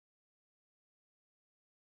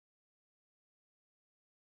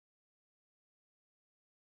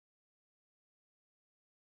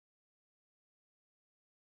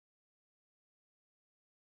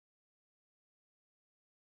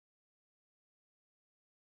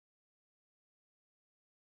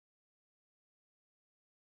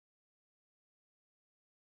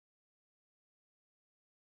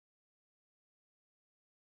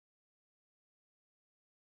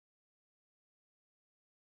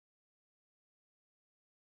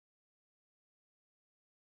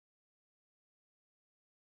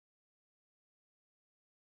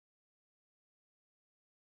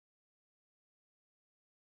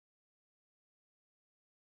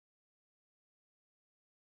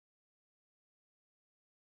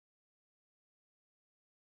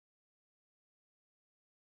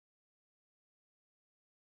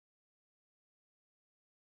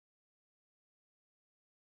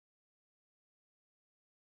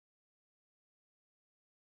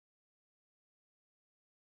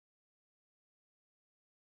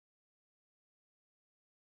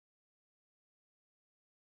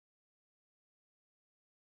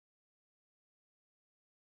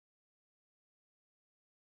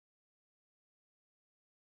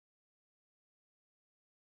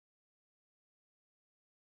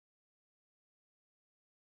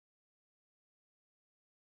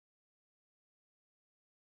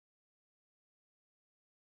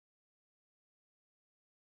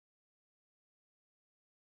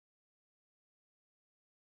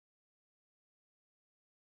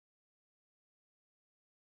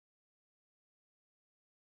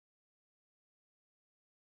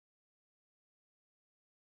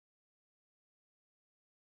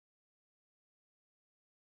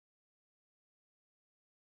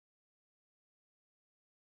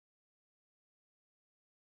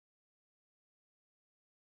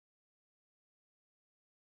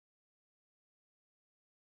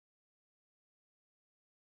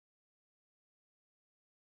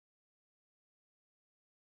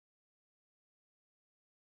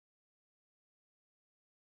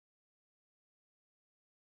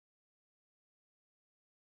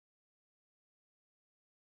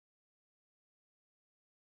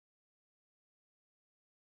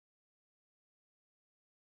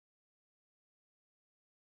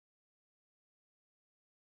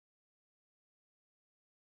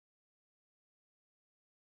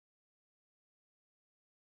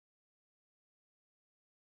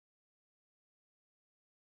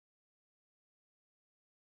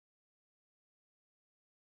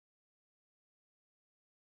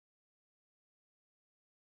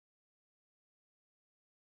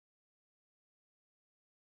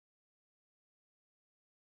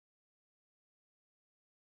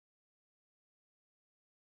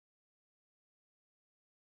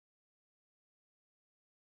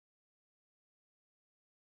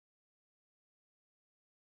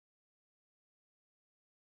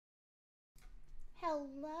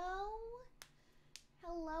Hello?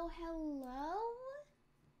 Hello, hello?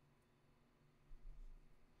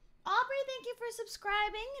 Aubrey, thank you for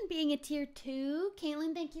subscribing and being a tier 2.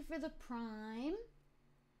 Caitlin, thank you for the prime.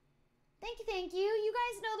 Thank you. You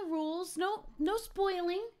guys know the rules. No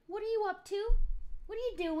spoiling. What are you up to? What are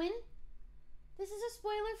you doing? This is a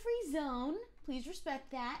spoiler-free zone. Please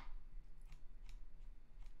respect that.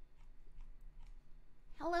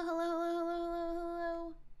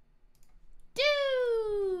 Hello.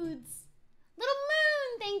 Dudes! Little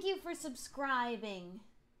Moon, thank you for subscribing.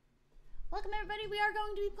 Welcome, everybody. We are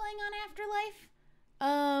going to be playing on Afterlife.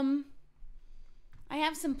 I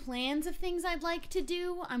have some plans of things I'd like to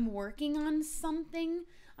do. I'm working on something.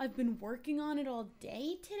 I've been working on it all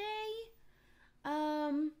day today.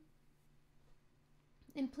 And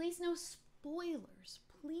please no spoilers.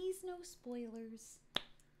 Please no spoilers.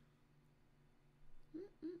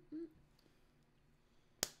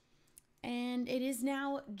 And it is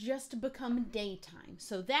now just become daytime.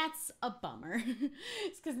 So that's a bummer.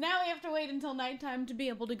 It's because now we have to wait until nighttime to be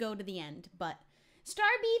able to go to the end. But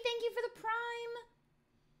Starby, thank you for the prime.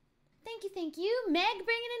 Thank you. Meg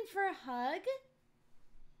bringing in for a hug.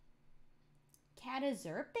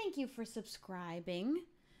 Catazerp, thank you for subscribing.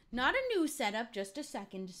 Not a new setup, just a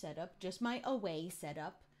second setup. Just my away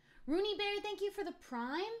setup. Rooney Bear, thank you for the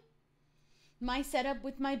prime. My setup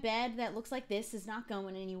with my bed that looks like this is not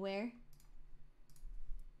going anywhere.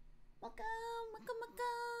 Welcome.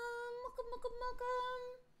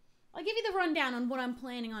 I'll give you the rundown on what I'm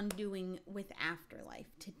planning on doing with Afterlife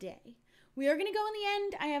today. We are going to go in the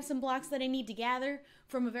end. I have some blocks that I need to gather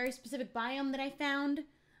from a very specific biome that I found.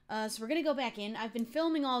 So we're going to go back in. I've been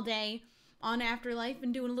filming all day on Afterlife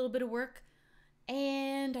and doing a little bit of work.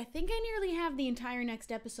 And I think I nearly have the entire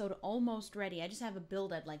next episode almost ready. I just have a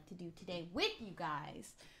build I'd like to do today with you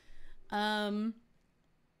guys. But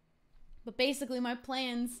basically my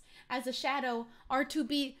plans as a shadow are to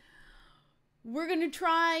be... We're going to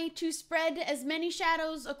try to spread as many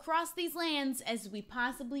shadows across these lands as we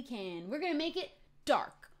possibly can. We're going to make it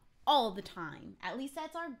dark all the time. At least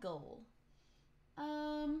that's our goal.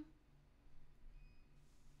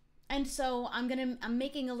 And so I'm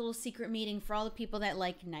making a little secret meeting for all the people that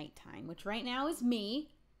like nighttime, which right now is me.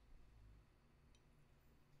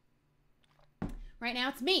 Right now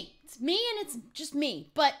it's me. It's me and it's just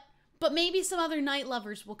me. But maybe some other night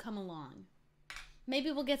lovers will come along.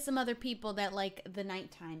 Maybe we'll get some other people that like the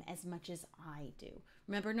nighttime as much as I do.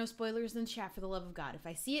 Remember, no spoilers in the chat for the love of God. If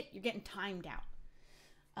I see it, you're getting timed out.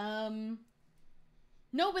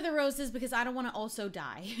 No Wither Roses because I don't want to also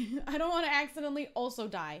die. I don't want to accidentally also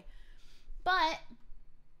die. But,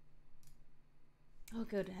 oh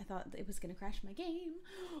good, I thought it was going to crash my game.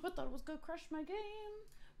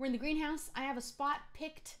 We're in the greenhouse. I have a spot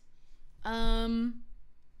picked. And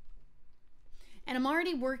I'm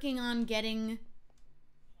already working on getting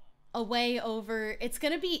a way over. It's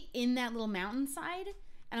going to be in that little mountainside.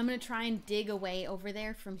 And I'm going to try and dig a way over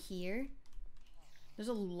there from here. There's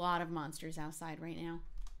a lot of monsters outside right now.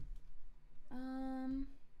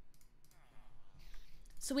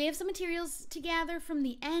 So we have some materials to gather from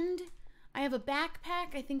the end. I have a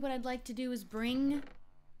backpack. I think what I'd like to do is I'm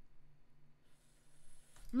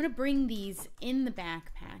going to bring these in the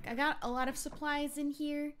backpack. I got a lot of supplies in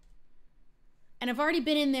here. And I've already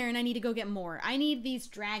been in there and I need to go get more. I need these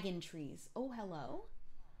dragon trees. Oh, hello.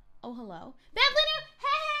 Oh, hello. Bablino,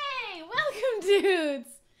 hey! Welcome, dudes!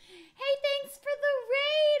 Hey, thanks for the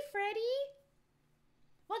raid, Freddy!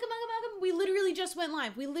 Welcome. We literally just went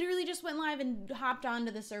live. And hopped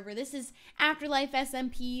onto the server. This is Afterlife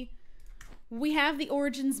SMP. We have the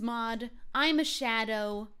Origins mod. I'm a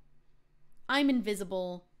shadow. I'm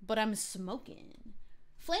invisible, but I'm smoking.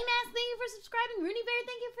 Flame Ass, thank you for subscribing. Rooney Bear,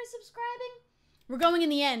 thank you for subscribing. We're going in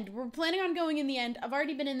the end. We're planning on going in the end. I've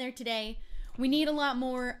already been in there today. We need a lot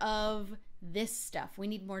more of this stuff. We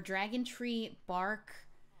need more dragon tree bark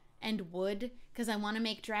and wood because I want to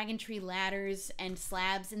make dragon tree ladders and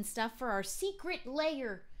slabs and stuff for our secret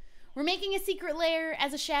lair. We're making a secret lair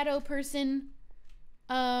as a shadow person.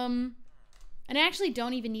 And I actually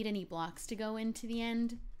don't even need any blocks to go into the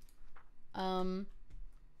end.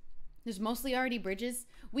 There's mostly already bridges.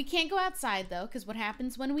 We can't go outside though because what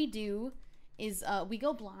happens when we do is we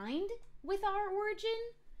go blind with our origin.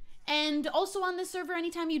 And also on this server,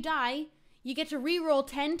 anytime you die, you get to reroll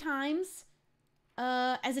 10 times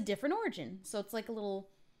as a different origin. So it's like a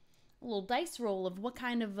little dice roll of what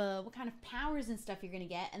kind of powers and stuff you're gonna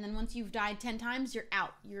get. And then once you've died 10 times, you're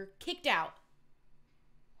out. You're kicked out.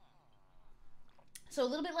 So a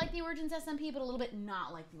little bit like the Origins SMP, but a little bit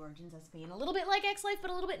not like the Origins SMP. And a little bit like X-Life,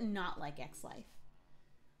 but a little bit not like X-Life.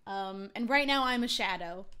 And right now I'm a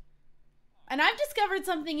shadow. And I've discovered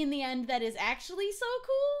something in the end that is actually so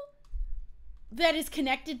cool. That is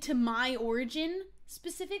connected to my origin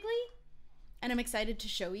specifically. And I'm excited to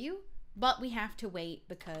show you. But we have to wait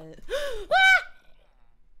because... Ah!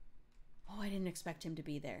 Oh, I didn't expect him to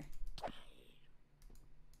be there.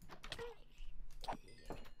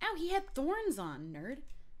 Ow, he had thorns on, nerd.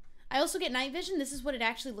 I also get night vision. This is what it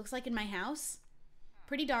actually looks like in my house.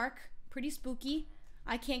 Pretty dark, pretty spooky.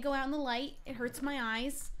 I can't go out in the light. It hurts my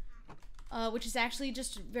eyes. Which is actually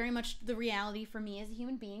just very much the reality for me as a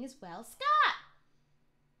human being as well. Scott!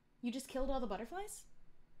 You just killed all the butterflies?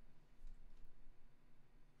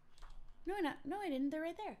 No, I didn't. They're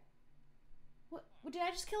right there. What? Did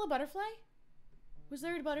I just kill a butterfly? Was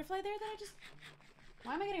there a butterfly there that I just...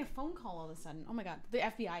 Why am I getting a phone call all of a sudden? Oh my god. The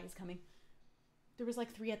FBI is coming. There was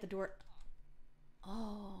like 3 at the door.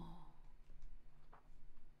 Oh.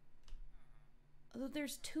 Oh,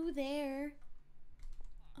 there's 2 there.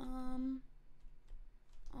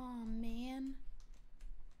 Oh man.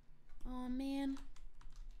 Oh man.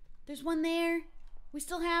 There's 1 there. We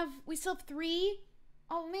still have 3.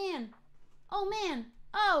 Oh man. Oh man.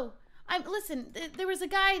 Oh. Listen, there was a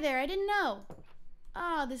guy there. I didn't know.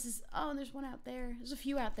 Oh, there's 1 out there. There's a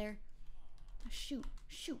few out there. Shoot.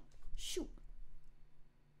 Shoot. Shoot.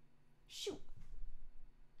 Shoot.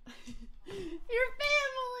 Your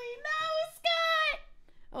family. No, Scott.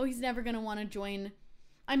 Oh, he's never gonna want to join.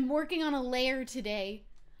 I'm working on a lair today.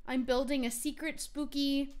 I'm building a secret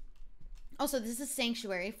spooky... Also, this is a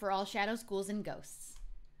sanctuary for all shadows, ghouls, and ghosts.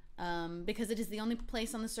 Because it is the only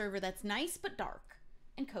place on the server that's nice but dark.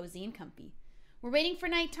 And cozy and comfy. We're waiting for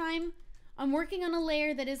nighttime. I'm working on a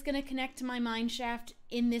lair that is going to connect to my mine shaft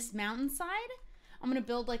in this mountainside. I'm going to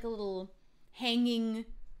build like a little hanging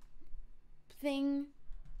thing.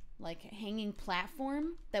 Like a hanging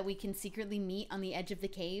platform that we can secretly meet on the edge of the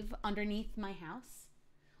cave underneath my house.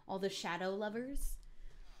 All the shadow lovers.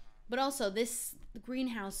 But also this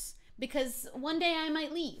greenhouse, because one day I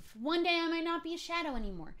might leave. One day I might not be a shadow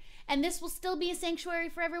anymore. And this will still be a sanctuary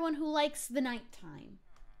for everyone who likes the nighttime.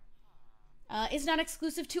 It's not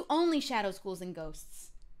exclusive to only shadows, ghouls, and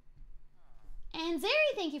ghosts. And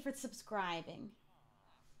Zeri, thank you for subscribing.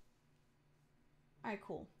 Alright,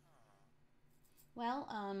 cool. Well,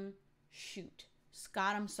 shoot.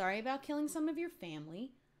 Scott, I'm sorry about killing some of your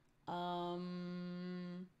family.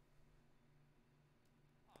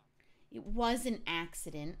 It was an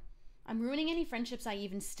accident. I'm ruining any friendships I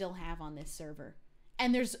even still have on this server.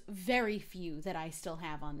 And there's very few that I still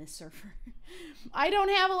have on this server. I don't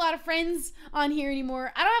have a lot of friends on here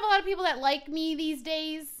anymore. I don't have a lot of people that like me these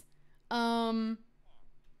days.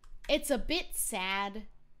 It's a bit sad.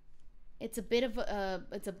 It's a bit of a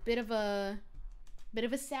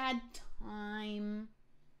sad time.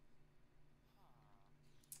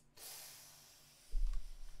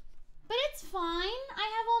 But it's fine. I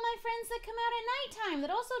have all my friends that come out at nighttime that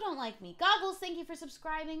also don't like me. Goggles, thank you for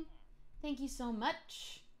subscribing. Thank you so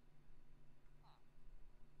much.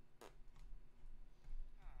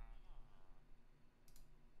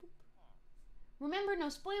 Remember, no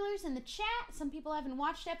spoilers in the chat. Some people haven't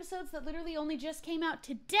watched episodes that literally only just came out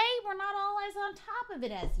today. We're not all as on top of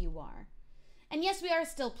it as you are. And yes, we are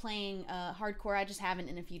still playing hardcore. I just haven't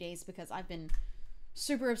in a few days because I've been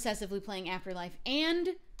super obsessively playing Afterlife and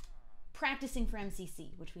practicing for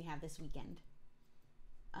MCC, which we have this weekend.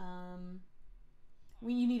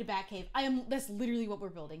 You need a bat cave. That's literally what we're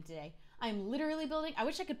building today. I am literally building. I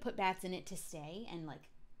wish I could put bats in it to stay and like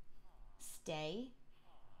stay,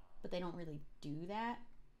 but they don't really do that.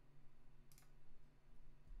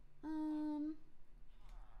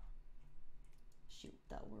 Shoot,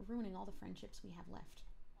 though, we're ruining all the friendships we have left.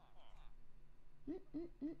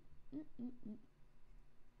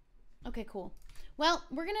 Okay, cool. Well,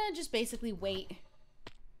 we're gonna just basically wait.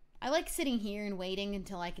 I like sitting here and waiting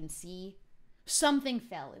until I can see. Something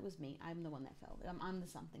fell. It was me. I'm the one that fell. I'm the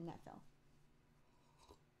something that fell.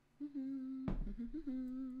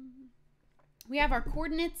 We have our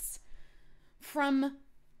coordinates from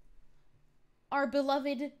our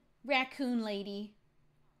beloved raccoon lady.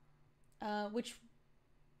 Which,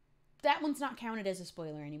 that one's not counted as a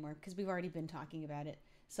spoiler anymore because we've already been talking about it.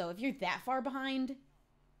 So if you're that far behind...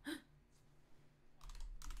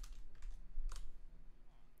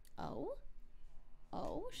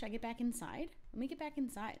 Oh, should I get back inside? Let me get back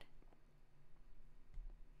inside.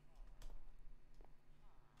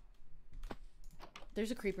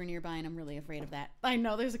 There's a creeper nearby and I'm really afraid of that. I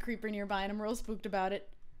know there's a creeper nearby and I'm real spooked about it.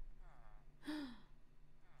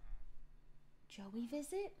 Joey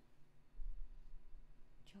visit?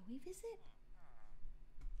 Joey visit?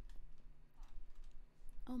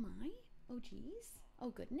 Oh my? Oh geez? Oh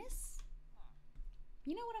goodness?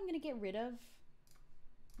 You know what I'm going to get rid of?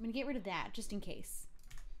 I'm going to get rid of that, just in case.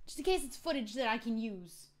 Just in case it's footage that I can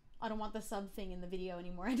use. I don't want the sub thing in the video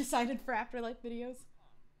anymore. I decided for afterlife videos.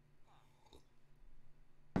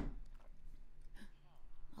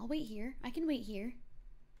 I'll wait here. I can wait here.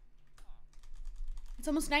 It's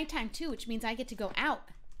almost nighttime too, which means I get to go out.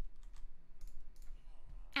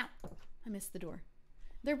 Ow. I missed the door.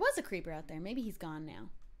 There was a creeper out there. Maybe he's gone now.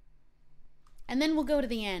 And then we'll go to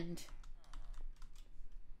the end.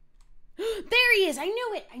 There he is! I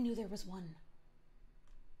knew it! I knew there was one.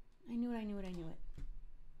 I knew it, I knew it, I knew it.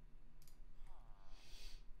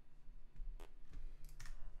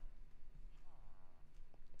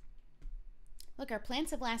 Look, our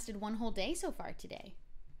plants have lasted one whole day so far today.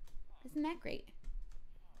 Isn't that great?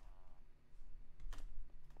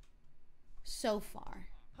 So far.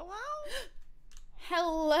 Hello?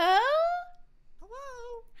 Hello?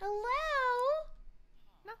 Hello? Hello?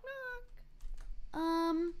 Knock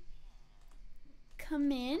knock.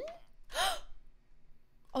 Come in.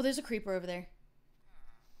 Oh, there's a creeper over there.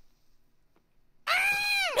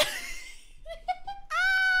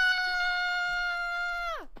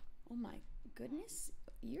 Oh my goodness.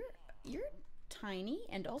 You're tiny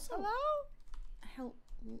and also Hello?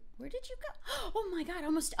 Where did you go? Oh my god,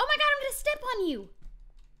 almost. Oh my god, I'm gonna step on you.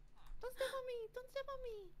 Don't step on me. Don't step on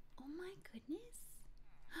me. Oh my goodness.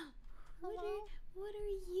 Hello? What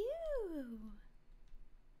are you?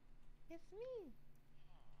 It's me.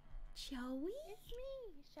 Joey? It's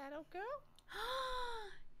me, Shadow Girl.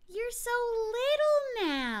 You're so little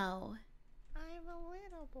now. I'm a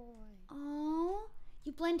little boy. Oh,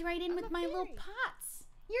 you blend right in I'm with a my little fairy. pots.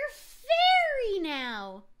 You're fairy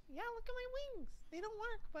now. Yeah, look at my wings. They don't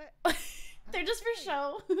work, but They're just for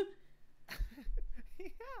show. yeah.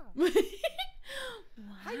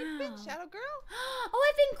 Wow. How you been, Shadow Girl? Oh,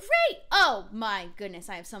 I've been great. Oh my goodness,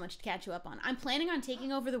 I have so much to catch you up on. I'm planning on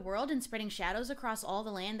taking over the world and spreading shadows across all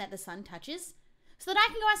the land that the sun touches so that I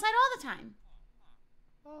can go outside all the time.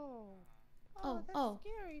 That's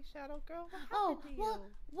scary, Shadow Girl. What happened to you?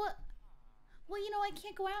 Well, you know, I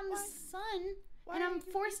can't go out in the sun Why and are I'm you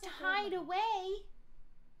forced to people hide going? away.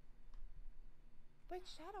 But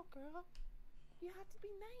Shadow Girl, you have to be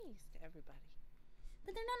nice to everybody.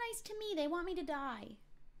 But they're not nice to me. They want me to die.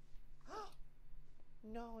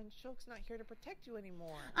 No, and Shulk's not here to protect you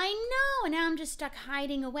anymore. I know, and now I'm just stuck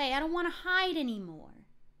hiding away. I don't want to hide anymore.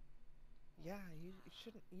 Yeah,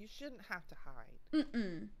 you shouldn't have to hide.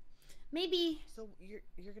 Maybe. So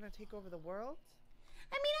you're gonna take over the world?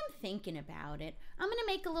 I mean, I'm thinking about it. I'm gonna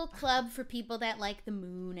make a little club for people that like the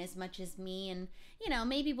moon as much as me, and you know,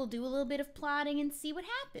 maybe we'll do a little bit of plotting and see what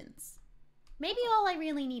happens. Maybe all I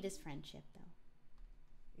really need is friendship, though.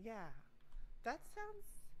 Yeah, that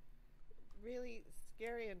sounds really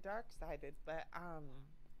scary and dark-sided, but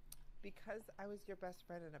because I was your best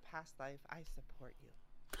friend in a past life, I support you.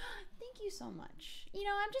 Thank you so much. You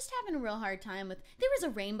know, I'm just having a real hard time with... There was a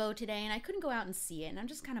rainbow today, and I couldn't go out and see it, and I'm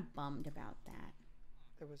just kind of bummed about that.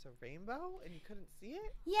 There was a rainbow, and you couldn't see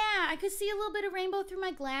it? Yeah, I could see a little bit of rainbow through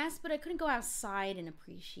my glass, but I couldn't go outside and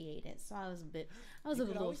appreciate it, so I was a bit... You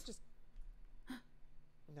could always just...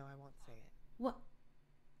 No, I won't say it. What?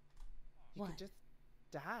 You could just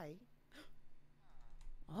die.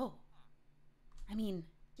 Oh. I mean...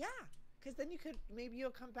 Yeah, because then maybe you'll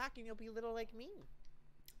come back and you'll be little like me.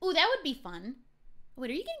 Oh, that would be fun. Wait,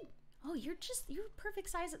 are you getting... Oh, you're perfect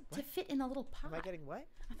size to fit in a little pot. Am I getting what?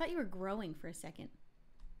 I thought you were growing for a second.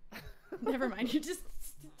 Never mind, you're just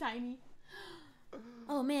tiny.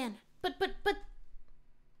 Oh, man. But...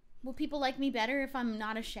 Will people like me better if I'm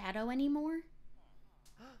not a shadow anymore?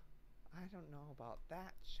 I don't know about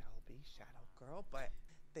that, Shelby, Shadow Girl, but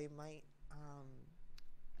they might,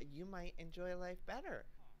 you might enjoy life better.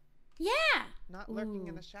 Yeah. Not lurking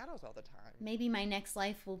in the shadows all the time. Maybe my next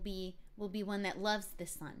life will be one that loves the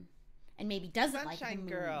sun, and maybe doesn't like the moon. Sunshine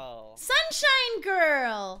Girl. Sunshine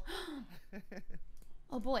Girl.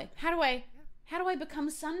 Oh boy, how do I become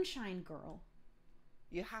Sunshine Girl?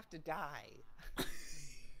 You have to die.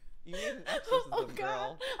 You need an exorcism,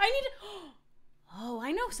 girl. I need to... Oh,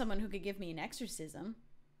 I know someone who could give me an exorcism.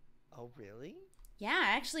 Oh, really?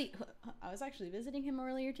 Yeah, I was actually visiting him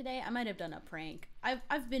earlier today. I might have done a prank.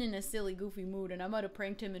 I've been in a silly, goofy mood, and I might have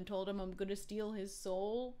pranked him and told him I'm gonna steal his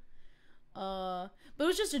soul. But it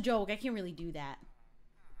was just a joke. I can't really do that.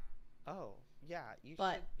 Oh, yeah. You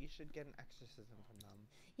should get an exorcism from them.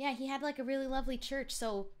 Yeah, he had like a really lovely church,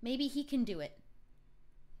 so maybe he can do it.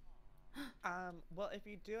 Well, if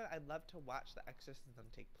you do it, I'd love to watch the exorcism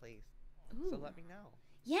take place. Ooh. So let me know.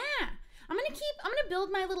 Yeah, I'm gonna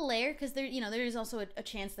build my little lair because there is also a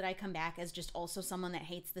chance that I come back as just also someone that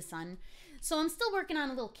hates the sun. So I'm still working on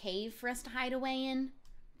a little cave for us to hide away in.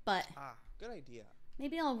 But good idea.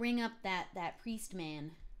 maybe I'll ring up that priest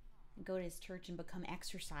man and go to his church and become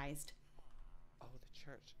exorcised. Oh, the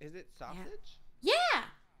church. Is it sausage? Yeah!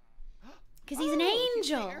 Because he's an angel. He's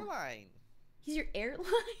the airline. He's your airline?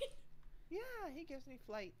 Yeah, he gives me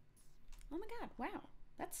flights. Oh my god, wow.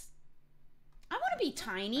 I want to be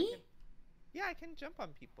tiny. I can jump on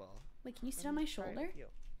people. Wait, can you sit on my shoulder?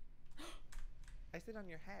 I sit on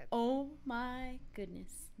your head. Oh my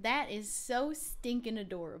goodness. That is so stinking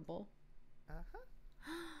adorable.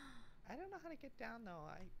 I don't know how to get down though.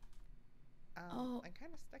 I'm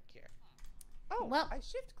kind of stuck here. Oh, well, I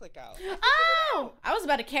shift click out. I was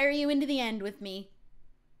about to carry you into the end with me.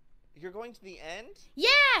 You're going to the end? Yeah,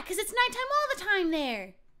 because it's nighttime all the time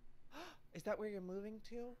there. Is that where you're moving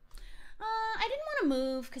to? I didn't want to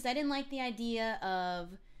move because I didn't like the idea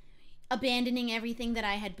of abandoning everything that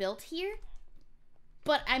I had built here.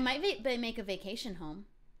 But I might make a vacation home.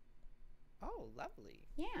 Oh, lovely.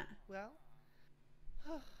 Yeah. Well,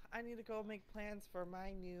 I need to go make plans for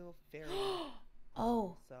my new fairy.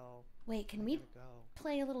 Oh. So. Wait, can we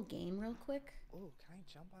play a little game real quick? Oh, can I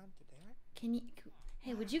jump onto there? Can you?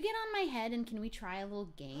 Hey, would you get on my head and can we try a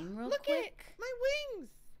little game real quick? Look at my wings.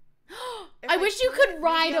 I wish you could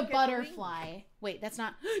ride a butterfly. Wait, that's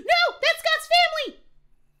not. No, that's Scott's family.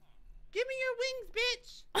 Give me your wings,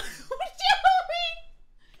 bitch. What are you doing?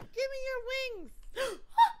 Give me your wings.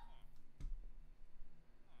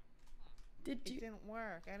 It didn't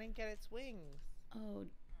work. I didn't get its wings.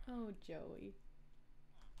 Oh, Joey.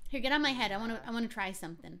 Here, get on my head. I want to try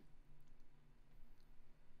something.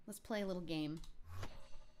 Let's play a little game.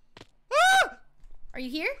 Are you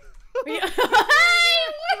here? It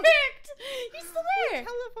worked! You're still there!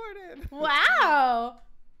 Teleported! Wow!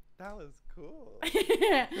 That was cool.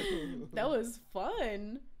 That was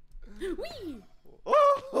fun. Whee!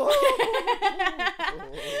 Well,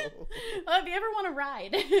 if you ever want to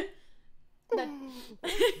ride.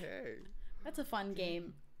 Okay. That's a fun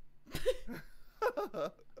game.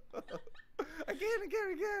 Again.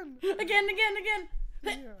 Again.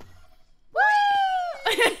 Yeah. Woo!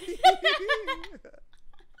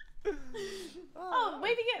 Oh,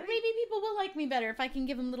 maybe people will like me better if I can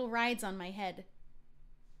give them little rides on my head.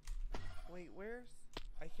 Wait, where's?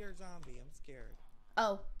 I hear zombie. I'm scared.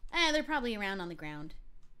 Oh, they're probably around on the ground.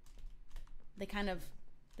 They kind of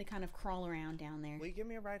crawl around down there. Will you give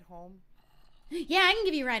me a ride home? Yeah, I can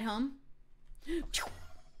give you a ride home.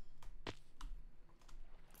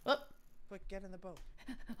 Oh. Quick, get in the boat.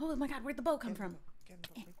 Oh my God, where'd the boat come from? Get in the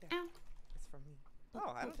boat right there. Ow. It's from me.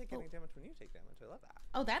 Oh, I don't take any damage when you take damage. I love that.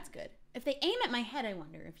 Oh, that's good. If they aim at my head, I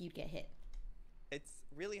wonder if you'd get hit. It's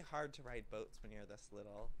really hard to ride boats when you're this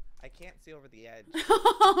little. I can't see over the edge.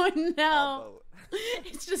 Oh no. All boat.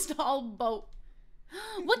 It's just all boat.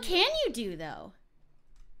 What can you do though?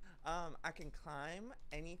 I can climb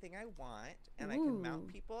anything I want, and I can mount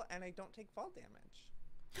people, and I don't take fall damage.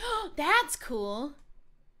 That's cool.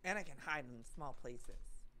 And I can hide in small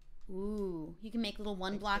places. Ooh, you can make little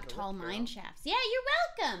one-block tall mine shafts. Yeah, you're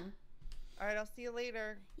welcome. All right, I'll see you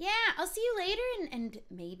later. Yeah, I'll see you later and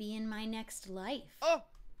maybe in my next life. Oh,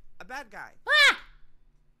 a bad guy. Ah!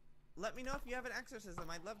 Let me know if you have an exorcism.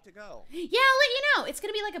 I'd love to go. Yeah, I'll let you know. It's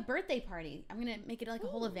going to be like a birthday party. I'm going to make it like a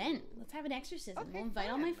whole event. Let's have an exorcism. Okay, we'll invite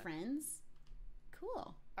all my friends.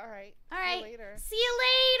 Cool. All right. All right. See you later. See you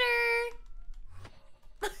later.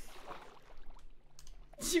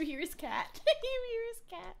 Did you hear his cat? You hear his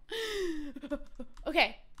cat?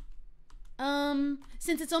 Okay.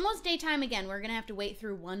 Since it's almost daytime again, we're going to have to wait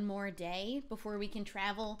through one more day before we can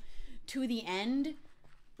travel to the end.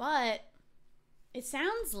 But it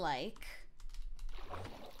sounds like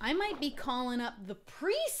I might be calling up the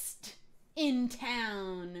priest in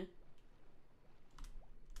town.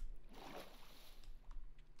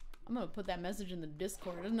 I'm going to put that message in the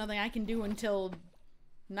Discord. There's nothing I can do until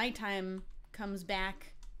nighttime comes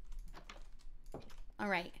back. All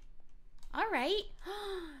right.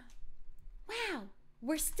 Wow,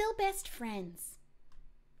 we're still best friends.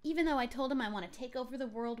 Even though I told him I want to take over the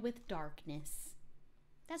world with darkness.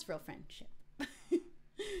 That's real friendship.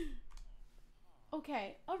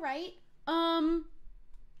 Okay, all right. I'm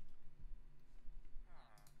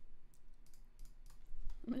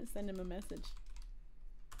gonna send him a message.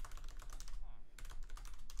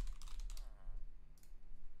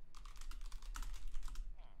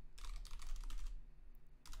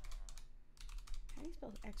 How do you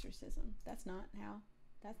spell exorcism? That's not how.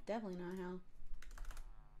 That's definitely not how.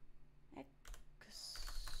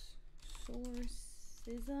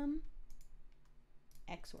 Exorcism.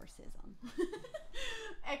 Exorcism.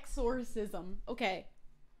 Exorcism. Okay.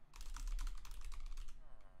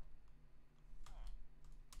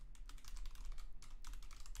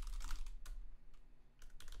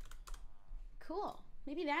 Cool.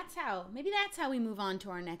 Maybe that's how we move on to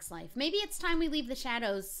our next life. Maybe it's time we leave the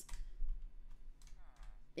shadows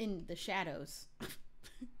in the shadows.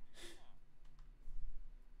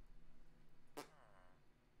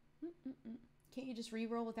 Can't you just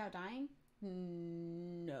re-roll without dying?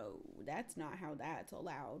 No, that's not how that's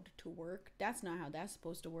allowed to work. That's not how that's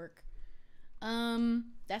supposed to work.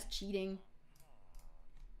 That's cheating.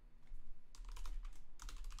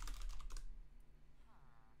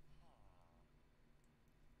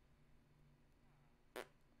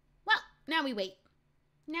 Well, now we wait.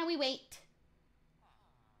 Now we wait.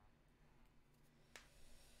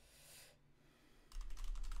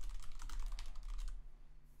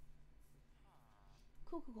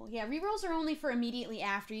 Cool. Yeah, rerolls are only for immediately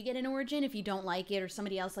after you get an origin if you don't like it or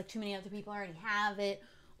somebody else, like too many other people already have it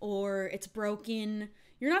or it's broken.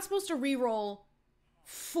 You're not supposed to reroll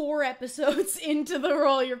 4 episodes into the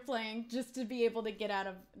role you're playing just to be able to get out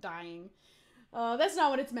of dying. That's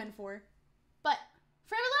not what it's meant for. But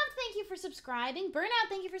Forever Love, thank you for subscribing. Burnout,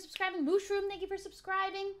 thank you for subscribing. Mushroom, thank you for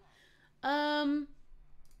subscribing.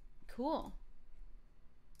 Cool.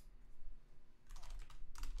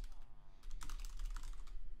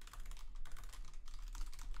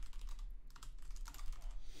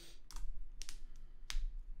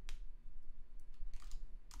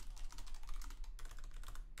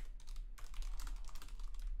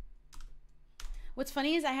 What's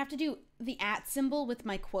funny is I have to do the @ symbol with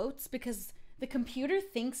my quotes because the computer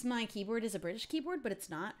thinks my keyboard is a British keyboard, but it's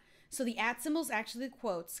not. So the @ symbol is actually the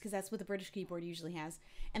quotes because that's what the British keyboard usually has.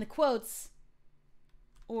 And the quotes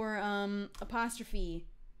or apostrophe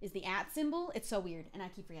is the @ symbol. It's so weird, and I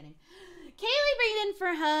keep forgetting. Kaylee, bring it in for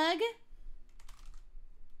a hug.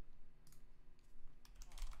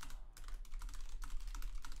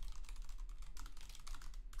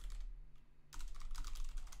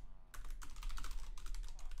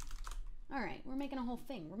 All right, we're making a whole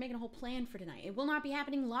thing. We're making a whole plan for tonight. It will not be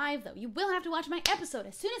happening live, though. You will have to watch my episode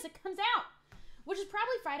as soon as it comes out, which is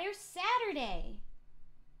probably Friday or Saturday.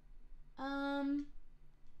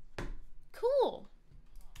 Cool.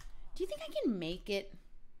 Do you think I can make it?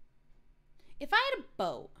 If I had a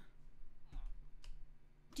boat,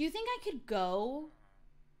 do you think I could go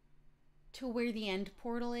to where the end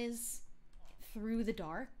portal is through the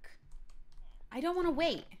dark? I don't want to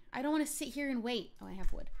wait. I don't want to sit here and wait. Oh, I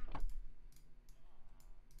have wood.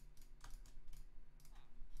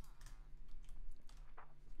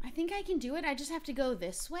 I think I can do it. I just have to go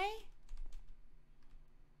this way.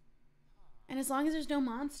 And as long as there's no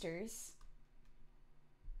monsters.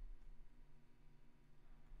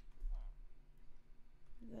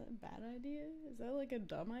 Is that a bad idea? Is that like a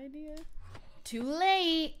dumb idea? Too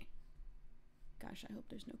late. Gosh, I hope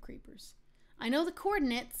there's no creepers. I know the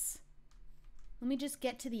coordinates. Let me just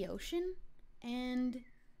get to the ocean and...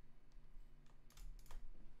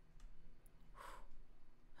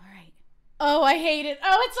 All right. Oh, I hate it.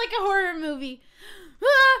 Oh, it's like a horror movie.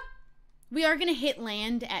 Ah! We are going to hit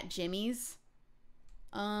land at Jimmy's.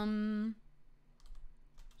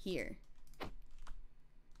 Here.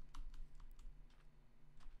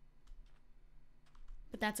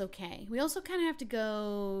 But that's okay. We also kind of have to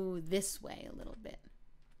go this way a little bit.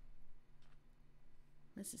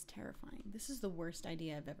 This is terrifying. This is the worst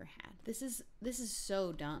idea I've ever had. This is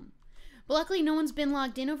so dumb. But luckily no one's been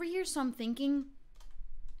logged in over here, so I'm thinking,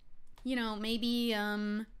 you know, maybe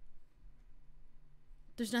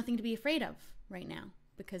there's nothing to be afraid of right now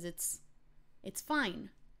because it's fine.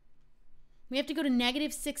 We have to go to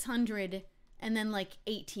 -600 and then like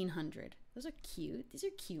 1800. Those are cute. These are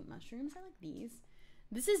cute mushrooms. I like these.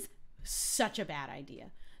 This is such a bad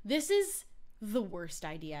idea. This is the worst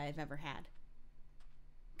idea I've ever had.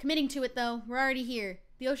 Committing to it though. We're already here.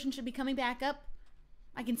 The ocean should be coming back up.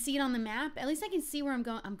 I can see it on the map. At least I can see where I'm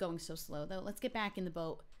going. I'm going so slow though. Let's get back in the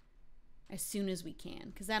boat as soon as we can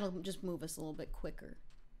because that'll just move us a little bit quicker.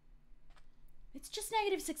 It's just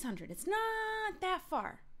 -600. It's not that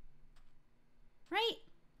far. Right?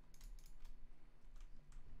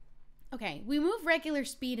 Okay, we move regular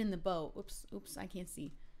speed in the boat. Oops, I can't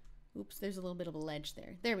see. Oops, there's a little bit of a ledge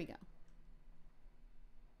there. There we go.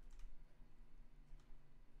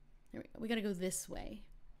 There we go. We gotta go this way.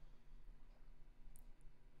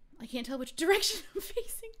 I can't tell which direction I'm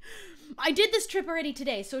facing. I did this trip already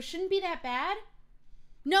today, so it shouldn't be that bad.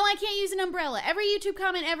 No, I can't use an umbrella. Every YouTube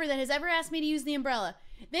comment ever that has ever asked me to use the umbrella,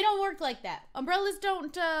 they don't work like that. Umbrellas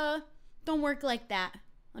don't work like that,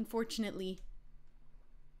 unfortunately.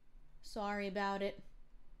 Sorry about it.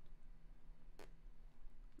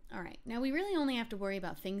 All right, now we really only have to worry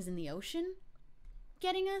about things in the ocean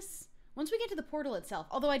getting us. Once we get to the portal itself,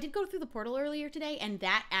 although I did go through the portal earlier today, and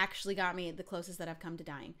that actually got me the closest that I've come to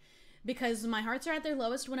dying. because my hearts are at their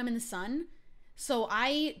lowest when I'm in the sun. So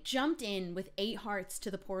I jumped in with 8 hearts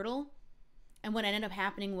to the portal, and what ended up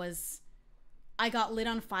happening was I got lit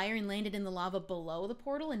on fire and landed in the lava below the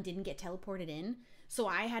portal and didn't get teleported in. So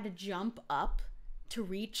I had to jump up to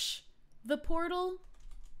reach the portal.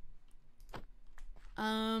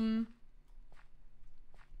 And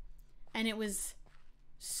it was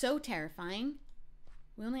so terrifying.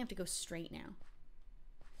 We only have to go straight now.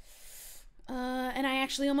 And I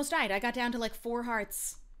actually almost died. I got down to like 4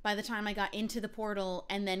 hearts by the time I got into the portal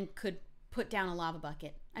and then could put down a lava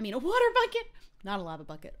bucket. I mean, a water bucket. Not a lava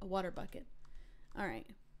bucket, a water bucket. All right.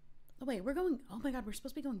 Oh, wait, we're going... Oh, my God, we're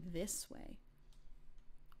supposed to be going this way.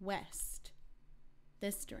 West.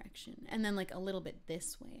 This direction. And then, like, a little bit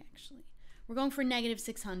this way, actually. We're going for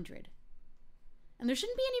 -600. And there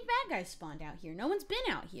shouldn't be any bad guys spawned out here. No one's been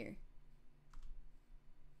out here.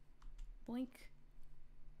 Boink.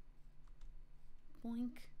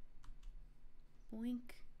 Boink.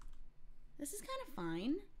 Boink. This is kind of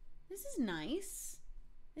fine. This is nice.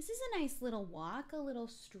 This is a nice little walk, a little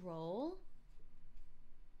stroll.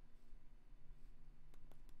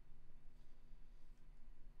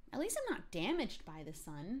 At least I'm not damaged by the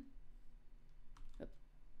sun.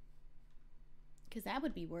 Because that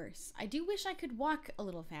would be worse. I do wish I could walk a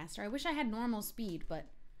little faster. I wish I had normal speed, but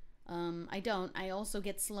I don't. I also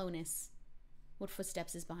get slowness. What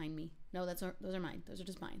footsteps is behind me? No, those are mine. Those are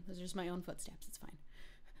just mine. Those are just my own footsteps. It's fine.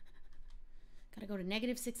 Gotta go to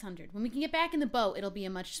 -600. When we can get back in the boat, it'll be a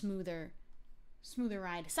much smoother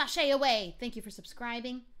ride. Sashay away! Thank you for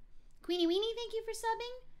subscribing. Queenie Weenie, thank you for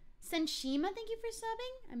subbing. Senshima, thank you for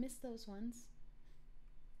subbing. I missed those ones.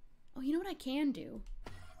 Oh, you know what I can do?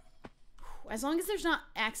 As long as there's not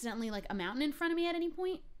accidentally like a mountain in front of me at any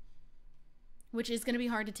point, which is going to be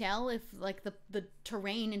hard to tell if like the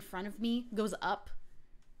terrain in front of me goes up.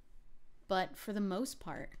 But for the most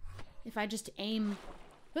part, if I just aim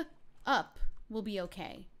up, we'll be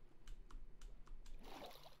okay.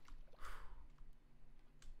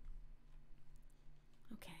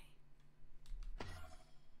 Okay.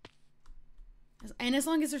 And as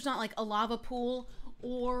long as there's not like a lava pool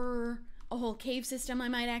or a whole cave system I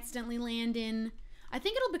might accidentally land in. I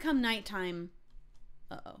think it'll become nighttime.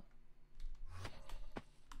 Uh-oh.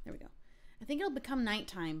 There we go. I think it'll become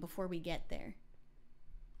nighttime before we get there.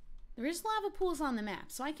 There is lava pools on the map,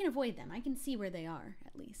 so I can avoid them. I can see where they are,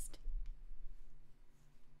 at least.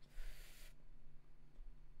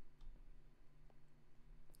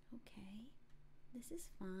 Okay. This is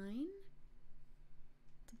fine.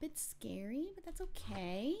 It's a bit scary, but that's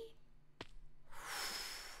okay.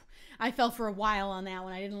 I fell for a while on that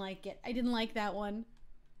one. I didn't like it. I didn't like that one.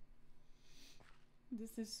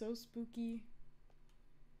 This is so spooky.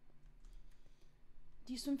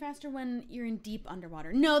 Do you swim faster when you're in deep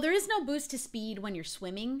underwater? No, there is no boost to speed when you're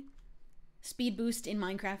swimming. Speed boost in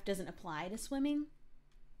Minecraft doesn't apply to swimming.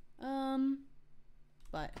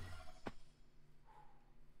 But...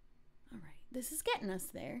 Alright, this is getting us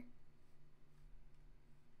there.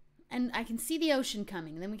 And I can see the ocean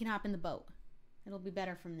coming. Then we can hop in the boat. It'll be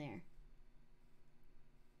better from there.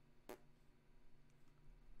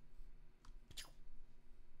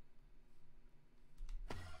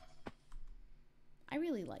 I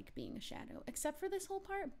really like being a shadow, except for this whole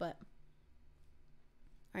part, but...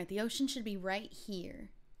 Alright, the ocean should be right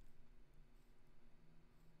here.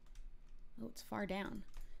 Oh, it's far down.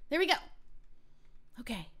 There we go!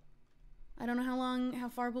 Okay. I don't know how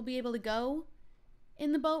far we'll be able to go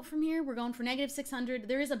in the boat from here. We're going for -600.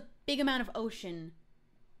 There is a big amount of ocean.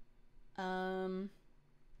 I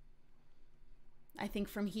think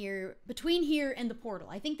from here, between here and the portal.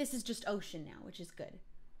 I think this is just ocean now, which is good.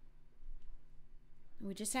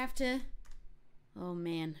 We just have to... Oh,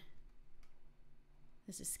 man.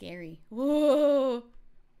 This is scary. Whoa!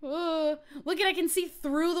 Whoa! Look at I can see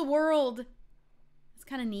through the world. It's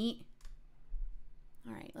kind of neat.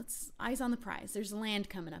 Alright, let's... Eyes on the prize. There's land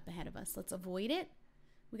coming up ahead of us. Let's avoid it.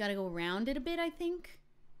 We gotta go around it a bit, I think.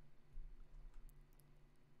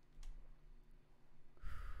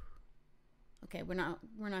 Okay, we're not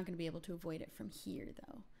gonna be able to avoid it from here,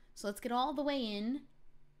 though. So let's get all the way in.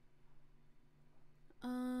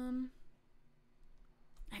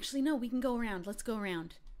 Actually, no, we can go around. Let's go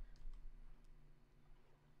around.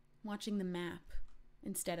 I'm watching the map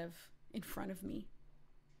instead of in front of me.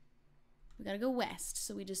 We gotta go west,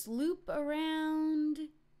 so we just loop around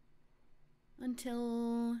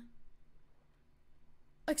until...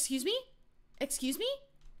 Excuse me? Excuse me?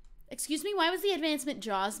 Excuse me, why was the advancement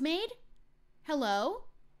Jaws made? Hello?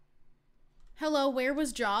 Hello, where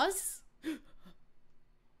was Jaws?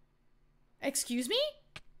 Excuse me?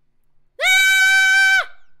 Ah!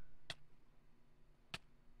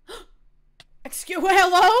 Excuse,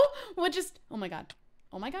 hello? What just, oh my god.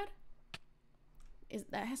 Oh my god.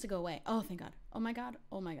 That has to go away. Oh, thank god. Oh my god.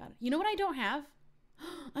 Oh my god. You know what I don't have?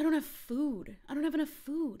 I don't have food. I don't have enough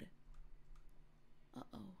food.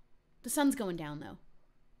 Uh-oh. The sun's going down, though.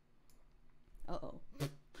 Uh-oh.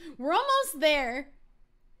 We're almost there.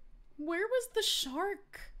 Where was the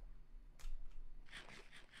shark?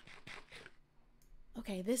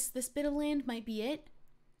 Okay, this bit of land might be it.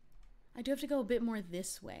 I do have to go a bit more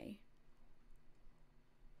this way.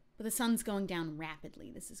 But the sun's going down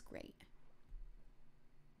rapidly. This is great.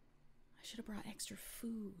 I should have brought extra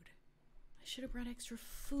food. I should have brought extra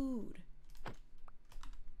food.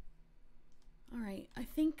 All right, I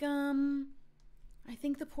think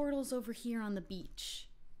the portal's over here on the beach.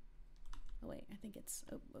 Oh wait, I think it's,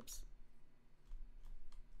 oh, whoops.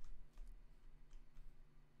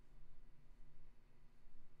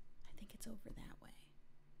 I think it's over that way.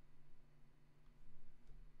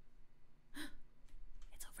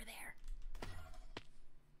 It's over there.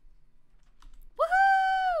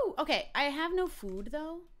 Woohoo! Okay, I have no food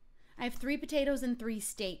though. I have 3 potatoes and 3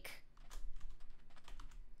 steak.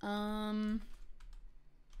 Maybe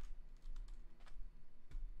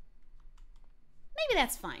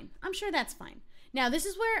that's fine. I'm sure that's fine. Now, this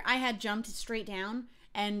is where I had jumped straight down,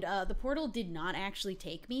 and the portal did not actually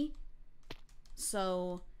take me.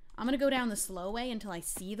 So, I'm going to go down the slow way until I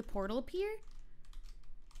see the portal appear.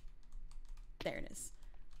 There it is.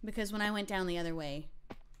 Because when I went down the other way,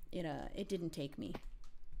 it didn't take me.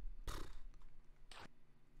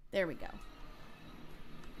 There we go.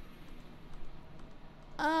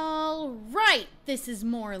 All right. This is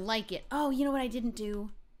more like it. Oh, you know what I didn't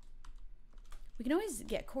do? We can always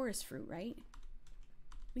get chorus fruit, right?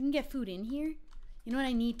 We can get food in here. You know what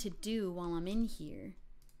I need to do while I'm in here?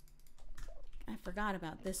 I forgot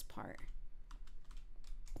about this part.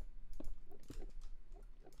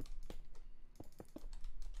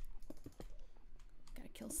 Gotta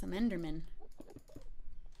kill some Endermen.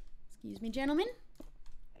 Excuse me, gentlemen.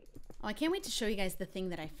 Oh, I can't wait to show you guys the thing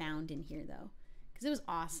that I found in here, though. Because it was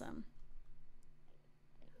awesome.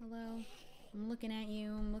 Hello? I'm looking at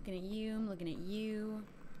you, I'm looking at you, I'm looking at you.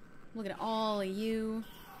 I'm looking at all of you.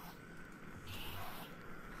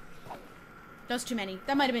 That was too many.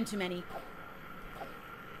 That might have been too many.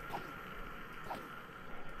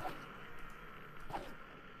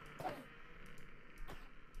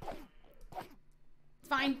 It's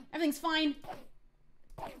fine. Everything's fine.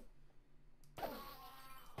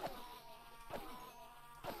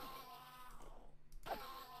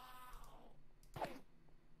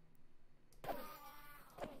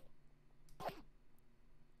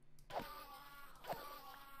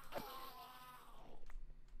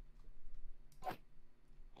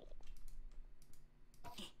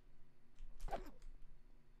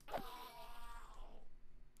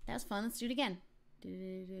 That was fun. Let's do it again.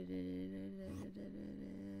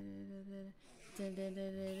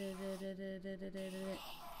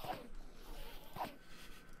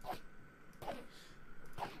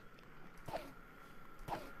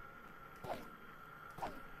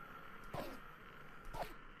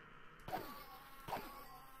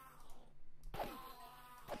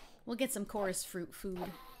 We'll get some chorus fruit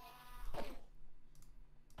food.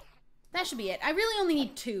 That should be it. I really only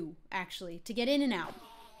need 2, actually, to get in and out.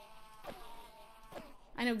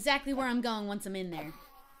 I know exactly where I'm going once I'm in there.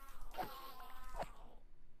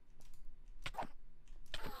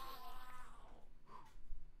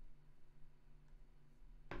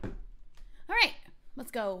 Alright,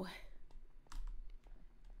 let's go.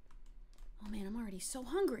 Oh man, I'm already so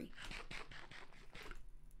hungry.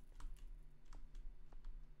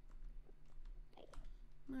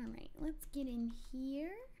 Alright, let's get in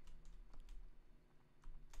here.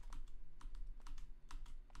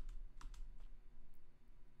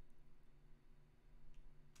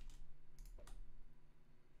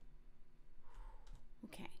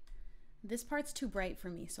 Okay, this part's too bright for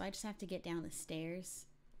me, so I just have to get down the stairs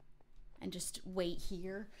and just wait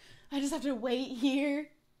here. I just have to wait here.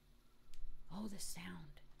 Oh, the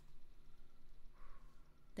sound.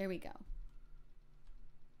 There we go.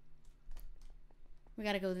 We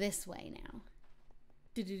gotta go this way now.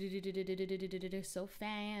 So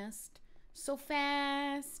fast. So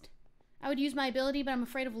fast. I would use my ability, but I'm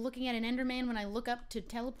afraid of looking at an Enderman when I look up to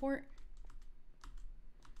teleport.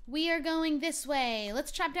 We are going this way.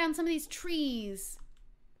 Let's chop down some of these trees.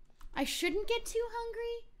 I shouldn't get too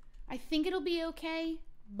hungry. I think it'll be okay,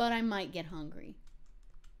 but I might get hungry.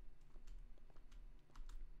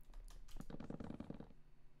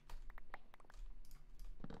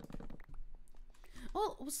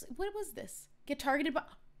 Oh, what was this? Get targeted by...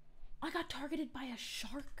 I got targeted by a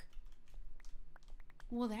shark.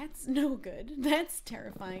 Well, that's no good. That's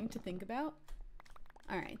terrifying to think about.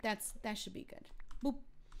 Alright, that should be good. Boop.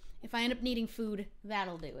 If I end up needing food,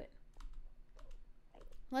 that'll do it.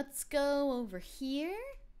 Let's go over here.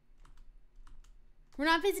 We're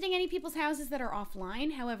not visiting any people's houses that are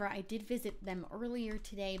offline. However, I did visit them earlier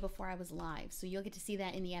today before I was live. So you'll get to see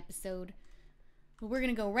that in the episode. But we're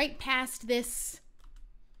going to go right past this.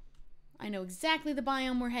 I know exactly the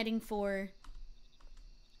biome we're heading for.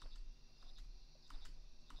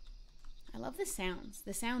 I love the sounds.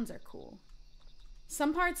 The sounds are cool.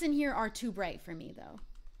 Some parts in here are too bright for me, though.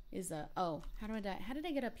 Oh, how did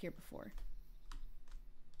I get up here before?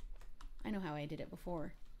 I know how I did it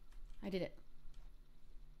before. I did it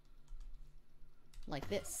like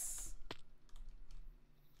this.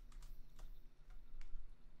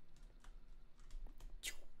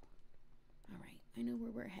 All right, I know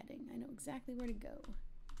where we're heading. I know exactly where to go.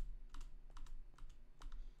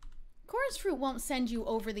 Chorus fruit won't send you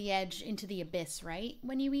over the edge into the abyss, right?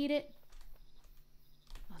 When you eat it?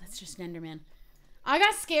 Oh, that's just an Enderman. I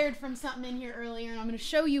got scared from something in here earlier, and I'm going to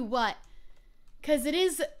show you what. Because it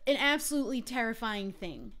is an absolutely terrifying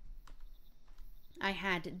thing I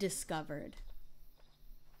had discovered.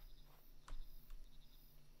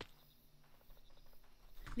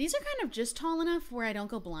 These are kind of just tall enough where I don't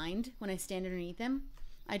go blind when I stand underneath them.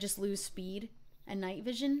 I just lose speed and night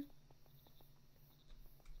vision.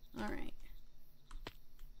 Alright.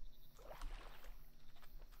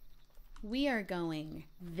 We are going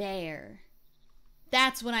there.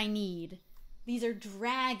 That's what I need. These are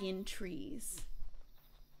dragon trees.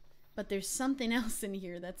 But there's something else in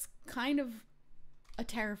here that's kind of a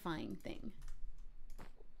terrifying thing.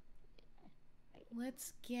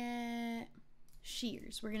 Let's get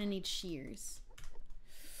shears. We're gonna need shears.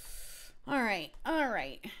 Alright,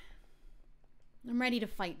 alright. I'm ready to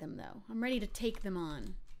fight them, though. I'm ready to take them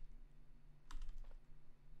on.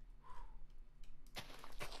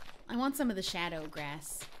 I want some of the shadow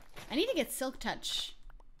grass. I need to get silk touch.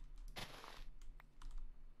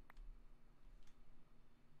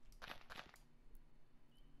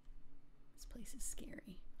 This place is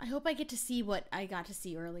scary. I hope I get to see what I got to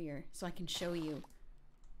see earlier so I can show you.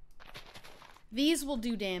 These will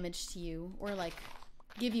do damage to you or like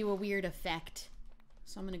give you a weird effect.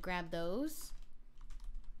 So I'm gonna grab those.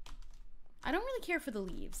 I don't really care for the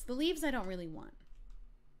leaves. The leaves I don't really want.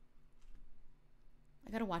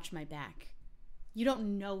 I gotta watch my back. You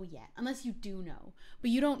don't know yet. Unless you do know.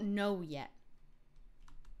 But you don't know yet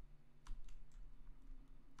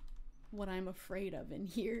what I'm afraid of in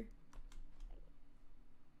here.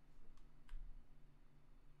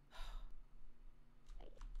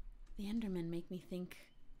 The Endermen make me think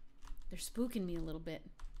they're spooking me a little bit.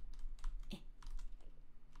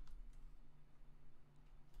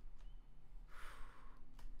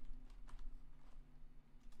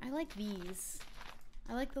 I like these.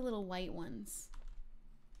 I like the little white ones.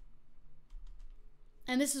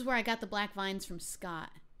 And this is where I got the black vines from Scott.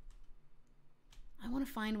 I want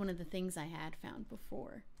to find one of the things I had found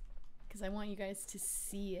before, because I want you guys to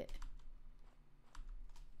see it.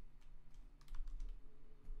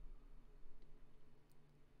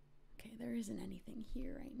 Okay, there isn't anything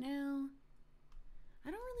here right now.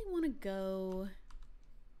 I don't really want to go...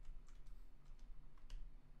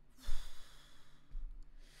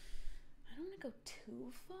 I don't want to go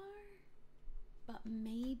too far, but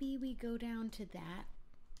maybe we go down to that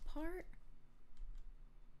part.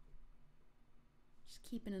 Just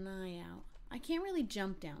keeping an eye out. I can't really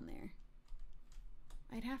jump down there.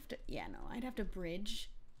 I'd have to, yeah, no, I'd have to bridge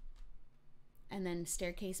and then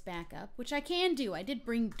staircase back up, which I can do. I did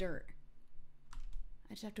bring dirt.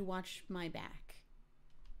 I just have to watch my back.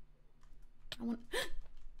 I want...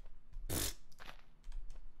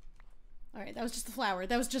 Alright, that was just the flower.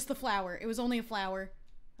 That was just the flower. It was only a flower.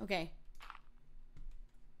 Okay.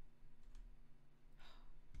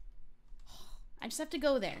 I just have to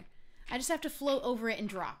go there. I just have to float over it and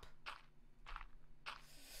drop.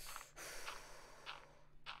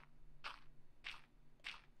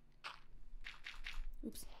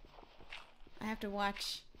 Oops. I have to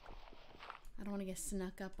watch. I don't want to get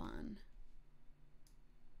snuck up on.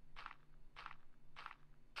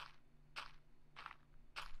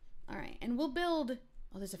 Alright, and we'll build...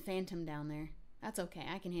 Oh, there's a phantom down there. That's okay,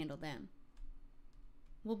 I can handle them.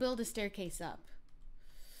 We'll build a staircase up.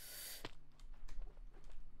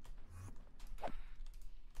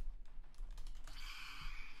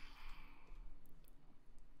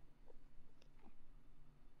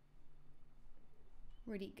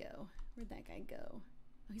 Where'd he go? Where'd that guy go?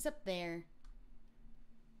 Oh, he's up there.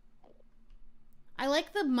 I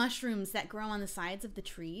like the mushrooms that grow on the sides of the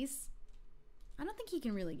trees. I don't think he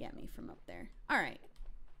can really get me from up there. Alright.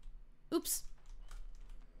 Oops.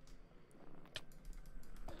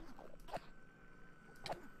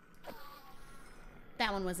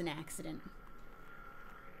 That one was an accident.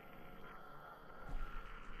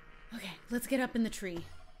 Okay, let's get up in the tree.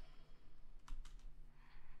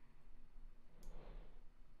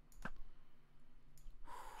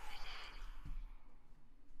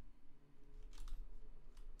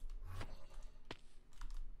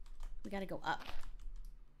 We gotta go up.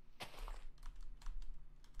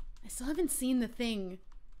 I still haven't seen the thing.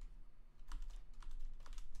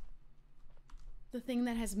 The thing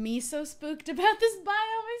that has me so spooked about this biome.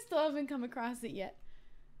 I still haven't come across it yet.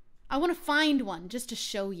 I want to find one just to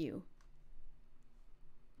show you.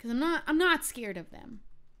 Because I'm not scared of them.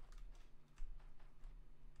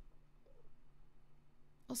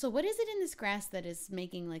 Also, what is it in this grass that is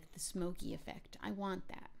making like the smoky effect? I want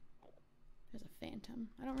that. There's a phantom.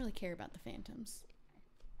 I don't really care about the phantoms.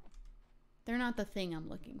 They're not the thing I'm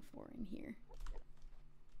looking for in here.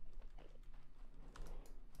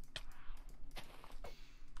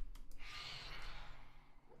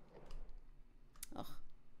 Ugh.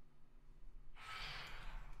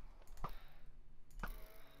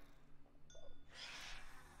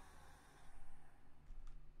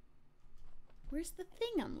 Where's the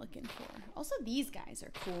thing I'm looking for? Also, these guys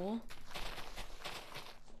are cool.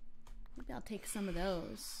 Maybe I'll take some of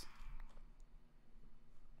those.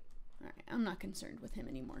 Alright, I'm not concerned with him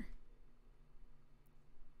anymore.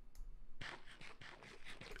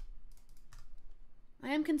 I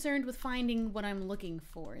am concerned with finding what I'm looking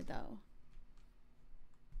for, though.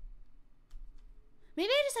 Maybe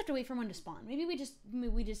I just have to wait for one to spawn. Maybe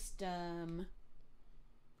we just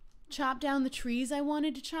chop down the trees I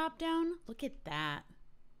wanted to chop down. Look at that.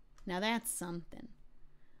 Now that's something.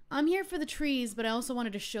 I'm here for the trees, but I also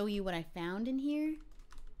wanted to show you what I found in here.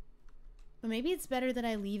 But maybe it's better that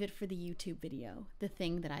I leave it for the YouTube video, the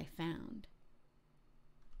thing that I found.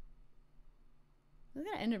 Look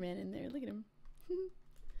at that Enderman in there. Look at him.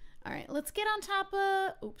 Alright, let's get on top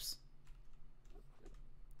of... Oops.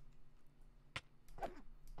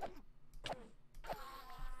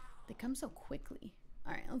 They come so quickly.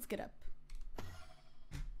 Alright, let's get up.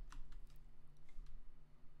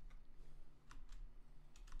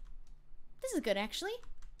 This is good, actually.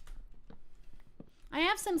 I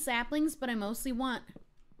have some saplings, but I mostly want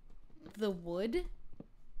the wood.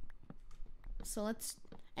 So let's...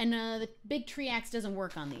 And the big tree axe doesn't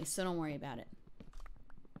work on these, so don't worry about it.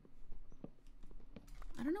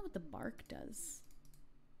 I don't know what the bark does.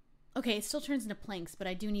 Okay, it still turns into planks, but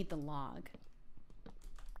I do need the log.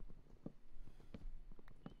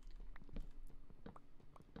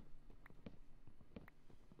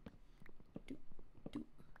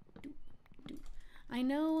 I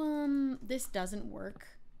know this doesn't work.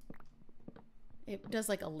 It does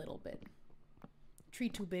like a little bit. Tree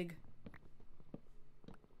too big.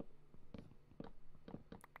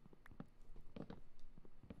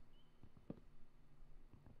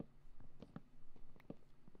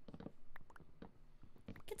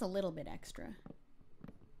 Gets a little bit extra.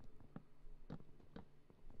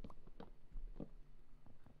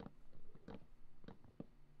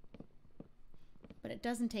 But it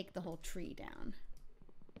doesn't take the whole tree down.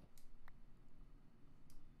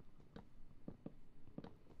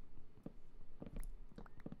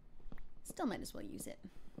 Still might as well use it.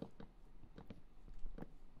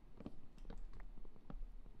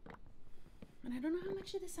 And I don't know how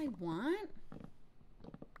much of this I want.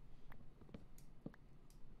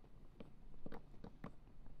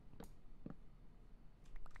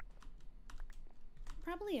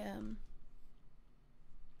 Probably,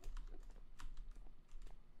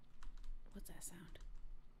 what's that sound?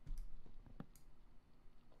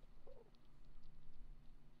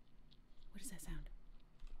 What is that sound?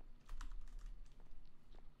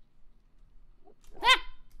 Ah!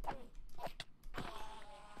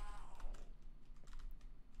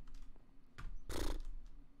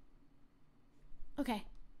 Okay. Alright,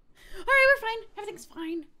 we're fine. Everything's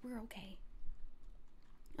fine. We're okay.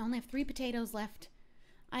 I only have 3 potatoes left.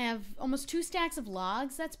 I have almost 2 stacks of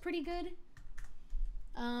logs. That's pretty good.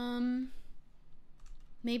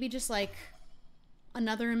 Maybe just like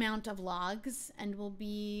another amount of logs and we'll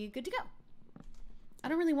be good to go. I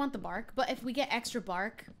don't really want the bark, but if we get extra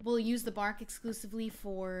bark, we'll use the bark exclusively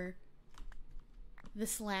for the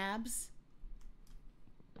slabs.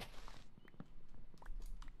 I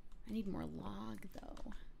need more log,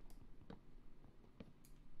 though.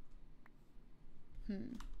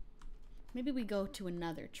 Maybe we go to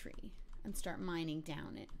another tree and start mining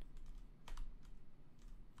down it.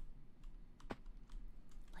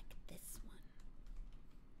 Like this one.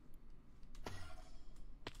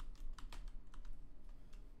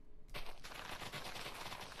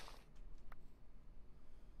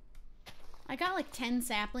 got like 10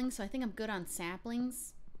 saplings, so I think I'm good on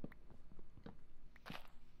saplings.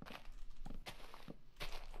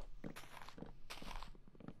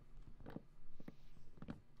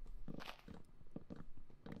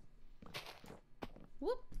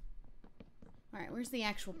 Whoop. Alright, where's the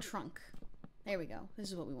actual trunk? There we go.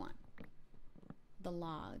 This is what we want. The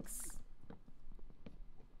logs.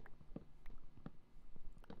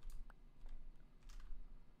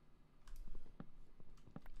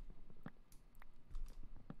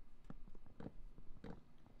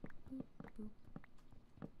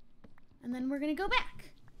 And then we're gonna go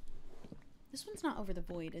back. This one's not over the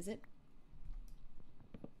void, is it?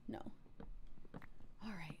 No.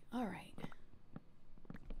 Alright, alright.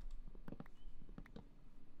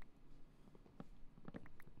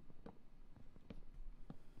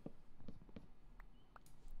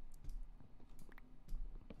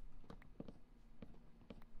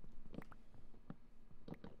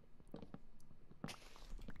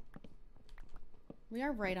 We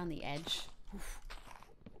are right on the edge. Oof.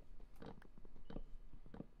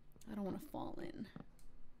 I don't want to fall in.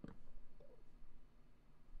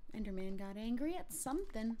 Enderman got angry at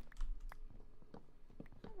something.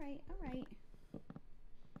 Alright, alright.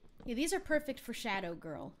 Yeah, these are perfect for Shadow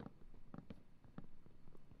Girl.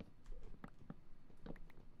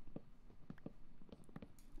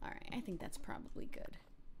 Alright, I think that's probably good.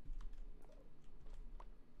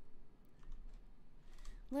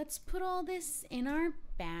 Let's put all this in our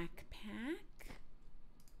backpack.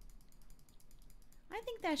 I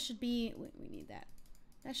think that should be, wait, we need that.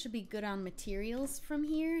 That should be good on materials from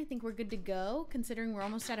here. I think we're good to go, considering we're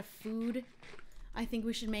almost out of food. I think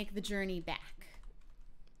we should make the journey back.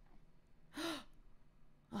 Oh,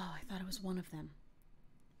 I thought it was one of them.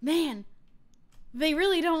 Man, they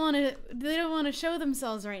really don't want to show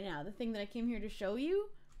themselves right now. The thing that I came here to show you.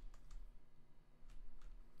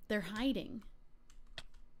 They're hiding.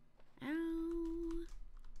 Ow.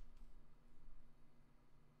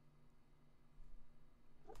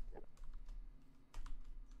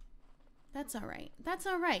 That's all right. That's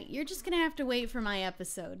all right. You're just gonna have to wait for my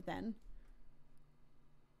episode then.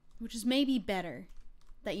 Which is maybe better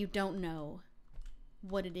that you don't know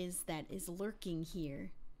what it is that is lurking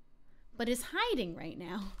here, but is hiding right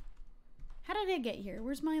now. How did I get here?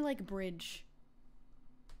 Where's my, like, bridge?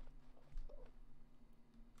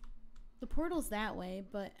 The portal's that way,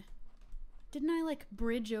 but didn't I, like,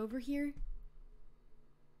 bridge over here?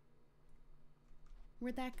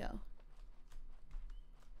 Where'd that go?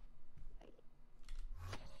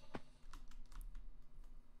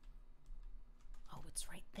 Oh, it's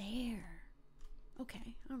right there.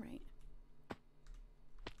 Okay, all right.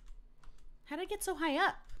 How did I get so high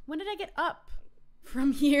up? When did I get up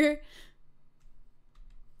from here?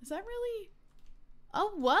 Is that really?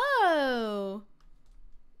 Oh, whoa.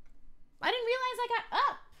 I didn't realize I got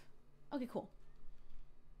up. Okay, cool.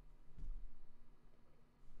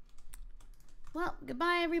 Well,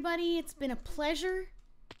 goodbye, everybody. It's been a pleasure.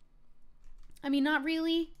 I mean, not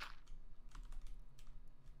really.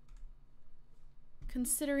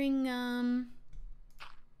 Considering,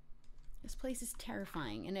 this place is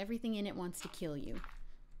terrifying and everything in it wants to kill you.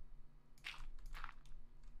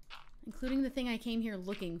 Including the thing I came here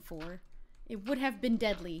looking for. It would have been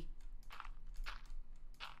deadly.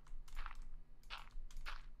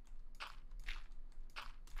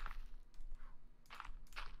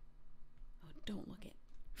 Oh, don't look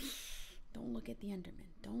at the Enderman.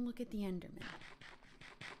 Don't look at the Enderman.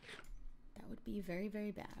 That would be very,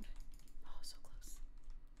 very bad. Oh, so close.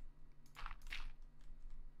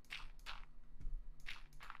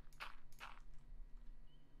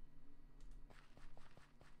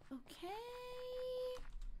 Okay.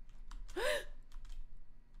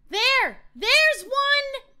 There! There's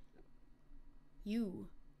one!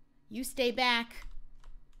 You stay back.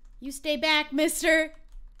 You stay back, mister.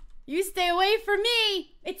 You stay away from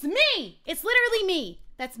me. It's me. It's literally me.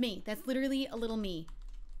 That's me. That's literally a little me.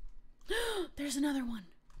 There's another one.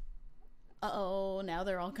 Uh-oh, now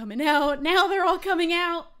they're all coming out. Now they're all coming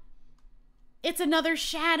out. It's another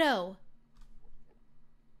shadow.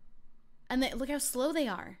 And look how slow they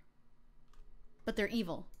are. But they're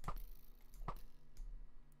evil.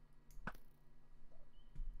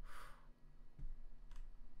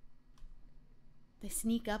 They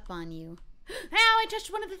sneak up on you. Ow, I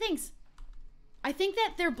touched one of the things. I think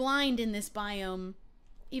that they're blind in this biome,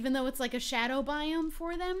 even though it's like a shadow biome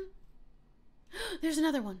for them. There's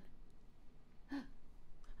another one.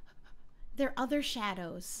 They're other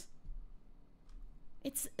shadows.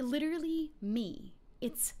 It's literally me.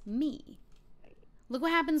 It's me. Look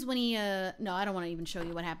what happens when he, no, I don't want to even show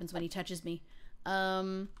you what happens when he touches me.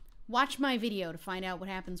 Watch my video to find out what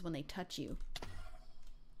happens when they touch you.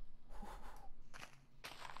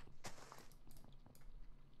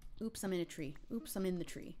 Oops, I'm in a tree. Oops, I'm in the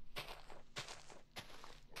tree.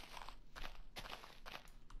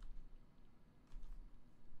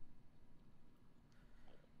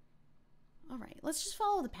 Alright, let's just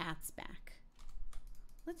follow the paths back.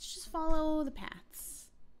 Let's just follow the paths.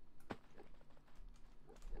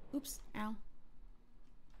 Oops, ow.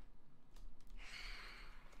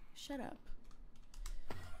 Shut up.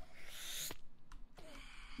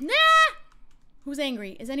 Nah! Who's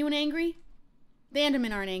angry? Is anyone angry? The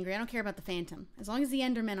Endermen aren't angry. I don't care about the Phantom. As long as the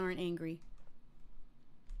Endermen aren't angry.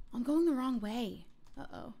 I'm going the wrong way.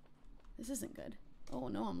 Uh-oh. This isn't good. Oh,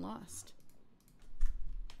 no, I'm lost.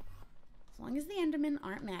 As long as the Endermen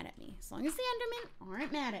aren't mad at me. As long as the Endermen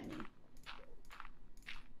aren't mad at me.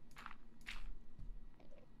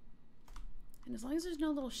 And as long as there's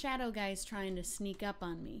no little shadow guys trying to sneak up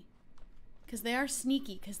on me. Because they are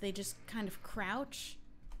sneaky, because they just kind of crouch.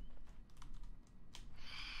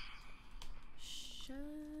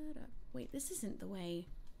 Shut up. Wait, this isn't the way.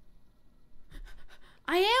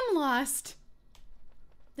 I am lost!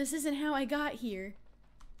 This isn't how I got here.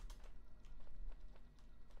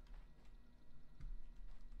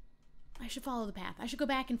 I should follow the path. I should go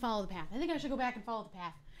back and follow the path. I think I should go back and follow the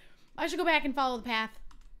path. I should go back and follow the path.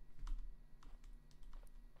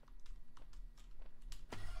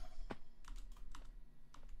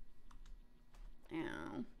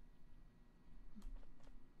 Ow.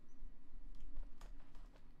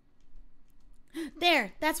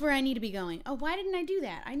 There! That's where I need to be going. Oh, why didn't I do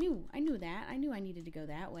that? I knew that. I knew I needed to go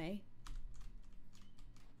that way.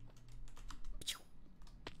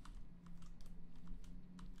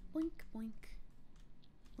 Boink, boink.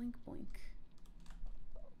 Boink, boink.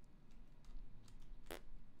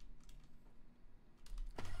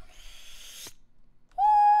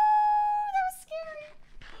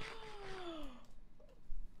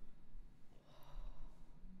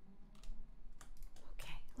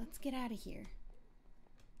 Let's get out of here.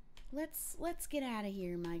 Let's get out of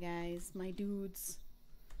here, my guys, my dudes.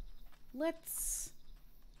 Let's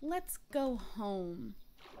go home.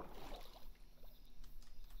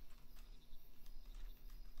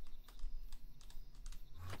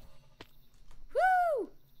 Woo!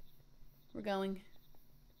 We're going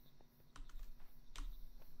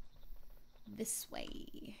this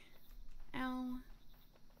way. Ow.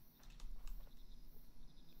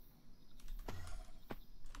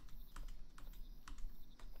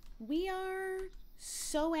 We are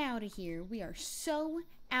so out of here. We are so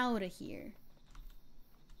out of here.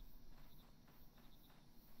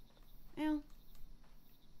 Ow.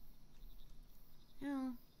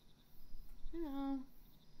 Ow. Ow.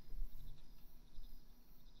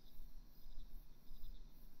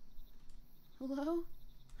 Hello?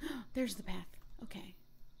 There's the path. Okay.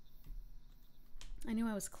 I knew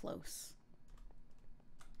I was close.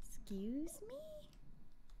 Excuse me?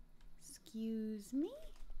 Excuse me?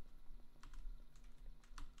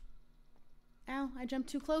 Ow, I jumped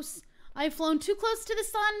too close. I've flown too close to the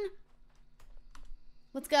sun.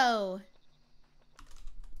 Let's go.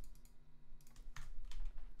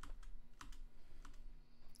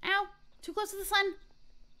 Ow, too close to the sun.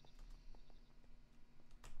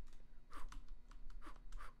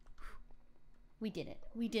 We did it.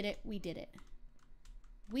 We did it. We did it.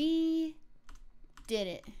 We did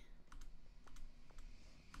it.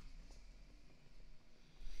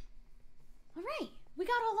 All right. We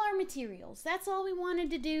got all our materials. That's all we wanted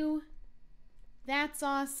to do. That's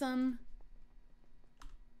awesome.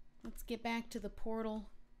 Let's get back to the portal.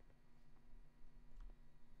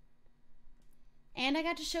 And I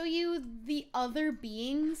got to show you the other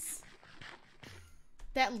beings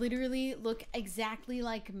that literally look exactly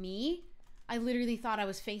like me. I literally thought I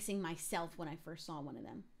was facing myself when I first saw one of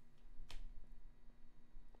them.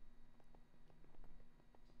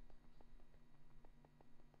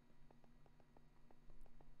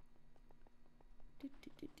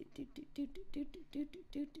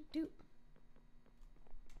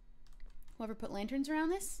 Whoever put lanterns around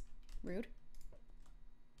this? Rude.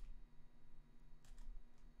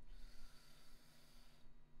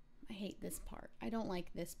 I hate this part. I don't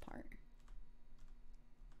like this part.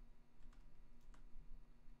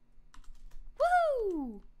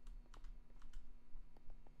 Woo!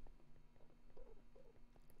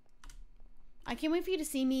 I can't wait for you to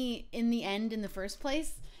see me in the end in the first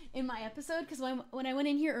place in my episode, because when I went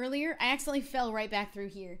in here earlier, I accidentally fell right back through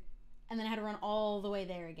here, and then I had to run all the way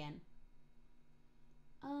there again.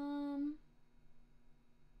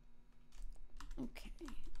 Okay,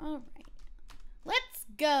 all right. Let's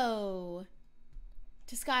go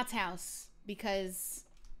to Scott's house, because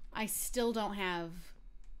I still don't have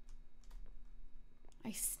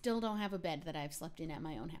a bed that I've slept in at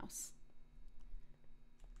my own house.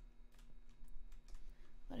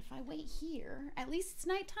 But if I wait here, at least it's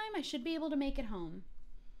nighttime, I should be able to make it home.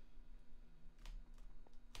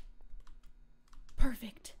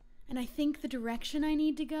 Perfect. And I think the direction I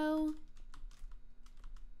need to go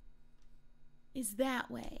is that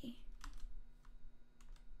way.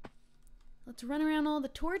 Let's run around all the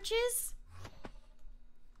torches.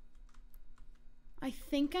 I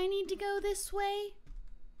think I need to go this way.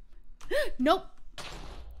 Nope.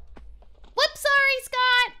 Whoops, sorry,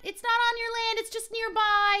 Scott. It's not on your land. It's just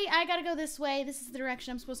nearby. I gotta go this way. This is the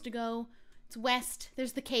direction I'm supposed to go. It's west.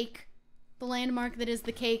 There's the cake. The landmark that is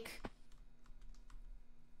the cake.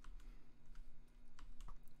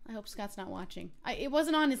 I hope Scott's not watching. It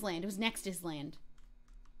wasn't on his land. It was next to his land.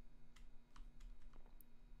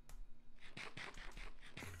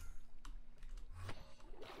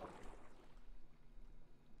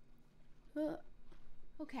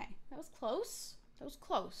 Okay, that was close. That was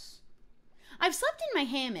close. I've slept in my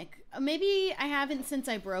hammock. Maybe I haven't since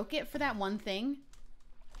I broke it for that one thing,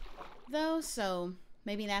 though, so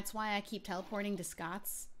maybe that's why I keep teleporting to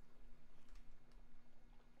Scott's.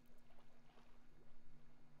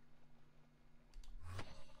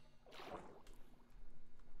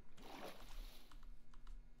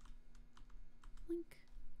 Link.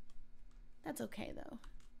 That's okay, though.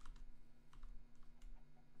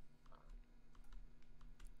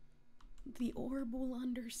 The orb will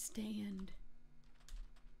understand.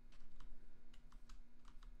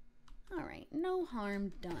 Alright, no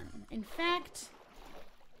harm done. In fact,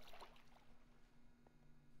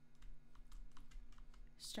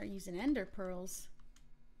 start using ender pearls.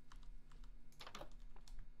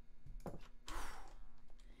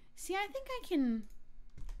 See, I think I can...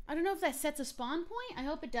 I don't know if that sets a spawn point. I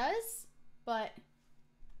hope it does, but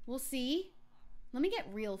we'll see. Let me get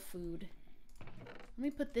real food. Let me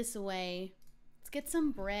put this away. Let's get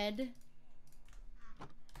some bread.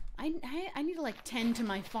 I need to like tend to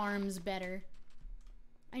my farms better.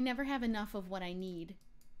 I never have enough of what I need.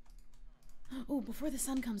 Oh, before the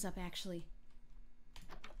sun comes up, actually.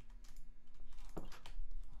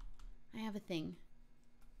 I have a thing.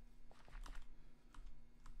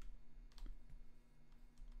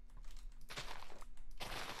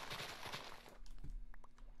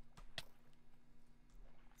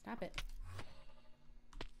 Stop it.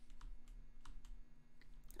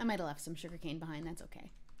 I might have left some sugarcane behind. That's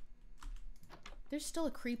okay. There's still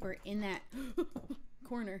a creeper in that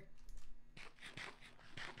corner.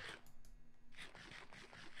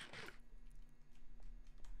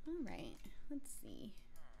 All right. Let's see.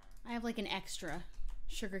 I have like an extra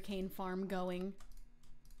sugarcane farm going.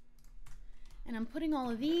 And I'm putting all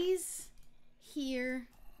of these here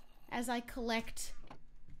as I collect.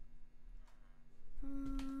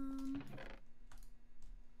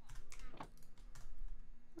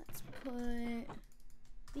 Let's put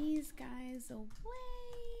these guys away.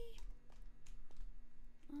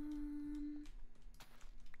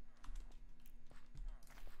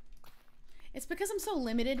 It's because I'm so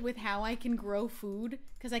limited with how I can grow food,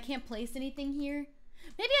 because I can't place anything here.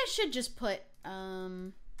 Maybe I should just put,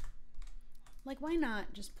 like, why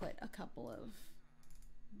not just put a couple of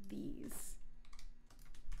these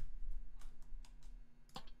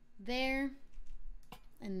there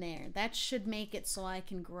and there. That should make it so I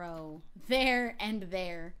can grow there and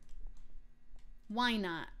there. Why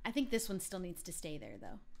not? I think this one still needs to stay there,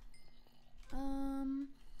 though.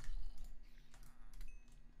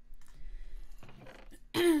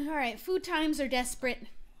 All right, food times are desperate.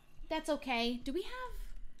 That's okay. Do we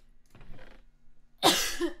have...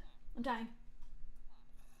 I'm dying.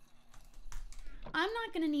 I'm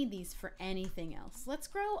not gonna need these for anything else. Let's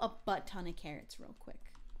grow a butt ton of carrots real quick.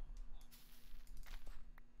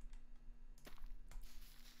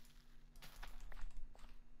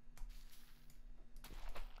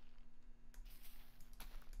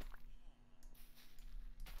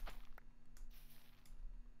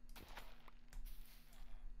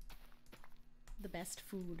 The best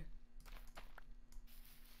food.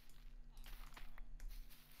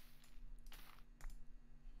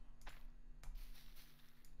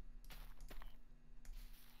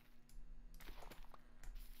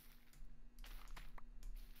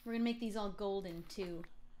 We're gonna make these all golden too.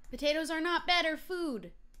 Potatoes are not better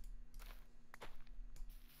food.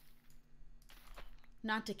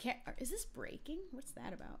 Not to care. Is this breaking? What's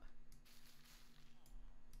that about?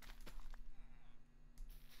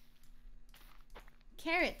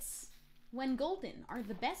 Carrots, when golden, are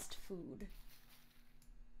the best food.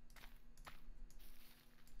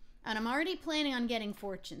 And I'm already planning on getting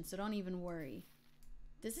fortune, so don't even worry.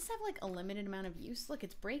 Does this have like a limited amount of use? Look,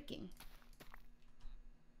 it's breaking.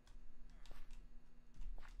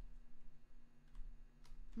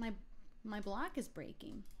 My block is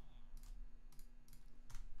breaking.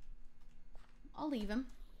 I'll leave him.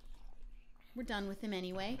 We're done with him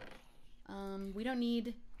anyway. We don't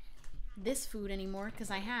need this food anymore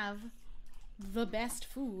because I have the best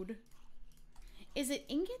food. Is it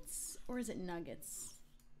ingots or is it nuggets?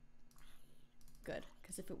 Good,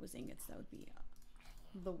 because if it was ingots, that would be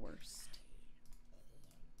the worst.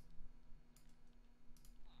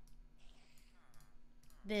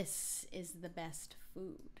 This is the best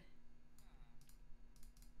food.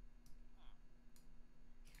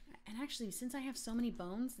 And actually, since I have so many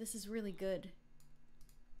bones, this is really good.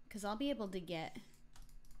 Because I'll be able to get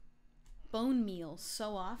bone meal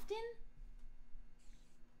so often.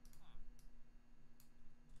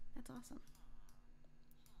 That's awesome.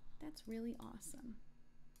 That's really awesome.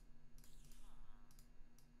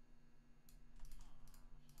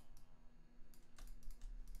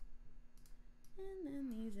 And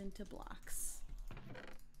then these into blocks.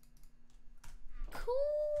 Cool.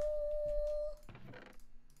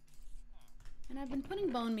 And I've been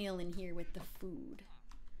putting bone meal in here with the food.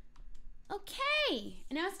 Okay,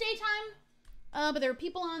 and now it's daytime. But there are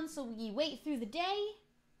people on, so we wait through the day.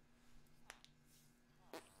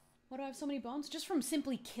 Why do I have so many bones? Just from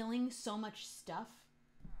simply killing so much stuff.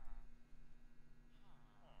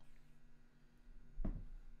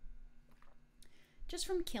 Just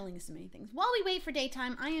from killing so many things. While we wait for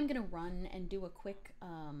daytime, I am gonna run and do a quick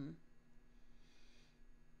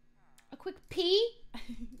pee,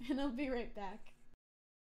 and I'll be right back.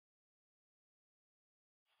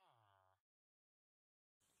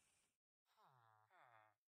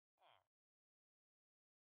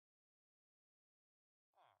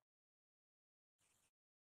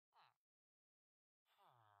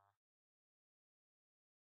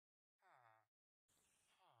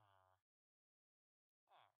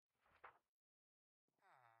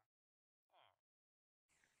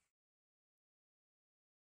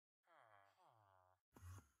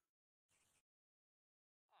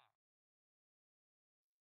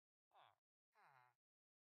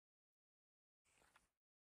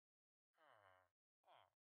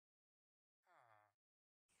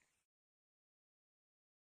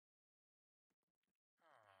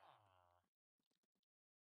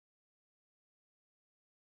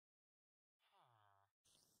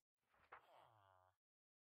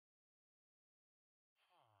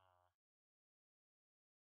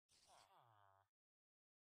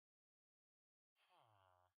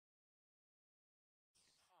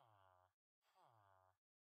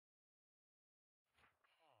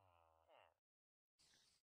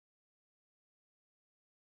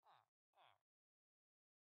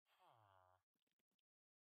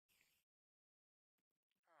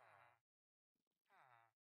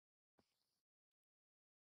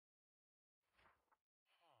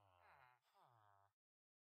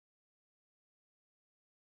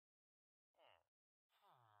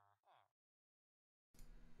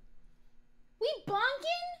 We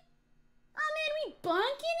bonking? Oh man, we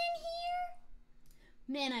bonking in here?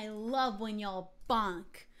 Man, I love when y'all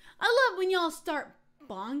bonk. I love when y'all start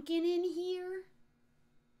bonking in here.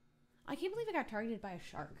 I can't believe I got targeted by a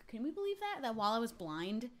shark. Can we believe that? That while I was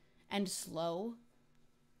blind and slow?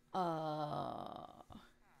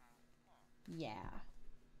 Yeah.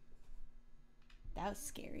 That was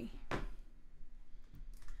scary.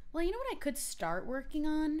 Well, you know what I could start working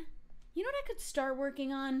on? You know what I could start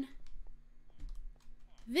working on?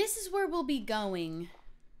 This is where we'll be going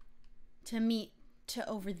to meet to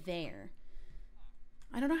over there.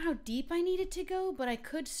 I don't know how deep I need it to go, but I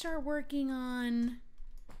could start working on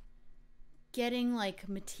getting like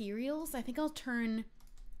materials. I think I'll turn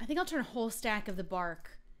a whole stack of the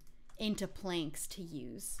bark into planks to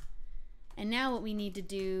use. And now what we need to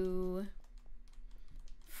do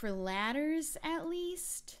for ladders at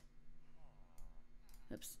least.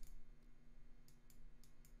 Oops.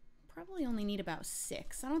 Probably only need about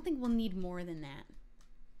 6. I don't think we'll need more than that.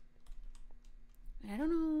 I don't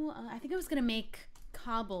know. I think I was going to make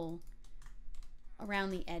cobble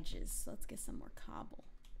around the edges. So let's get some more cobble.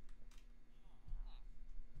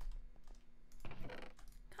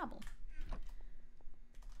 Cobble.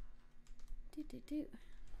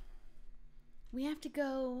 We have to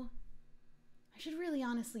go. I should really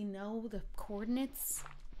honestly know the coordinates.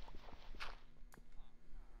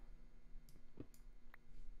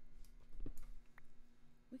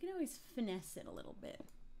 We can always finesse it a little bit.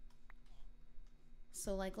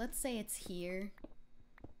 So like, let's say it's here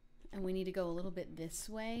and we need to go a little bit this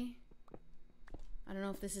way. I don't know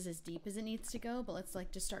if this is as deep as it needs to go, but let's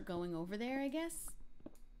like just start going over there, I guess.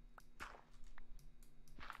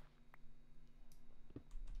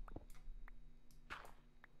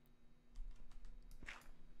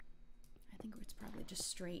 basically just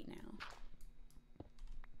straight now.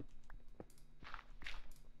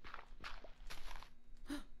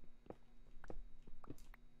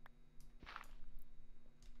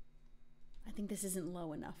 I think this isn't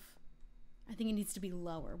low enough. I think it needs to be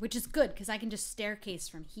lower, which is good because I can just staircase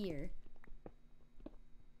from here.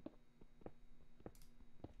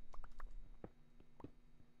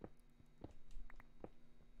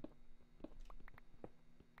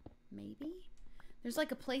 Maybe? There's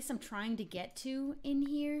like a place I'm trying to get to in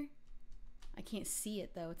here. I can't see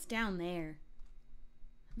it though. It's down there.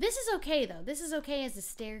 This is okay though. This is okay as a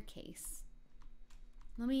staircase.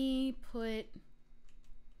 Let me put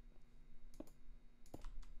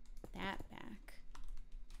that back.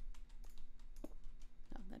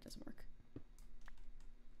 Oh, that doesn't work.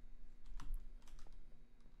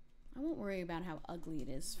 I won't worry about how ugly it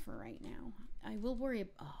is for right now. I will worry.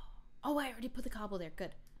 Oh, I already put the cobble there.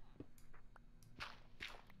 Good.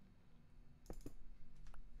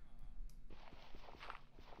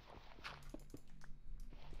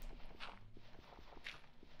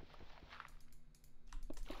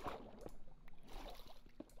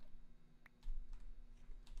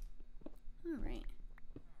 All right.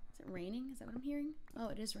 Is it raining? Is that what I'm hearing? Oh,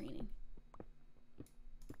 it is raining.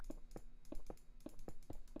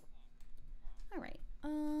 All right.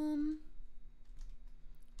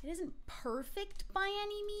 It isn't perfect by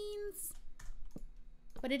any means,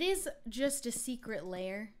 but it is just a secret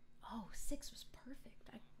lair. Oh, 6 was perfect.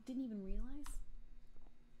 I didn't even realize.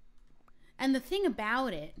 And the thing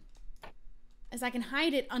about it is I can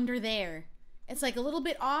hide it under there. It's like a little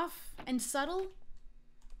bit off and subtle,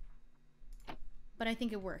 but I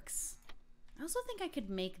think it works. I also think I could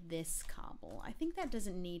make this cobble. I think that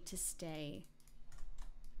doesn't need to stay.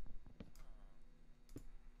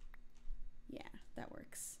 Yeah, that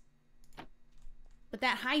works. But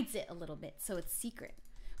that hides it a little bit, so it's secret.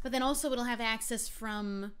 But then also it'll have access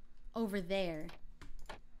from over there.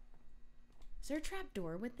 Is there a trap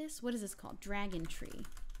door with this? What is this called? Dragon tree.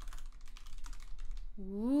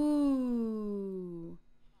 Ooh.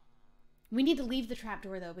 We need to leave the trap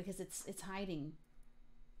door though because it's hiding.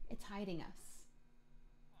 It's hiding us.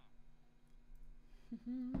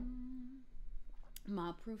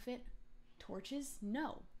 Mob proof it. Torches?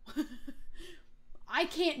 No. I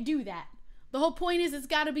can't do that. The whole point is it's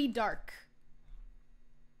got to be dark.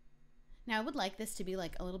 Now I would like this to be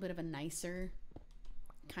like a little bit of a nicer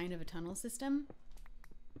kind of a tunnel system.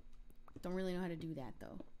 Don't really know how to do that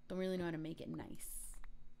though. Don't really know how to make it nice.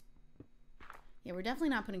 Yeah, we're definitely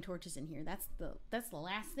not putting torches in here. That's the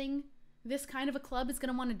last thing this kind of a club is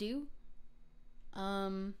gonna want to do.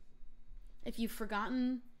 If you've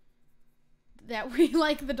forgotten that we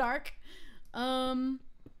like the dark, let's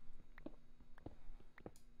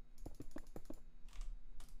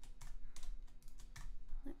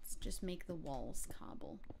just make the walls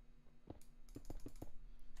cobble.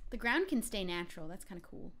 The ground can stay natural. That's kind of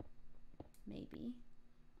cool. Maybe.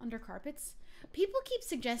 Under carpets. People keep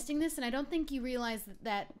suggesting this, and I don't think you realize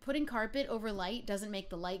that putting carpet over light doesn't make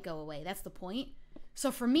the light go away. That's the point.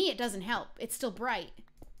 So for me, it doesn't help. It's still bright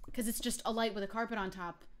because it's just a light with a carpet on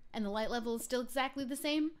top, and the light level is still exactly the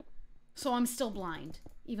same. So I'm still blind,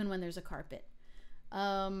 even when there's a carpet.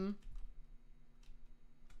 I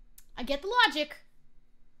get the logic,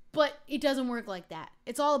 but it doesn't work like that.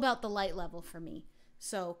 It's all about the light level for me.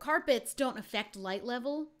 So carpets don't affect light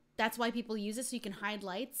level. That's why people use it, so you can hide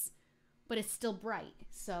lights, but it's still bright.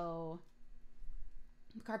 So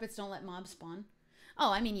carpets don't let mobs spawn.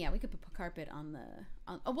 Oh, I mean, yeah, we could put carpet on the...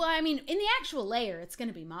 well, I mean, in the actual layer, it's going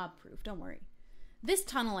to be mob proof. Don't worry. This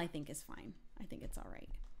tunnel, I think, is fine. I think it's all right.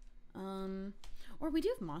 Or we do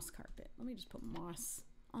have moss carpet. Let me just put moss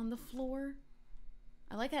on the floor.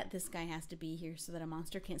 I like that this guy has to be here so that a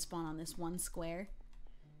monster can't spawn on this one square.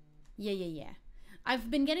 Yeah.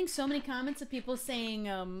 I've been getting so many comments of people saying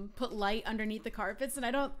put light underneath the carpets,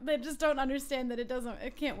 and they just don't understand that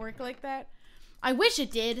it can't work like that. I wish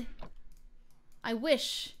it did. I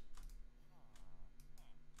wish.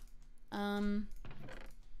 But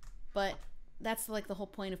that's like the whole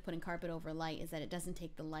point of putting carpet over light, is that it doesn't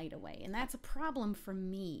take the light away, and that's a problem for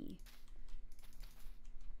me.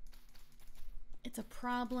 It's a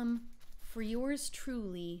problem for yours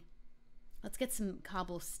truly. Let's get some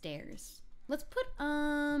cobble stairs. Let's put,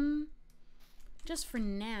 just for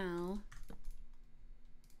now,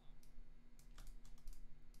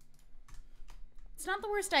 it's not the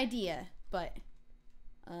worst idea, but,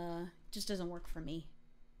 just doesn't work for me.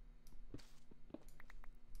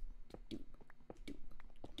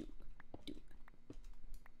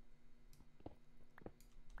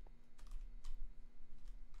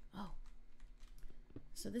 Oh.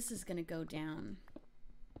 So this is gonna go down.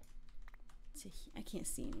 I can't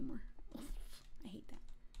see anymore. I hate that.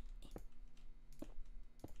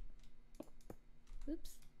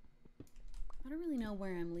 Oops. I don't really know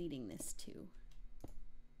where I'm leading this to.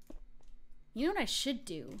 You know what I should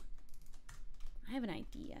do? I have an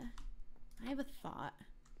idea. I have a thought.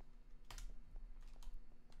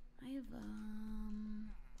 I have,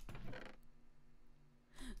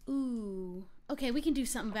 ooh. Okay, we can do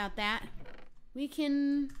something about that. We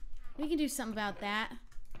can do something about that.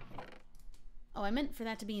 Oh, I meant for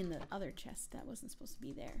that to be in the other chest. That wasn't supposed to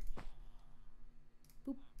be there.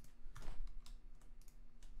 Boop.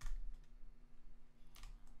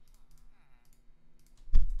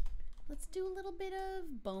 Let's do a little bit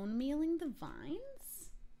of bone mealing the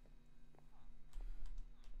vines.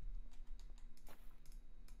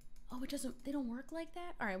 Oh, they don't work like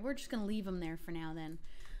that? All right, we're just gonna leave them there for now then.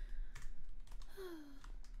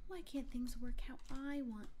 Why can't things work how I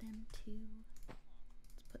want them to?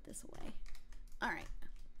 Let's put this away. All right.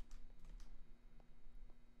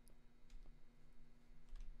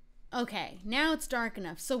 Okay, now it's dark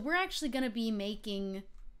enough. So we're actually gonna be making...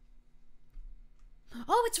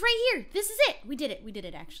 Oh, it's right here. This is it. We did it. We did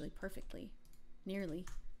it actually perfectly. Nearly.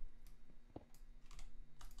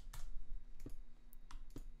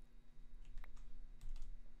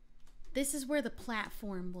 This is where the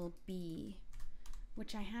platform will be,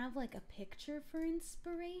 which I have like a picture for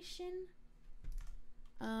inspiration.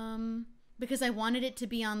 Because I wanted it to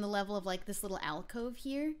be on the level of like this little alcove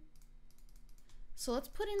here. So let's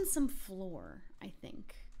put in some floor, I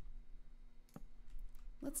think.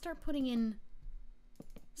 Let's start putting in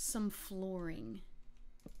some flooring.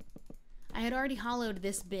 I had already hollowed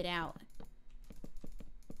this bit out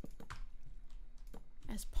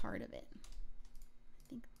as part of it. I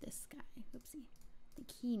think this guy, oopsie, I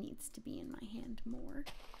think he needs to be in my hand more.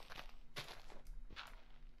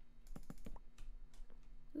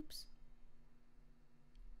 Oops.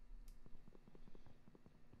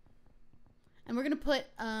 And we're gonna put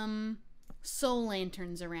soul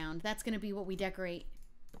lanterns around. That's gonna be what we decorate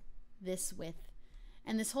this with.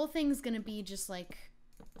 And this whole thing's gonna be just like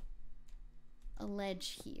a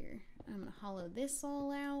ledge here. I'm gonna hollow this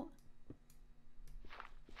all out.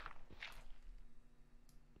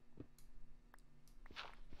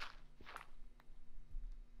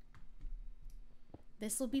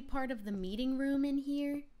 This will be part of the meeting room in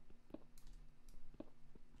here.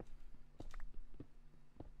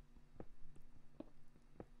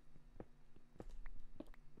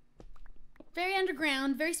 Very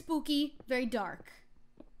underground, very spooky, very dark.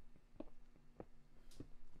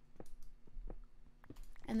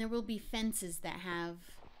 And there will be fences that have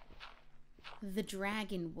the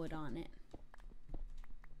dragon wood on it.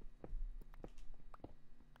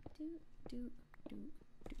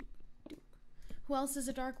 Who else is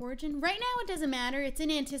a dark origin? Right now it doesn't matter. It's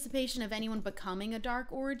in anticipation of anyone becoming a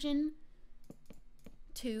dark origin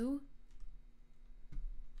too.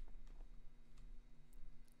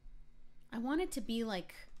 I want it to be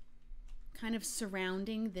like kind of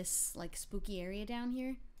surrounding this like spooky area down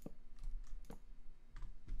here.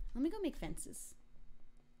 Let me go make fences.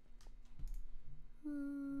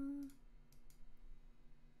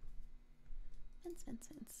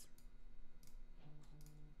 Fence.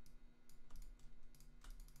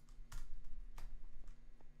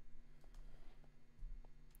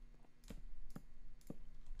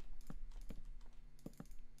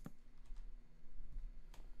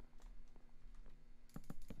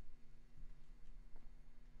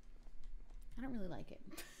 I don't really like it.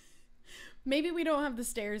 Maybe we don't have the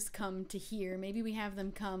stairs come to here. Maybe we have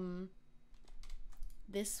them come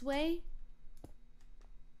this way.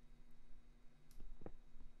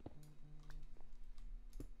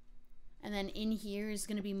 And then in here is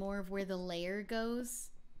going to be more of where the layer goes.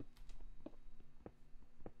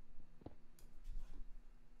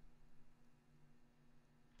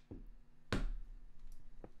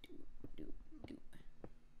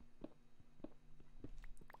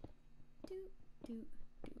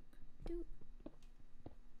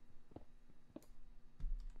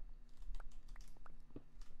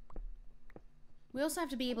 We also have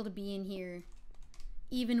to be able to be in here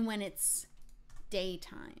even when it's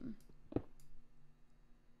daytime.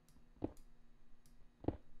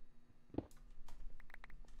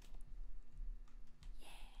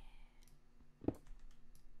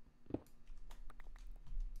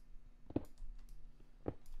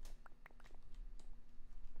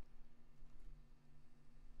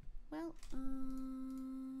 Well, I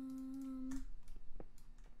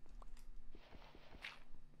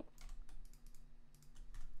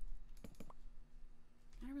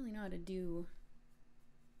don't really know how to do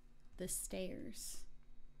the stairs.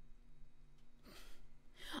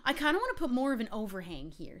 I kind of want to put more of an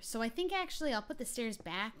overhang here. So I think actually I'll put the stairs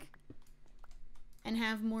back and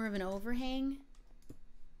have more of an overhang.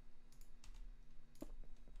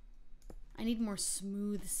 I need more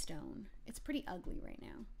smooth stone. It's pretty ugly right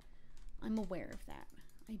now. I'm aware of that.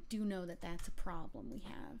 I do know that that's a problem we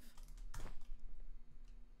have.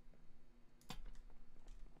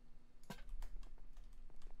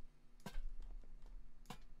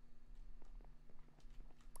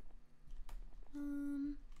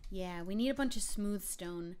 Yeah, we need a bunch of smooth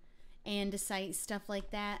stone, andesite, stuff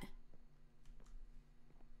like that.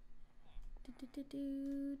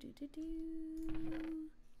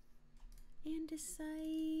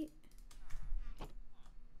 Andesite.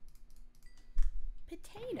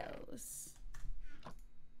 Potatoes.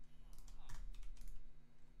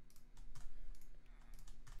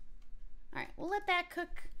 Alright, we'll let that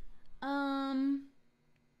cook.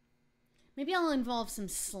 Maybe I'll involve some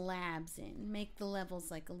slabs in. Make the levels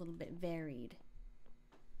like a little bit varied.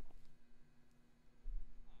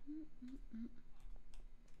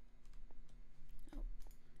 Oh,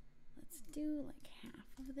 let's do like half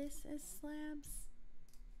of this as slabs.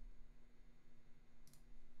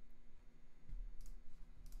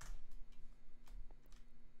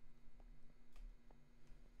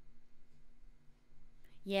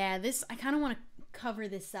 Yeah, this, I kind of want to cover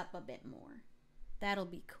this up a bit more. That'll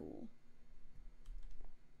be cool.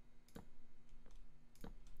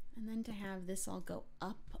 And then to have this all go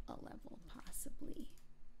up a level, possibly.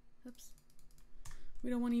 Oops.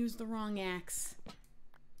 We don't want to use the wrong axe.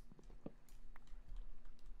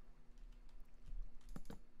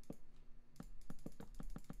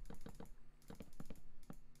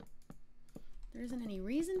 There isn't any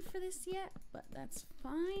reason for this yet, but that's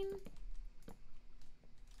fine.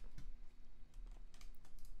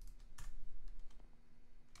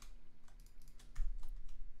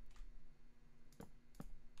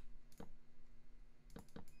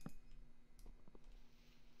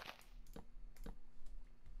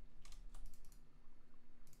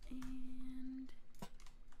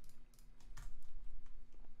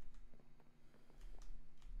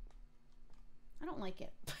 I don't like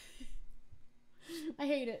it. I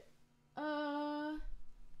hate it. I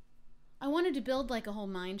wanted to build like a whole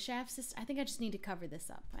mine shaft system. I think I just need to cover this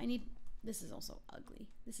up. This is also ugly.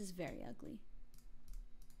 This is very ugly.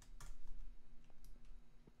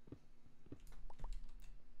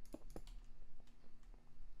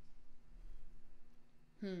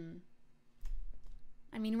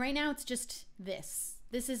 I mean, right now it's just this.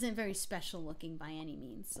 This isn't very special looking by any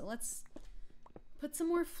means. So let's put some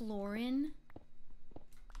more floor in.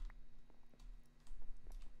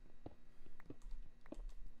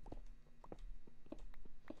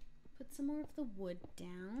 Put some more of the wood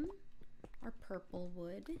down. Our purple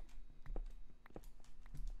wood.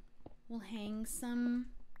 We'll hang some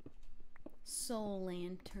soul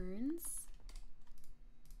lanterns.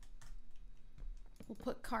 We'll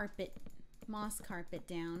put carpet, moss carpet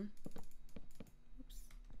down. Oops.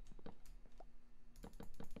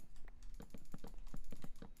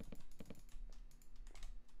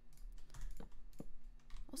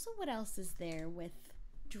 Also, what else is there with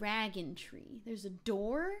dragon tree? There's a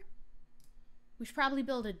door. We should probably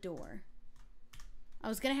build a door. I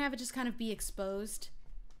was gonna have it just kind of be exposed,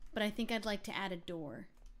 but I think I'd like to add a door.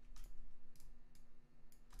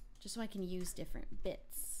 Just so I can use different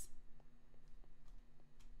bits.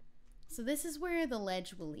 So this is where the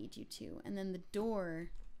ledge will lead you to, and then the door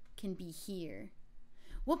can be here.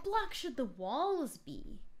 What block should the walls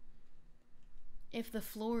be if the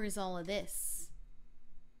floor is all of this?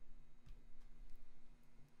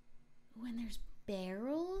 Oh, and there's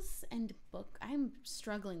barrels and book. I'm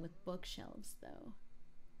struggling with bookshelves though.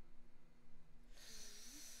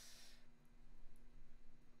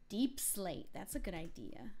 Deep slate, that's a good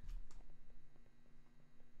idea.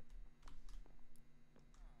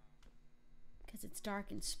 Because it's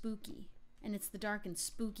dark and spooky. And it's the dark and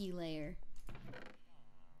spooky layer.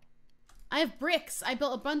 I have bricks. I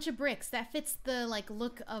built a bunch of bricks. That fits the like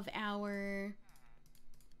look of our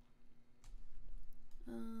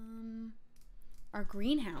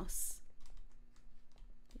greenhouse.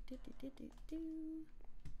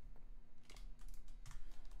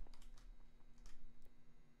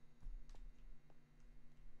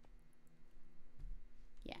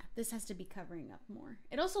 Yeah, this has to be covering up more.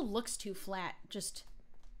 It also looks too flat, just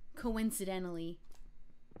coincidentally.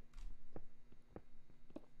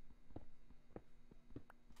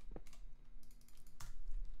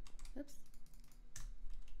 Oops.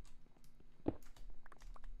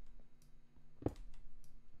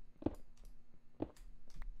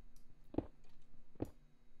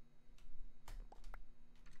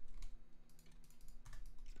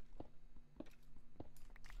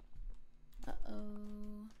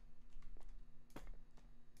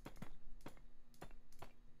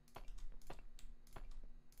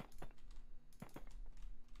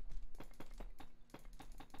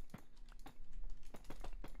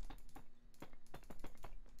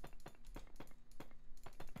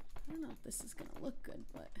 know if this is gonna look good,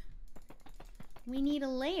 but we need a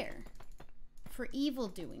lair for evil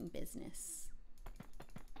doing business.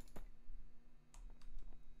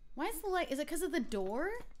 Why is the light? Is it because of the door?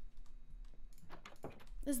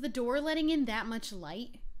 Is the door letting in that much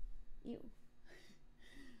light? Ew.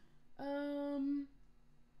 Well,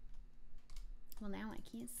 now I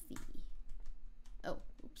can't see. Oh,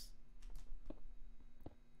 oops.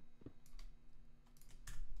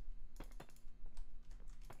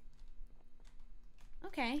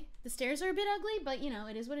 Okay, the stairs are a bit ugly, but you know,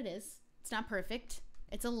 it is what it is. It's not perfect.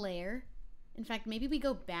 It's a layer. In fact, maybe we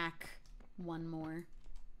go back one more.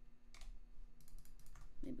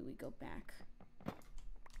 Maybe we go back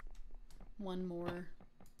one more.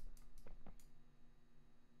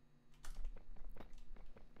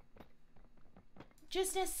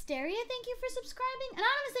 Just Asteria, thank you for subscribing.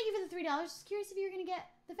 Anonymous, thank you for the $3. Just curious if you're going to get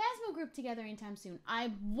the Phasmo group together anytime soon.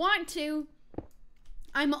 I want to.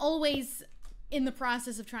 I'm always in the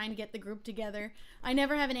process of trying to get the group together. I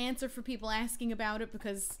never have an answer for people asking about it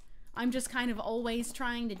because I'm just kind of always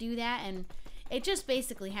trying to do that, and it just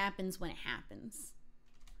basically happens when it happens.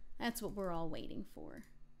 That's what we're all waiting for.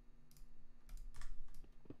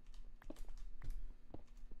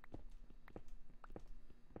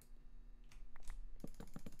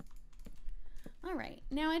 All right,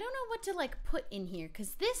 now I don't know what to like put in here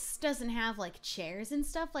because this doesn't have like chairs and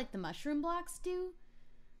stuff like the mushroom blocks do,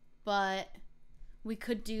 but we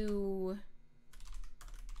could do,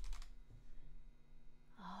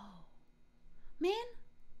 oh man,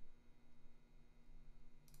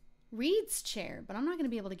 Reed's chair, but I'm not gonna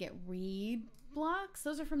be able to get Reed blocks.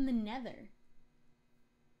 Those are from the Nether.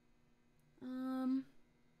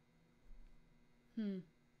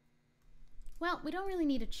 Well, we don't really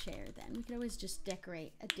need a chair then. We could always just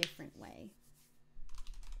decorate a different way.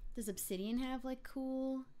 Does obsidian have like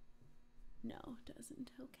cool? No, it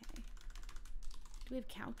doesn't. Okay. Do we have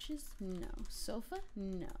couches? No. Sofa?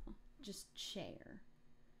 No. Just chair.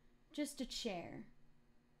 Just a chair.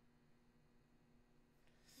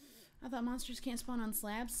 I thought monsters can't spawn on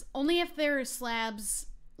slabs. Only if there are slabs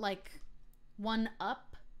like one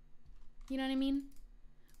up. You know what I mean?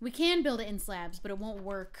 We can build it in slabs, but it won't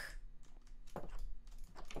work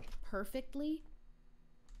perfectly.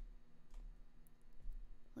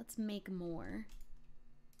 Let's make more.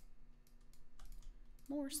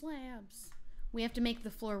 More slabs. We have to make the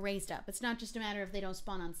floor raised up. It's not just a matter of they don't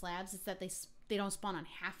spawn on slabs, it's that they don't spawn on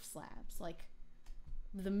half slabs, like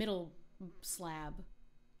the middle slab.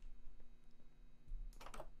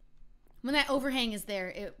 When that overhang is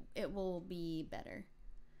there, it will be better.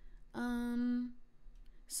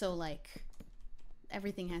 So like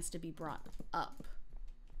everything has to be brought up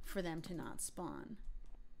for them to not spawn.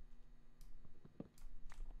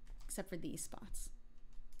 Except for these spots.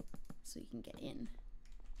 So you can get in.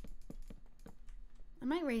 I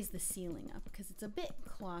might raise the ceiling up because it's a bit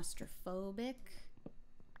claustrophobic.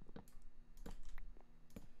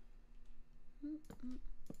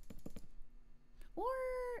 Or,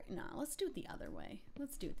 no, let's do it the other way.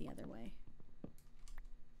 Let's do it the other way.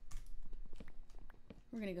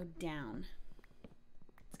 We're gonna go down.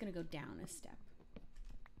 It's gonna go down a step.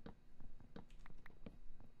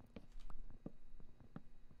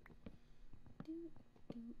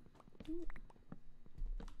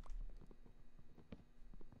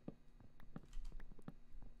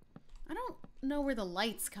 I don't know where the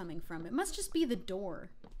light's coming from. It must just be the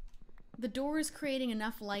door. The door is creating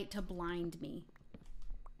enough light to blind me.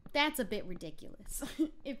 That's a bit ridiculous,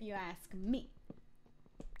 if you ask me.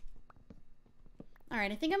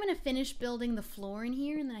 Alright, I think I'm going to finish building the floor in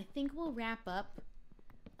here, and then I think we'll wrap up.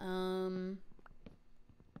 We'll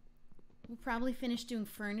probably finish doing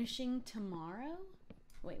furnishing tomorrow.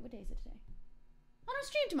 Wait, what day is it today? I don't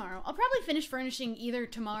stream tomorrow. I'll probably finish furnishing either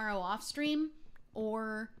tomorrow off stream,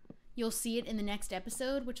 or you'll see it in the next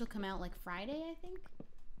episode, which will come out like Friday, I think.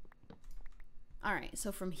 Alright,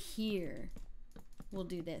 so from here, we'll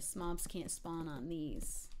do this. Mobs can't spawn on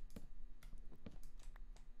these.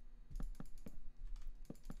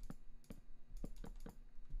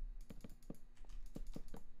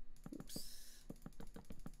 Oops.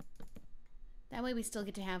 That way we still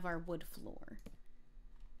get to have our wood floor.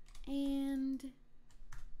 And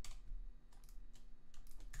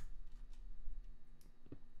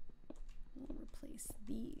we'll replace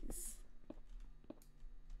these.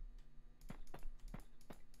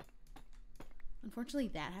 Unfortunately,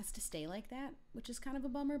 that has to stay like that, which is kind of a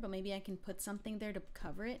bummer, but maybe I can put something there to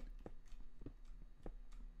cover it.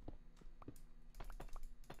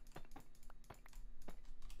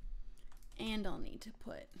 And I'll need to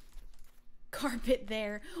put carpet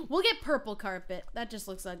there. We'll get purple carpet. That just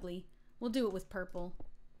looks ugly. We'll do it with purple.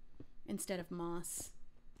 instead of moss.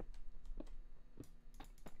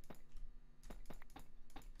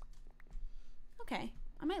 Okay,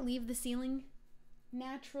 I might leave the ceiling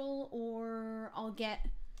natural, or I'll get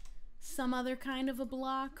some other kind of a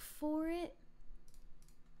block for it.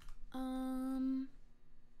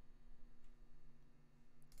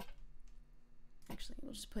 Actually,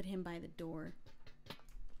 we'll just put him by the door.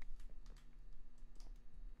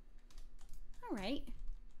 All right.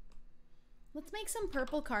 Let's make some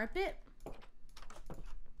purple carpet.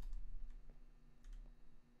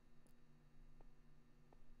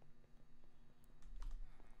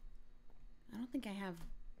 I don't think I have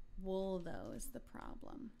wool, though, is the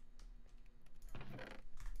problem.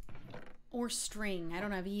 Or string. I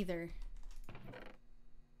don't have either.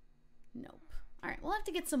 Nope. All right, we'll have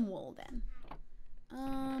to get some wool then.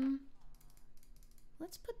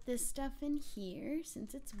 Let's put this stuff in here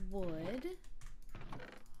since it's wood.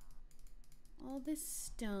 All this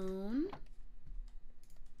stone.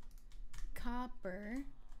 Copper.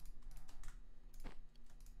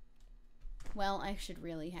 Well, I should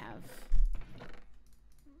really have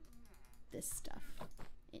this stuff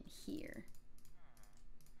in here.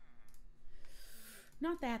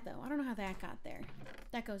 Not that, though. I don't know how that got there.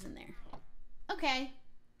 That goes in there. Okay.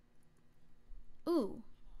 Ooh.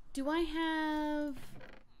 Do I have...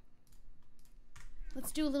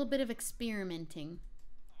 Let's do a little bit of experimenting.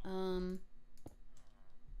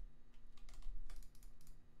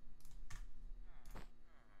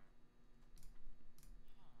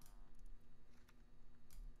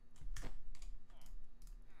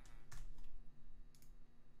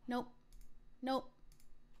 Nope. Nope.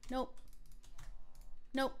 Nope.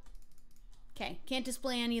 Nope. Okay, can't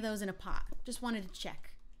display any of those in a pot. Just wanted to check.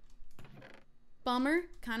 Bummer.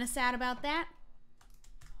 Kind of sad about that.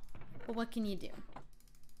 But what can you do?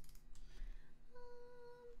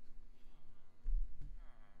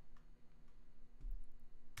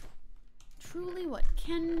 Truly, what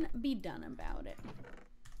can be done about it?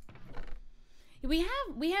 We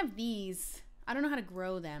have these. I don't know how to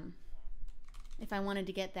grow them. If I wanted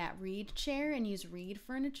to get that reed chair and use reed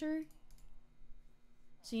furniture.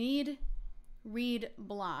 So you need reed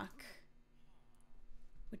block,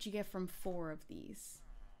 which you get from 4 of these.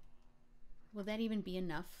 Will that even be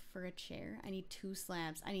enough for a chair? I need 2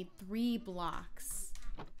 slabs. I need 3 blocks.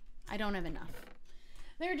 I don't have enough.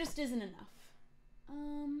 There just isn't enough.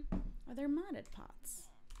 Are there modded pots?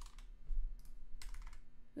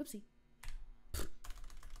 Oopsie.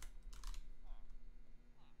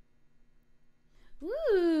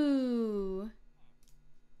 Ooh.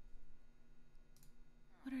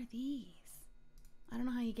 What are these? I don't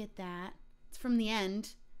know how you get that. It's from the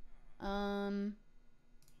end. I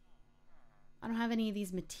don't have any of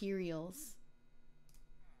these materials.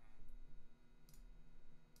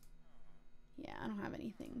 Yeah, I don't have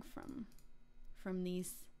anything from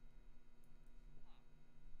these.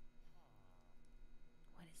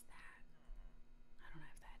 What is that? I don't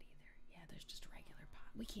have that either. Yeah, there's just a regular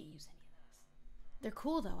pot. We can't use any of those. They're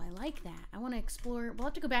cool though. I like that. I want to explore. We'll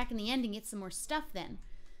have to go back in the end and get some more stuff then.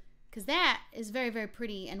 Because that is very, very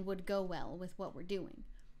pretty and would go well with what we're doing.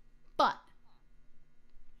 But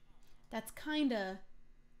that's kind of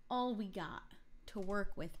all we got to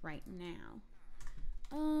work with right now.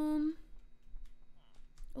 Oh,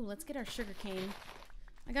 let's get our sugar cane.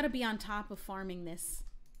 I gotta be on top of farming this.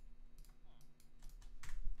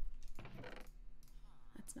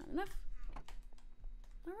 That's not enough.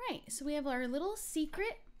 All right, so we have our little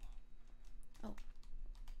secret. Oh.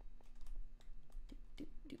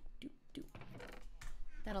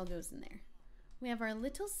 That all goes in there. We have our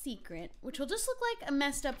little secret, which will just look like a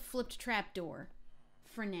messed up flipped trap door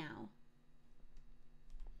for now.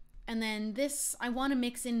 And then this, I want to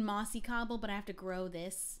mix in mossy cobble, but I have to grow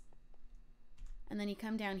this. And then you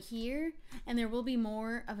come down here, and there will be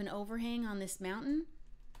more of an overhang on this mountain,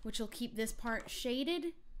 which will keep this part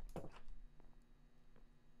shaded.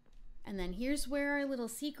 And then here's where our little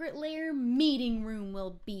secret lair meeting room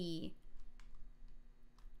will be.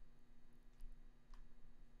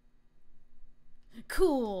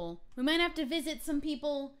 Cool. We might have to visit some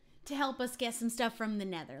people to help us get some stuff from the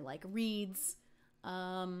nether, like reeds,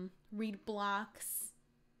 reed blocks.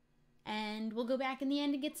 And we'll go back in the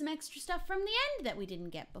end and get some extra stuff from the end that we didn't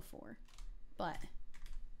get before. But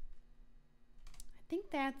I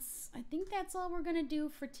think that's all we're gonna do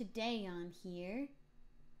for today on here.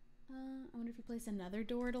 I wonder if you place another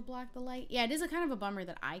door, it'll block the light. Yeah, it is a kind of a bummer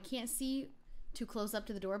that I can't see too close up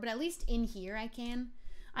to the door, but at least in here I can.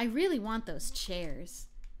 I really want those chairs.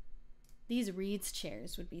 These reeds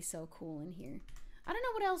chairs would be so cool in here. I don't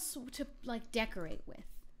know what else to like decorate with.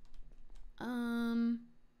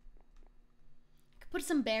 Could Put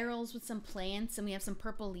some barrels with some plants, and we have some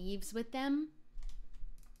purple leaves with them.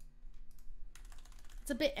 It's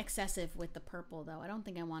a bit excessive with the purple, though. I don't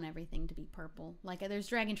think I want everything to be purple. Like, there's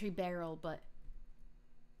Dragon Tree Barrel, but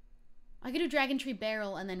I could do Dragon Tree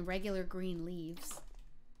Barrel and then regular green leaves.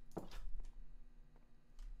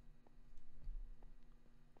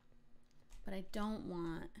 But I don't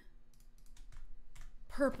want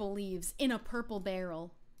purple leaves in a purple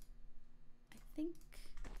barrel. I think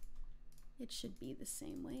it should be the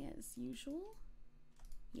same way as usual.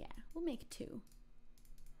 Yeah, we'll make 2.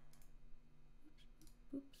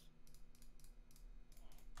 Oops.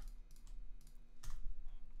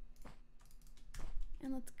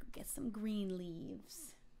 And let's go get some green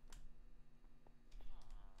leaves.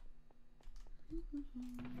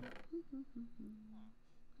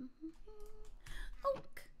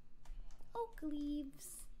 Oak. Oak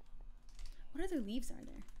leaves. What other leaves are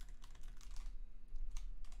there?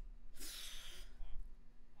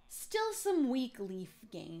 Still some weak leaf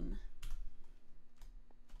game.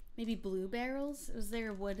 Maybe blue barrels? Was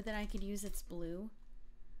there wood that I could use that's blue?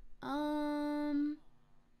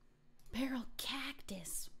 Barrel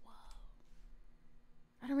cactus. Whoa.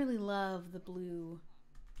 I don't really love the blue.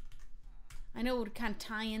 I know it would kind of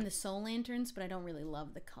tie in the soul lanterns, but I don't really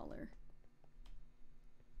love the color.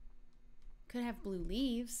 Could have blue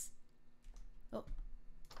leaves. Oh,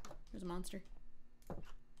 there's a monster.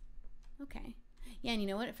 Okay. Yeah, and you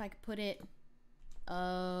know what? If I could put it...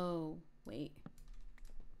 Oh, wait.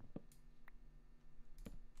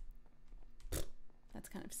 That's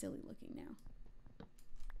kind of silly looking now.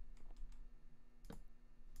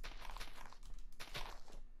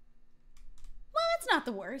 Well, that's not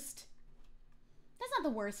the worst. That's not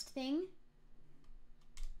the worst thing.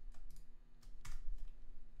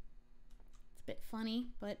 It's a bit funny,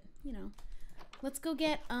 but, you know. Let's go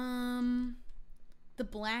get, the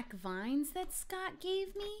black vines that Scott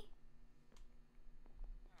gave me.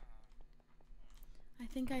 I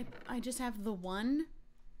think I just have the one.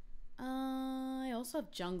 I also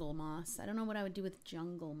have jungle moss. I don't know what I would do with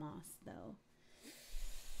jungle moss, though.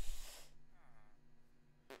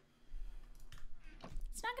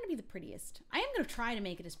 It's not going to be the prettiest. I am going to try to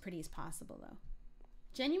make it as pretty as possible, though.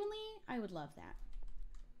 Genuinely, I would love that.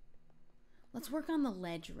 Let's work on the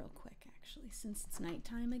ledge real quick, actually, since it's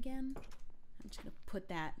nighttime again. I'm just going to put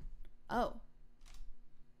that... Oh.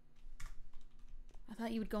 I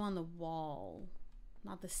thought you would go on the wall,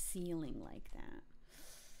 not the ceiling like that.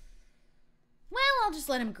 Well, I'll just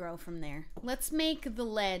let him grow from there. Let's make the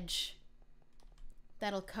ledge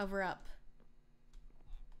that'll cover up.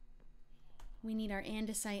 We need our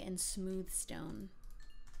andesite and smooth stone.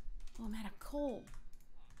 Oh, I'm out of coal.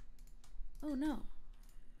 Oh, no.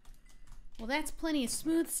 Well, that's plenty of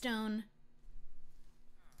smooth stone.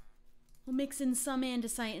 We'll mix in some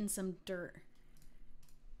andesite and some dirt.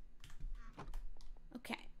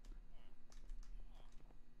 Okay.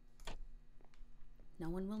 No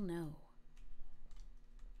one will know.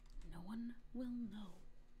 No one will know.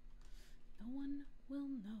 No one will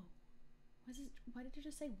know. Why did you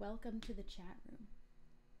just say welcome to the chat room?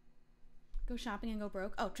 Go shopping and go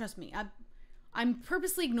broke? Oh, trust me. I'm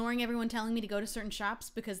purposely ignoring everyone telling me to go to certain shops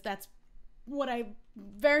because that's what I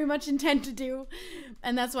very much intend to do.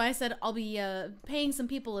 And that's why I said I'll be paying some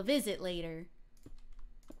people a visit later.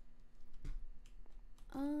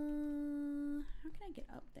 How can I get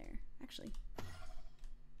up there? Actually,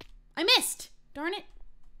 I missed! Darn it!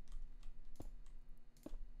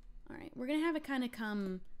 Alright, we're gonna have it kind of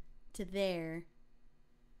come to there,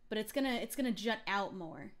 but it's gonna jut out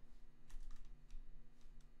more.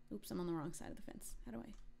 Oops, I'm on the wrong side of the fence. How do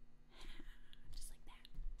I? Just like that.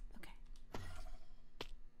 Okay.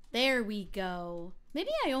 There we go.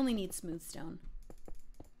 Maybe I only need smooth stone.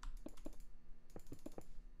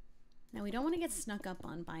 Now we don't want to get snuck up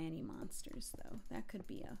on by any monsters, though. That could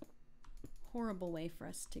be a horrible way for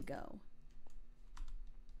us to go.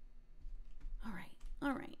 Alright,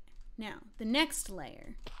 alright. Now, the next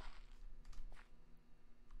layer.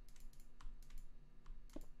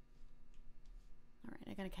 Alright,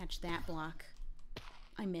 I gotta catch that block.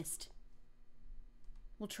 I missed.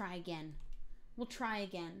 We'll try again. We'll try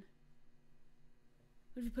again.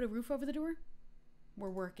 What if you put a roof over the door? We're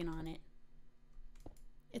working on it.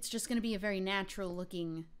 It's just gonna be a very natural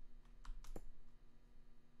looking...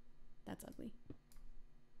 That's ugly.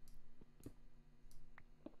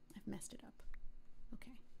 I've messed it up.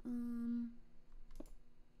 Okay.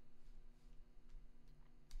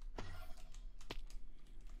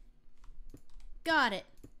 Got it.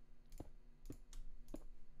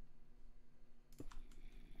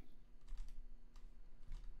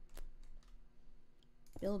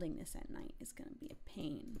 Building this at night is gonna be a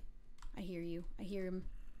pain. I hear you. I hear him.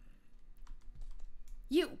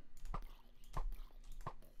 You!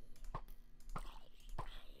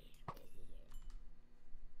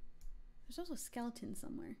 There's also a skeleton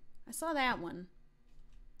somewhere. I saw that one.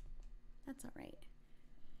 That's alright.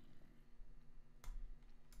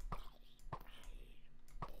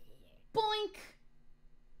 Boink!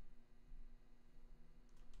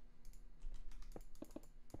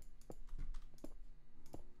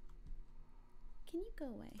 Can you go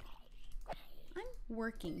away? I'm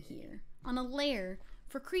working here on a lair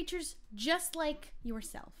for creatures just like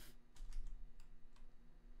yourself.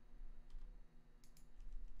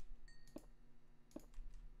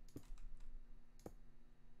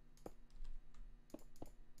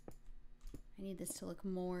 I need this to look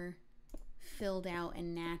more filled out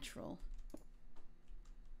and natural.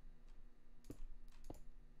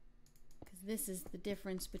 Because this is the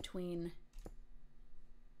difference between...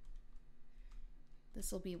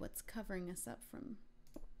 This will be what's covering us up from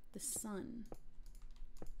the sun.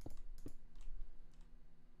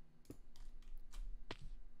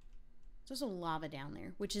 There's also lava down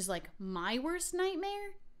there, which is like my worst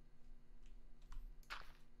nightmare.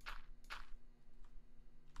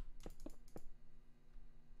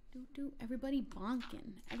 Do everybody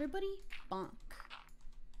bonking. Everybody bonk.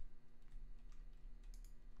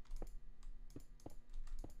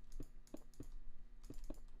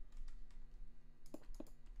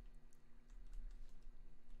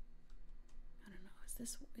 I don't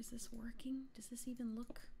know. Is this working? Does this even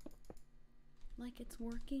look like it's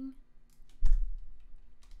working?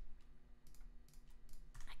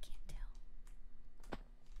 I can't tell.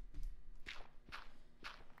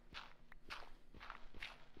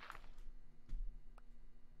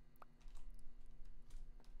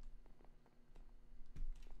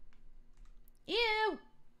 Ew!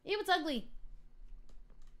 Ew, it's ugly.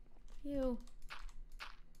 Ew.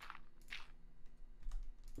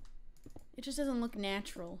 It just doesn't look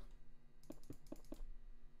natural.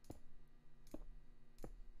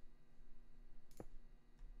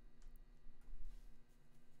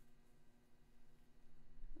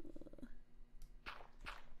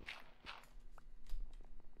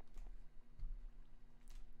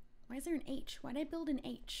 Why is there an H? Why did I build an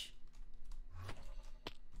H?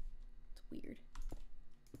 It's weird.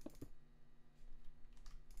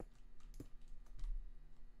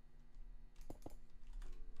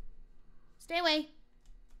 Stay away.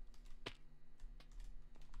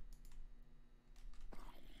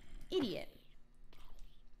 Idiot.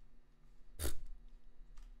 Okay,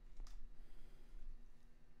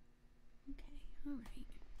 all right.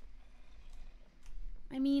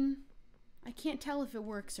 I mean, I can't tell if it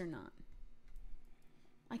works or not.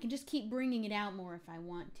 I can just keep bringing it out more if I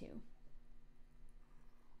want to.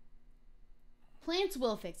 Plants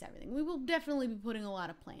will fix everything. We will definitely be putting a lot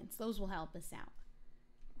of plants. Those will help us out.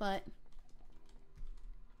 But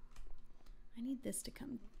I need this to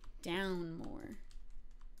come down more.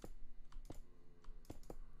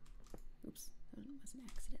 Oops, that was an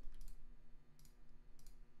accident.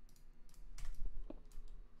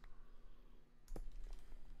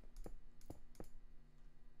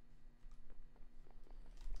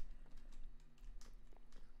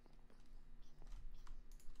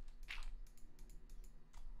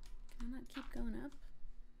 Can I not keep going up?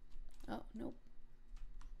 Oh, nope.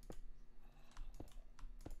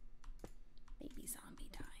 Baby zombie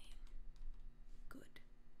dying. Good.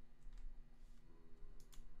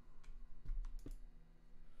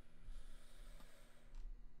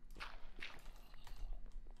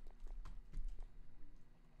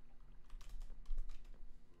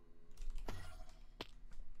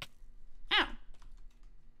 Ow!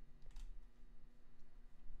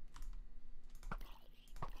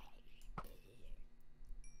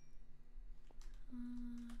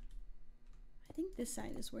 I think this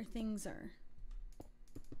side is where things are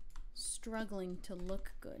struggling to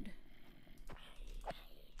look good.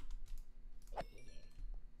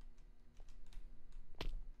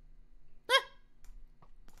 Ah!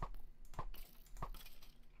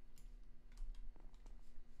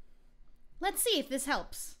 Let's see if this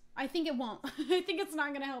helps. I think it won't. I think it's not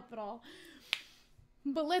going to help at all.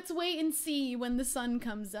 But let's wait and see when the sun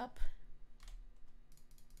comes up.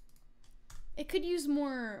 It could use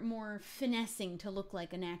more finessing to look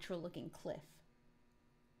like a natural looking cliff.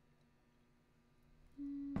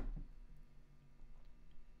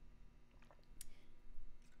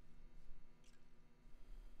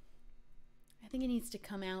 I think it needs to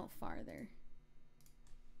come out farther.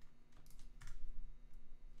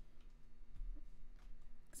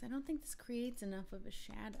 Because I don't think this creates enough of a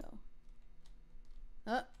shadow.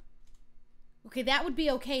 Oh. Okay, that would be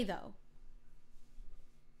okay though.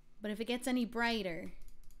 But if it gets any brighter...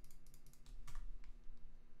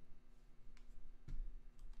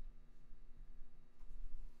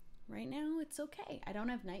 Right now, it's okay. I don't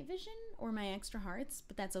have night vision or my extra hearts,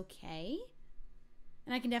 but that's okay.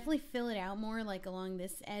 And I can definitely fill it out more, like along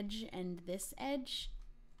this edge and this edge.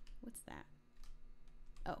 What's that?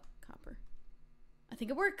 Oh, copper. I think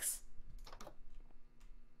it works.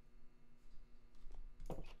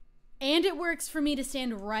 And it works for me to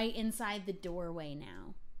stand right inside the doorway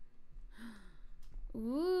now.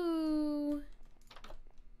 Ooh.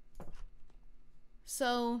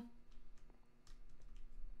 So...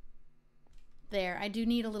 There, I do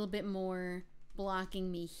need a little bit more blocking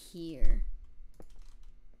me here.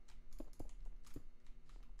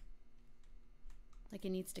 Like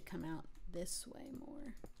it needs to come out this way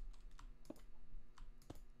more.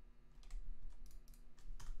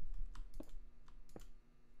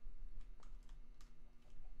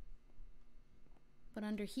 But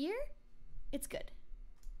under here, it's good.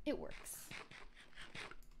 It works.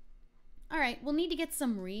 All right, we'll need to get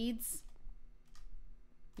some reeds.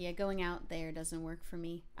 Yeah, going out there doesn't work for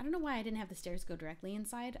me. I don't know why I didn't have the stairs go directly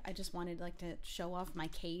inside. I just wanted like to show off my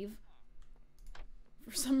cave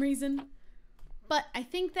for some reason. But I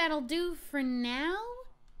think that'll do for now.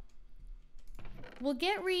 We'll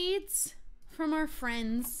get reeds from our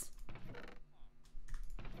friends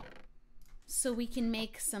so we can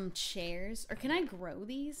make some chairs. Or can I grow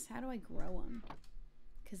these? How do I grow them?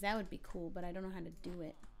 Because that would be cool, but I don't know how to do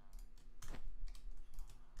it.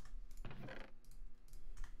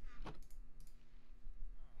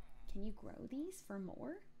 Can you grow these for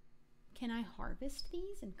more? Can I harvest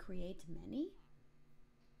these and create many?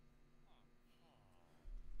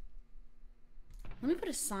 Let me put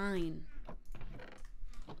a sign.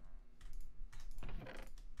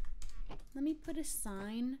 Let me put a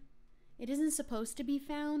sign. It isn't supposed to be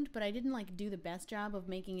found, but I didn't like do the best job of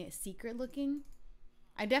making it secret looking.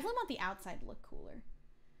 I definitely want the outside to look cooler.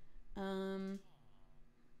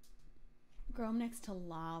 Grow them next to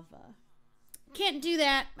lava. Can't do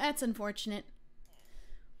that. That's unfortunate.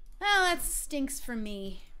 Well, that stinks for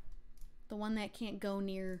me. The one that can't go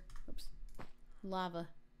near, oops, lava.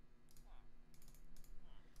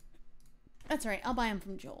 That's all right. I'll buy them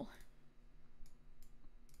from Joel.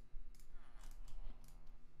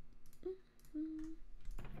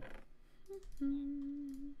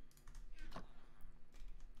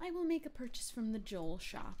 I will make a purchase from the Joel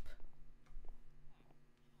shop.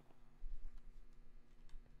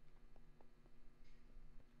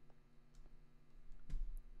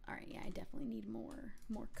 All right, yeah, I definitely need more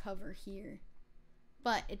cover here.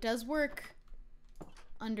 But it does work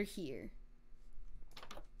under here.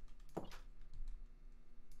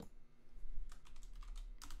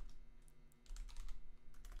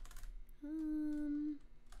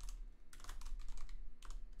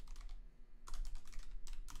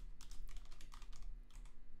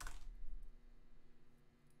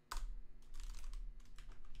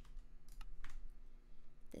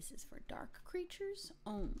 This is for dark creatures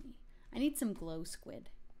only. I need some glow squid.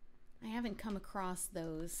 I haven't come across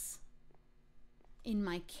those in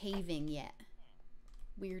my caving yet.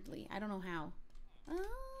 Weirdly. I don't know how.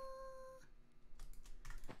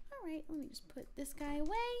 Alright, let me just put this guy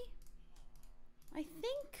away. I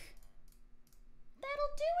think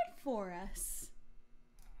that'll do it for us.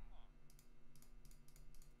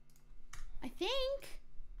 I think.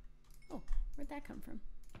 Oh, where'd that come from?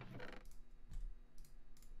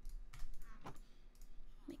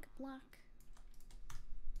 Make a block.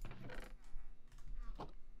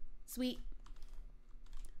 Sweet.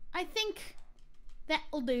 I think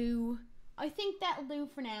that'll do. I think that'll do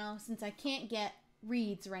for now, since I can't get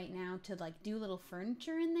reeds right now to like do little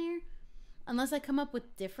furniture in there. Unless I come up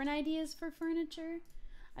with different ideas for furniture.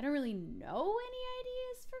 I don't really know any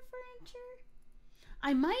ideas for furniture.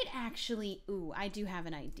 I might actually, ooh, I do have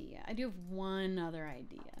an idea. I do have one other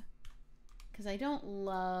idea. Because I don't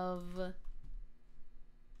love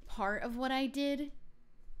part of what I did.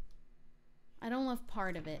 I don't love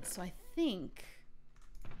part of it, so I think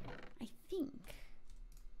I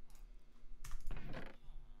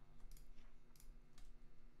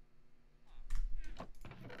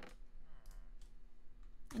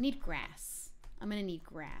need grass. I'm gonna need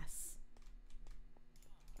grass.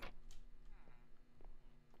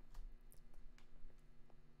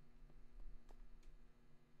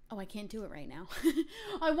 Oh, I can't do it right now.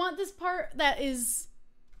 I want this part that is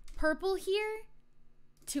purple here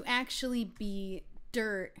to actually be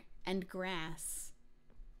dirt and grass.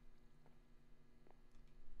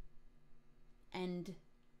 And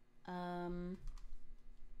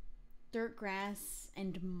dirt, grass,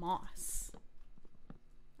 and moss.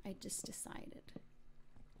 I just decided.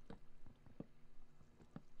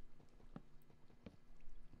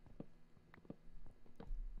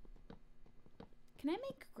 Can I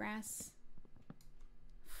make grass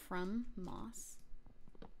from moss?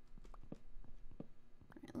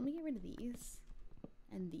 Alright, let me get rid of these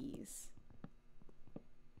and these.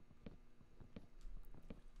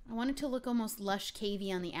 I want it to look almost lush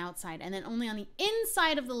cavey on the outside, and then only on the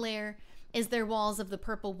inside of the layer is there walls of the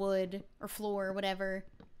purple wood or floor or whatever.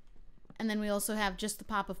 And then we also have just the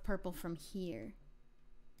pop of purple from here.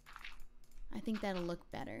 I think that'll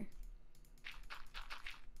look better.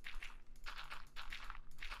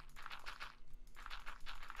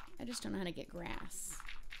 I just don't know how to get grass.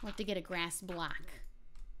 We'll have to get a grass block.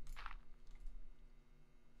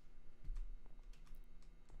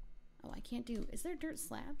 Oh, I can't do... Is there dirt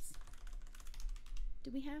slabs?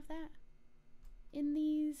 Do we have that in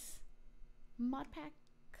these mod pack?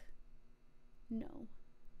 No.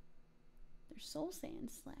 There's soul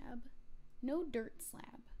sand slab. No dirt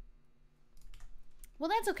slab. Well,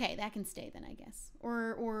 that's okay. That can stay then, I guess.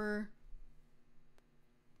 Or...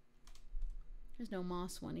 There's no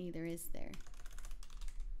moss one either, is there?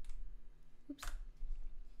 Oops.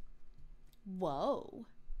 Whoa.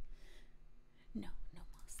 No, no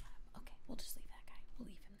moss slab. Okay, we'll just leave that guy. We'll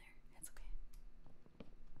leave him there. That's okay.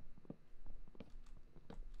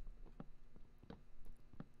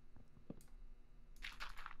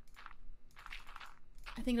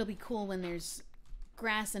 I think it'll be cool when there's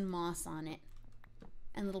grass and moss on it.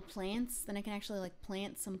 And little plants. Then I can actually like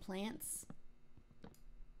plant some plants.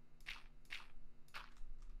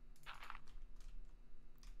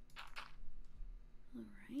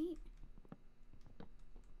 Alright.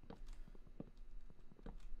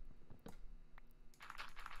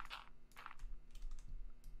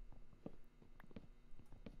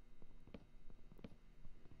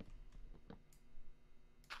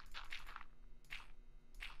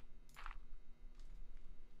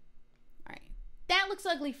 Alright. That looks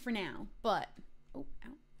ugly for now, but... Oh,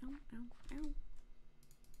 ow, ow, ow, ow.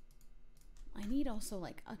 I need also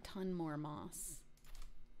like a ton more moss.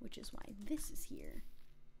 Which is why this is here.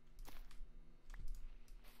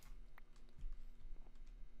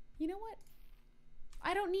 You know what?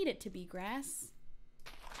 I don't need it to be grass.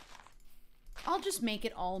 I'll just make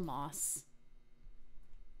it all moss.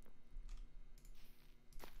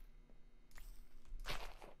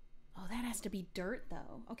 Oh, that has to be dirt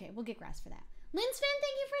though. Okay, we'll get grass for that. Linsfin,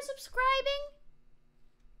 thank you for subscribing.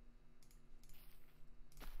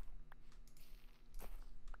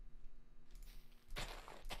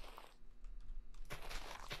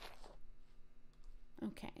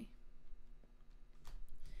 Okay.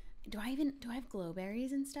 Do I have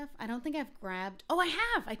glowberries and stuff? I don't think I've grabbed... Oh, I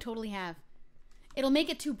have! I totally have. It'll make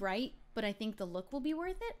it too bright, but I think the look will be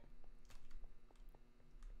worth it.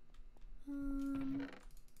 I'll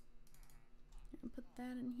put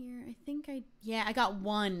that in here. I think yeah, I got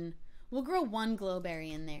one. We'll grow one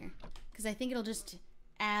glowberry in there. Because I think it'll just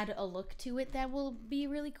add a look to it that will be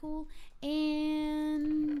really cool.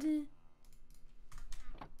 And...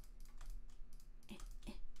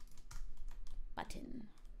 Button.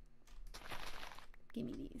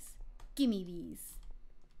 Gimme these. Gimme these.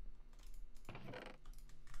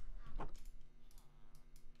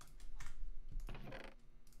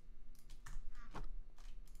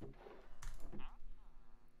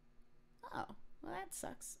 Oh, well that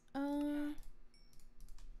sucks.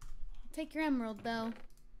 Take your emerald though.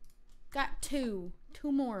 Got two.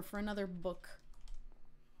 Two more for another book.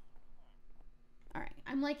 Alright,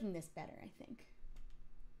 I'm liking this better, I think.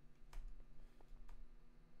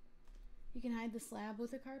 You can hide the slab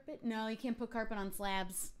with a carpet? No, you can't put carpet on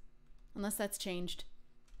slabs. Unless that's changed.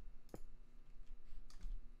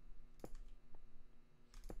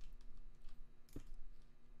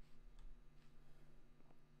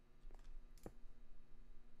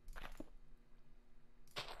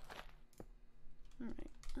 Alright.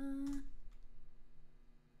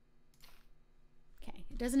 Okay.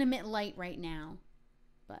 It doesn't emit light right now.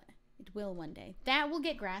 But it will one day. That we'll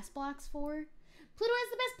get grass blocks for. Pluto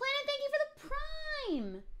has the best planet. Thank you for the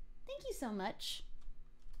prime. Thank you so much.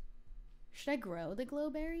 Should I grow the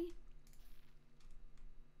glowberry?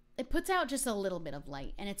 It puts out just a little bit of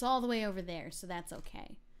light, and it's all the way over there, so that's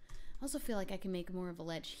okay. I also feel like I can make more of a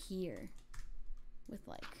ledge here with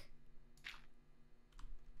like...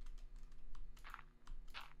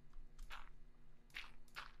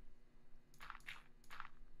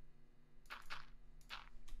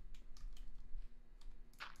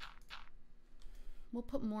 We'll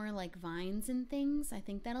put more like vines and things. I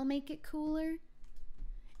think that'll make it cooler.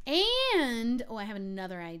 And, oh, I have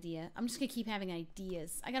another idea. I'm just gonna keep having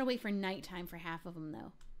ideas. I gotta wait for nighttime for half of them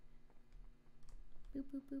though. Boop,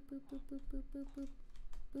 boop, boop, boop, boop, boop, boop, boop, boop,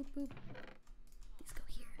 boop, boop. These go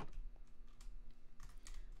here.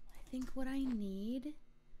 I think what I need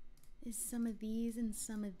is some of these and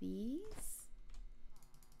some of these.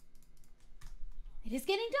 It is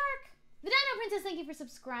getting dark. The Dino Princess, thank you for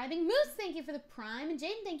subscribing. Moose, thank you for the Prime. And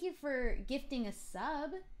Jaden, thank you for gifting a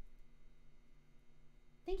sub.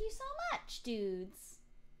 Thank you so much, dudes.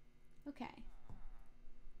 Okay.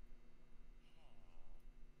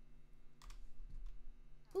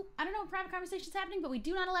 Ooh, I don't know what private conversation's happening, but we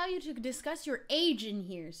do not allow you to discuss your age in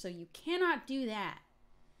here, so you cannot do that.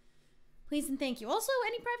 Please and thank you. Also,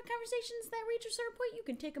 any private conversations that reach a certain point, you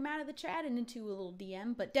can take them out of the chat and into a little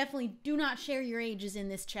DM, but definitely do not share your ages in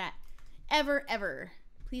this chat. Ever, ever.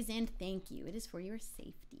 Please and thank you. It is for your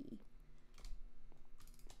safety.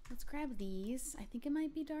 Let's grab these. I think it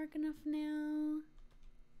might be dark enough now.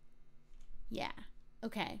 Yeah.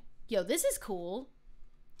 Okay. Yo, this is cool.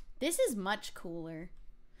 This is much cooler.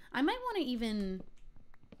 I might want to even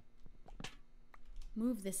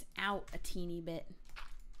move this out a teeny bit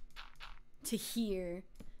to here.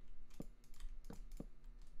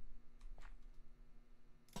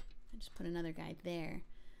 I just put another guy there.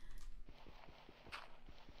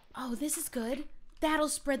 Oh, this is good. That'll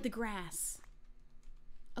spread the grass.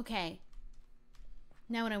 Okay.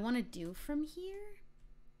 Now what I want to do from here...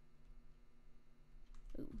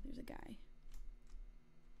 Ooh, there's a guy.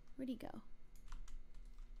 Where'd he go?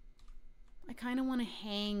 I kind of want to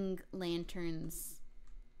hang lanterns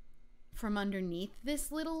from underneath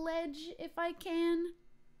this little ledge if I can.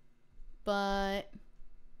 But...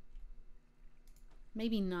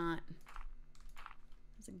 maybe not.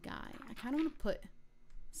 There's a guy. I kind of want to put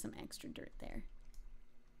some extra dirt there.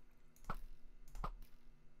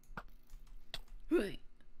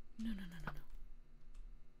 No.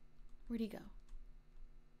 Where'd he go?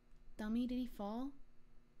 Dummy, did he fall?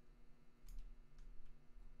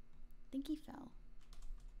 I think he fell.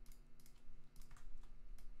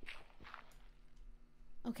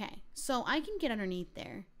 Okay, so I can get underneath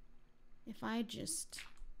there if I just...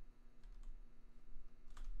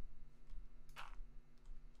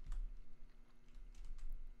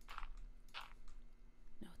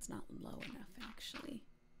 No, it's not low enough, actually.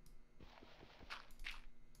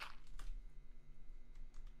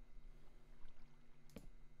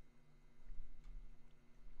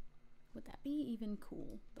 Would that be even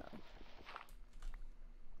cool, though?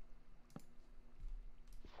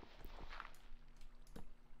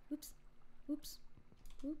 Oops. Oops.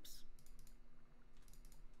 Oops.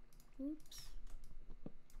 Oops.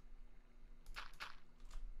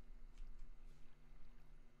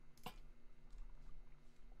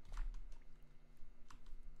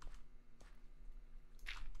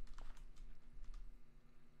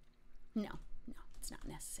 No, it's not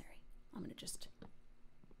necessary. I'm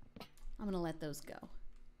gonna let those go.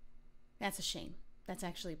 That's a shame. That's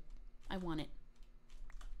actually, I want it.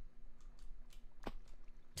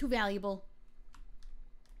 Too valuable.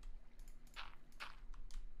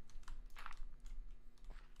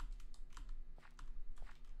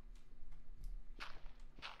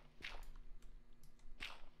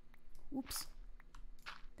 Oops.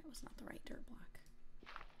 That was not the right dirt block.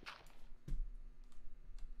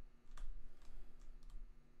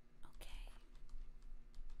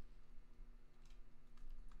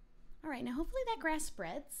 Alright, now hopefully that grass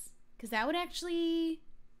spreads, because that would actually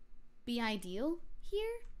be ideal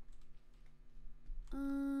here.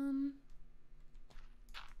 And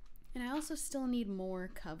I also still need more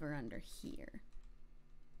cover under here.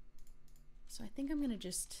 So I think I'm going to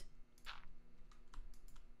just...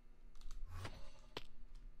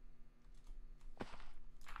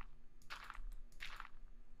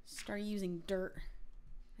 start using dirt.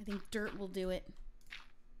 I think dirt will do it.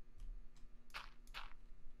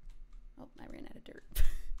 Oh, I ran out of dirt.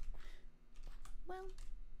 Well,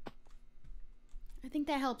 I think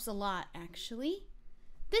that helps a lot, actually.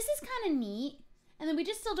 This is kind of neat. And then we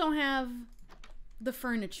just still don't have the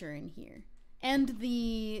furniture in here. And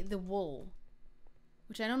the wool.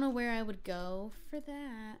 Which I don't know where I would go for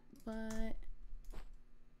that, but...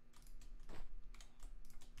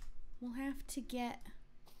 we'll have to get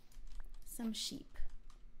some sheep.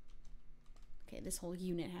 Okay, this whole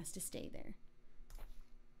unit has to stay there.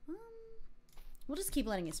 We'll just keep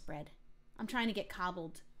letting it spread. I'm trying to get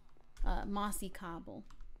cobbled, mossy cobble.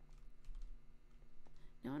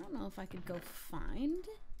 Now, I don't know if I could go find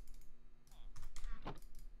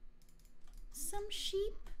some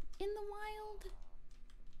sheep in the wild.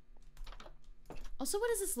 Also, what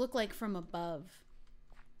does this look like from above?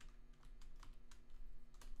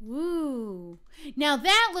 Woo. Now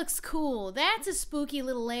that looks cool. That's a spooky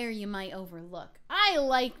little lair you might overlook. I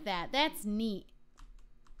like that. That's neat.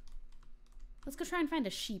 Let's go try and find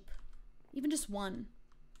a sheep. Even just one.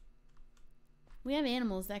 We have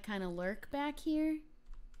animals that kind of lurk back here.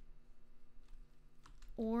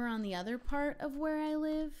 Or on the other part of where I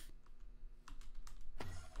live.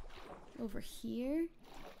 Over here.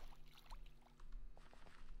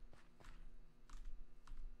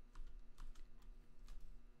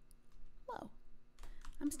 Whoa.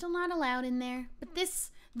 I'm still not allowed in there. But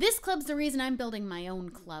this club's the reason I'm building my own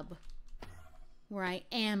club. Where I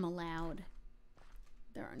am allowed.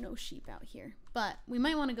 There are no sheep out here. But we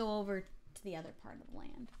might want to go over to the other part of the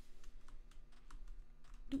land.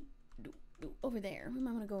 Over there. We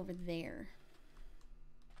might want to go over there.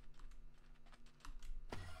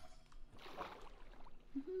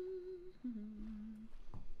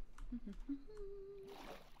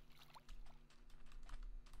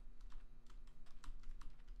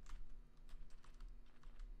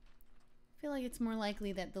 I feel like it's more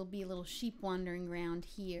likely that there'll be little sheep wandering around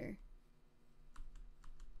here.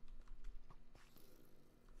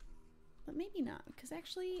 But maybe not, because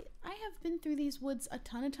actually I have been through these woods a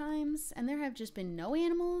ton of times and there have just been no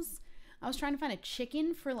animals. I was trying to find a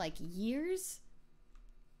chicken for like years.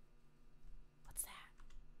 What's that?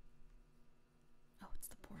 Oh, it's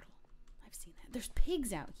the portal. I've seen that. There's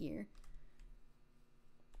pigs out here.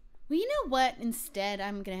 Well, you know what? Instead,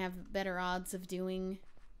 I'm going to have better odds of doing.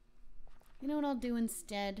 You know what I'll do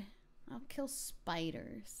instead? I'll kill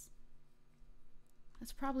spiders.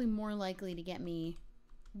 That's probably more likely to get me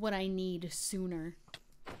what I need sooner.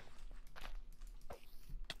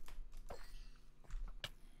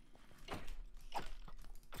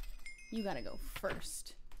 You gotta go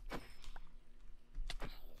first.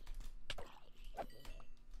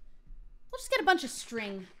 We'll just get a bunch of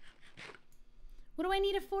string. What do I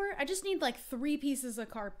need it for? I just need like 3 pieces of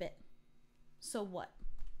carpet. So what?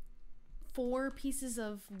 4 pieces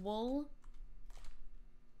of wool?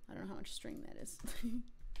 I don't know how much string that is.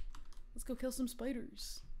 Let's go kill some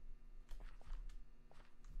spiders.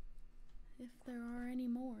 If there are any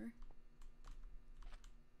more.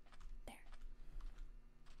 There.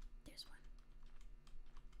 There's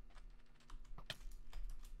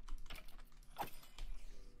one.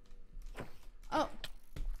 Oh.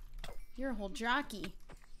 You're a whole jockey.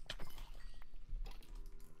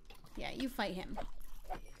 Yeah, you fight him.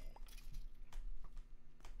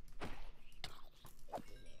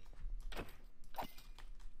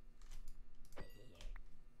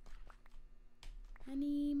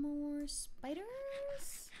 Any more spiders?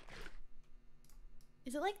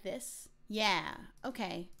 Is it like this? Yeah,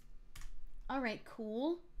 okay. Alright,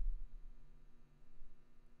 cool.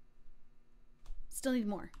 Still need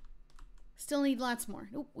more. Still need lots more.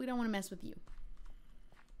 Nope, we don't want to mess with you.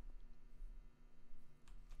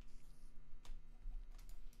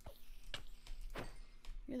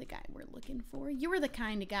 You're the guy we're looking for. You were the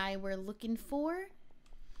kind of guy we're looking for.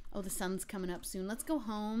 Oh, the sun's coming up soon. Let's go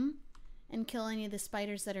home and kill any of the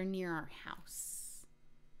spiders that are near our house.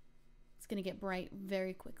 It's gonna get bright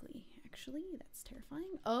very quickly. Actually, that's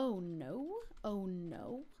terrifying. Oh no. Oh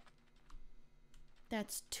no.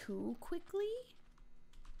 That's too quickly.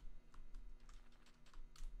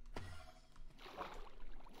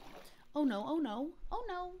 Oh no, oh no, oh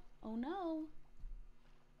no, oh no.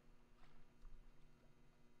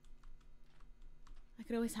 I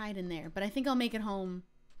could always hide in there, but I think I'll make it home.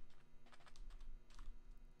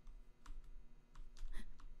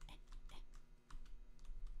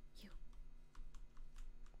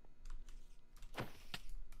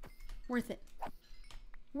 Worth it.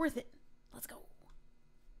 Worth it. Let's go.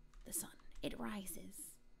 The sun. It rises.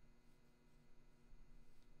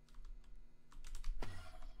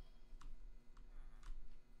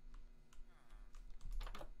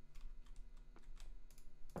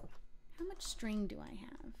 How much string do I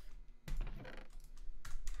have?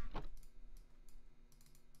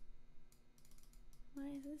 Why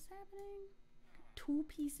is this happening? 2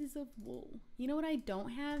 pieces of wool. You know what I don't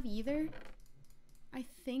have either? I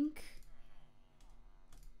think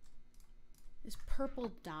is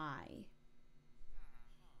purple dye.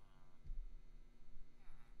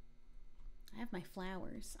 I have my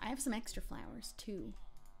flowers. I have some extra flowers too.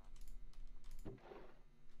 I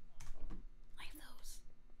have those.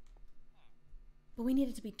 But we need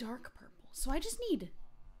it to be dark purple. So I just need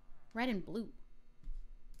red and blue.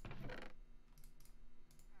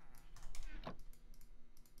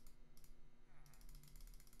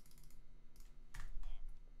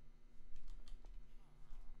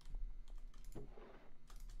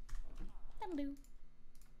 That'll do.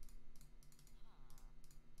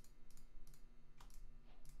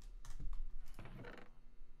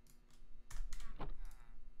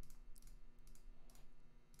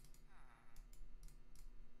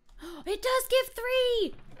 It does give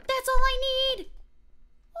 3! That's all I need!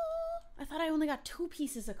 Oh, I thought I only got 2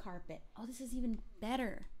 pieces of carpet. Oh, this is even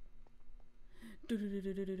better.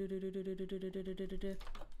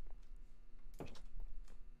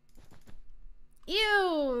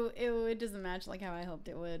 Ew! Ew, it doesn't match like how I hoped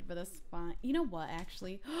it would, but that's fine. You know what,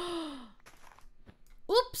 actually?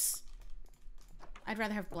 Oops! I'd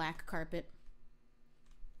rather have black carpet.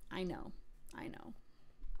 I know. I know.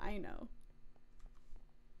 I know.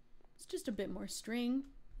 It's just a bit more string,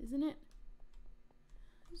 isn't it?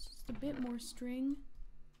 It's just a bit more string.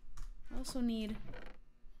 I also need...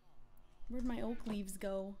 Where'd my oak leaves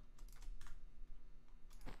go?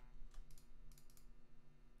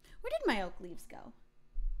 Where did my oak leaves go?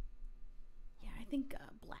 Yeah, I think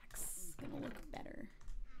black's gonna look better.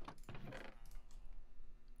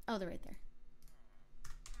 Oh, they're right there.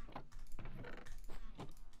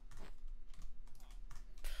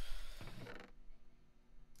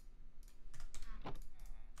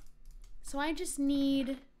 So I just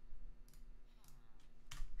need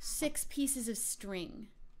 6 pieces of string.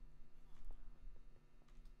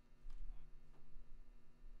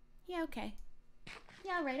 Yeah, okay.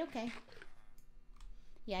 Yeah, right, okay.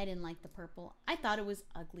 Yeah, I didn't like the purple. I thought it was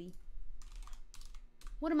ugly.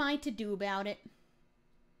 What am I to do about it?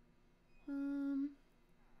 Do.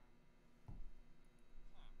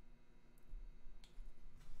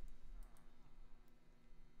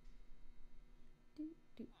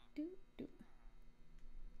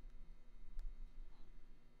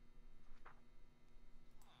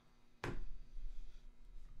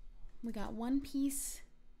 We got 1 piece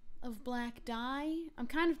of black dye. I'm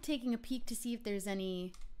kind of taking a peek to see if there's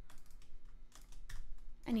any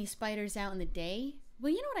spiders out in the day.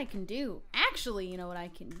 Well, you know what I can do? Actually, you know what I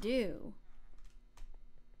can do?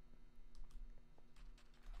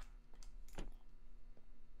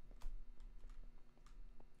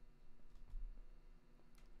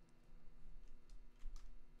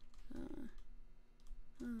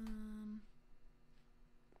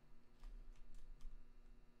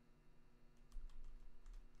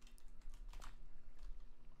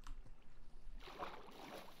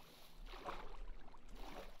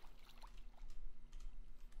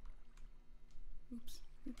 Oops.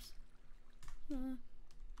 Let's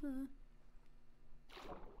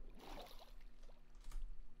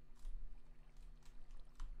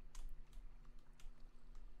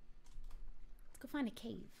go find a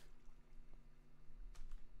cave.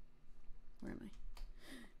 Where am I?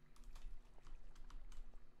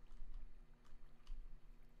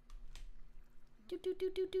 Do.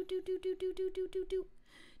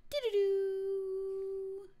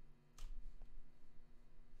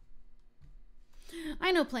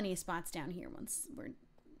 I know plenty of spots down here once we're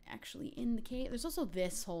actually in the cave. There's also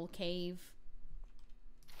this whole cave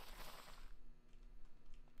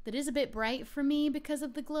that is a bit bright for me because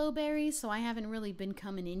of the glow berries, so I haven't really been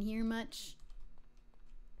coming in here much.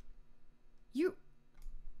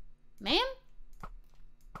 Ma'am?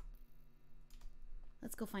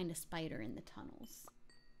 Let's go find a spider in the tunnels.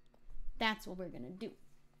 That's what we're gonna do.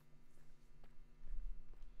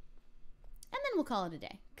 And then we'll call it a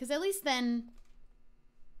day. Because at least then...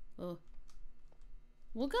 Oh,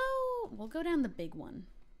 we'll go down the big one.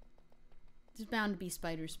 There's bound to be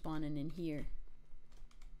spiders spawning in here.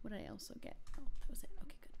 What did I also get? Oh, that was it.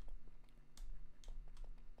 Okay, good.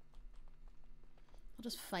 I'll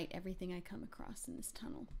just fight everything I come across in this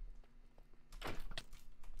tunnel.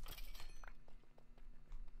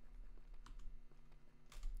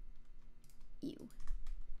 Ew.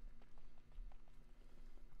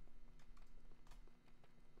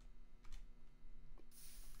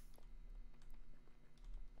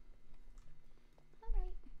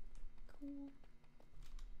 Alright. Cool.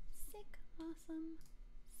 Sick. Awesome.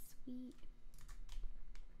 Sweet.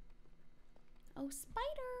 Oh,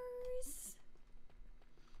 spiders!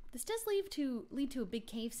 This does lead to a big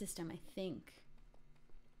cave system, I think.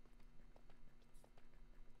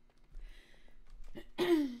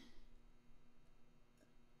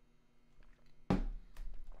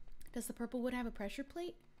 Does the purple wood have a pressure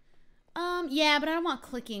plate? Yeah, but I don't want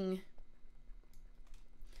clicking.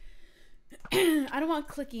 I don't want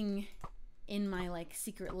clicking in my, like,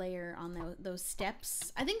 secret layer on those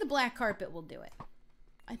steps. I think the black carpet will do it.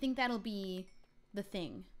 I think that'll be the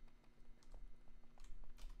thing.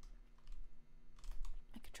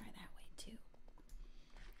 I could try that way, too.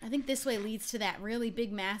 I think this way leads to that really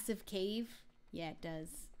big, massive cave. Yeah, it does.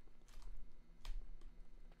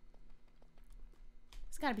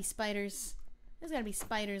 There's gotta be spiders. There's gotta be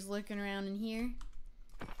spiders lurking around in here.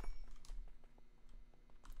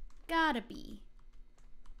 Gotta be.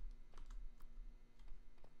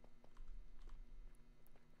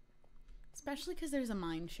 Especially because there's a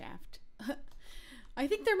mine shaft. I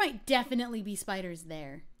think there might definitely be spiders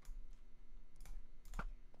there.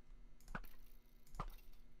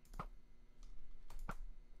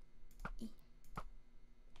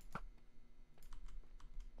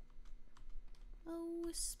 Oh,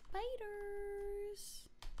 spiders.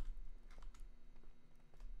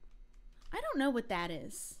 I don't know what that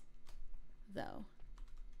is, though.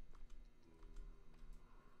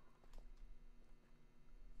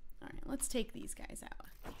 All right, let's take these guys out.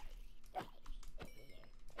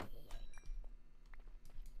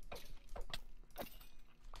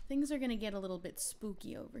 Things are gonna get a little bit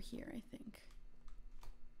spooky over here, I think.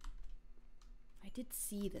 I did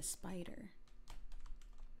see the spider.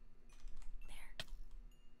 There.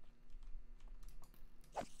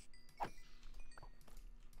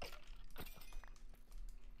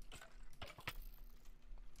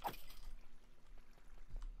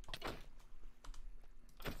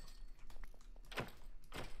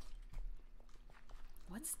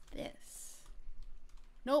 What's this?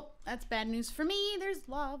 Nope, that's bad news for me. There's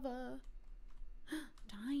lava.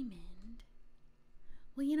 Diamond.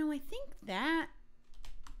 Well, you know, I think that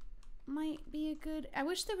might be a good... I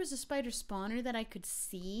wish there was a spider spawner that I could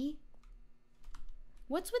see.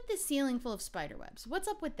 What's with this ceiling full of spider webs? What's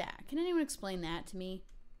up with that? Can anyone explain that to me?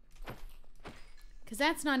 Because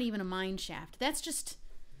that's not even a mine shaft. That's just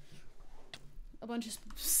a bunch of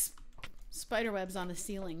spider webs on a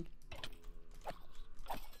ceiling.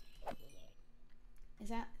 Is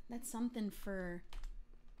that's something for...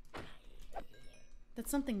 That's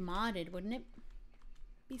something modded, wouldn't it?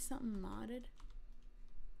 Be something modded?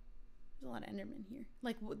 There's a lot of Endermen here.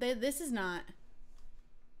 Like, this is not...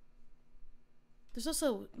 There's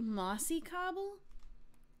also mossy cobble.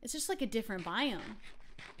 It's just like a different biome.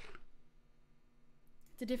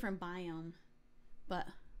 It's a different biome. But...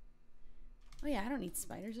 Oh yeah, I don't need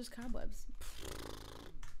spiders. There's cobwebs.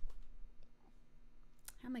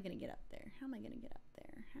 How am I gonna get up there? How am I gonna get up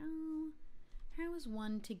there? How is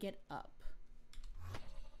one to get up?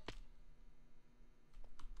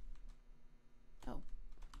 Oh.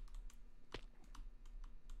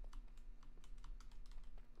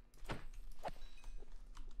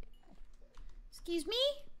 Excuse me?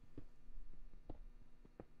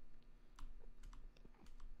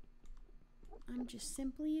 I'm just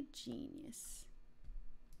simply a genius.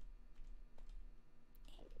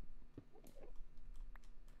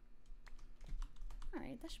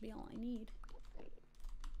 Alright, that should be all I need.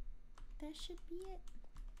 That should be it.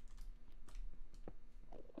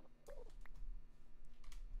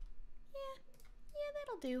 Yeah,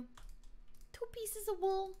 that'll do. 2 pieces of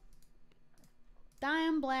wool. Dye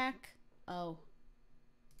 'em black. Oh.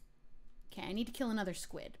 Okay, I need to kill another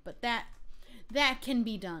squid, but that can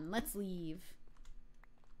be done. Let's leave.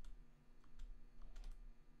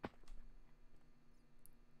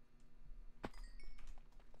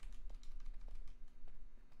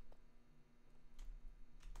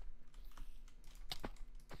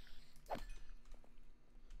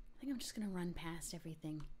 I think I'm just gonna run past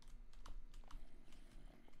everything.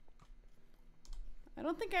 I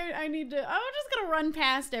don't think I need to. I'm just gonna run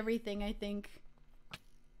past everything, I think.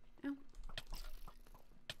 Ow.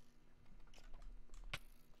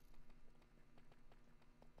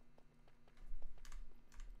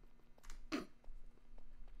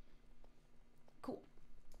 Cool.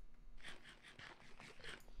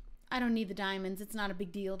 I don't need the diamonds. It's not a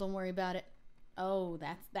big deal. Don't worry about it. Oh,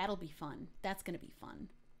 that'll be fun. That's gonna be fun.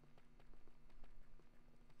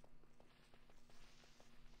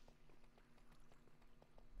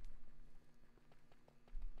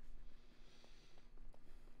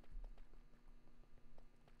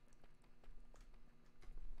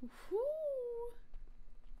 Woohoo!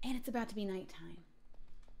 And it's about to be nighttime.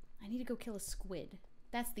 I need to go kill a squid.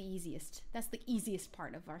 That's the easiest. That's the easiest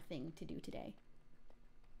part of our thing to do today.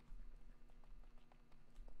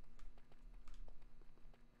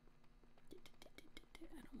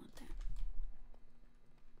 I don't want that.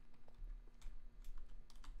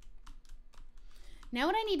 Now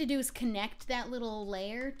what I need to do is connect that little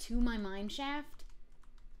layer to my mine shaft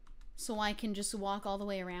so I can just walk all the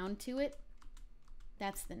way around to it.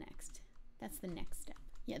 That's the next step.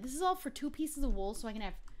 Yeah, this is all for 2 pieces of wool so I can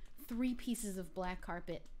have 3 pieces of black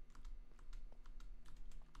carpet.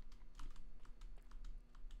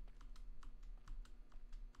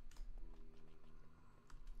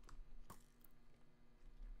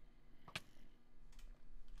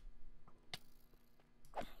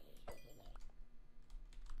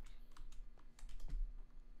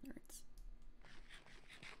 Hurts.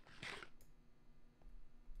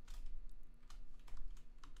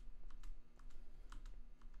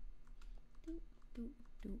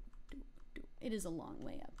 It is a long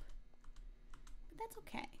way up. But that's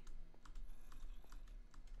okay.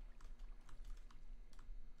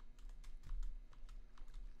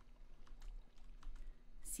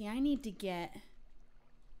 See, I need to get...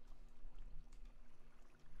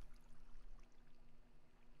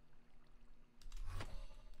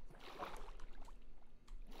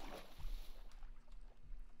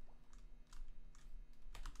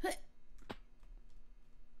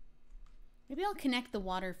 Maybe I'll connect the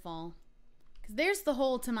waterfall. Because there's the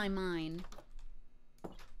hole to my mine.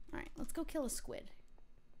 Alright, let's go kill a squid.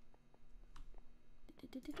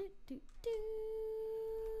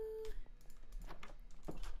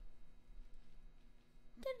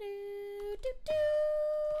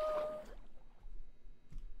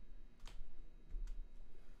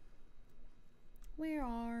 Where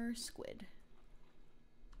are squid?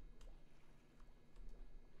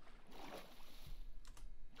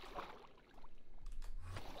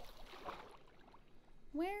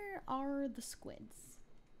 Where are the squids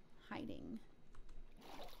hiding?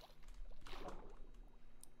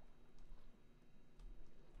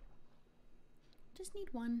 Just need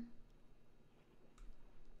one.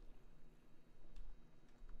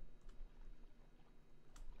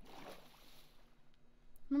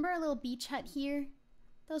 Remember our little beach hut here?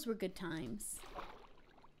 Those were good times.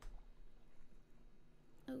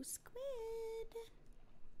 Oh, squid.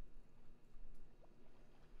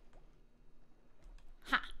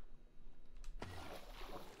 Ha!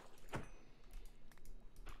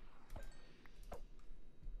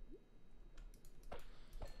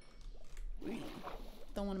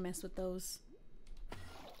 Don't want to mess with those.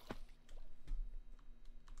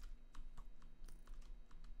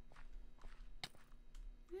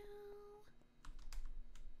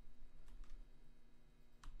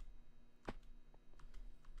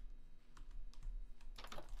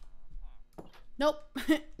 Nope.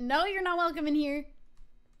 No, you're not welcome in here.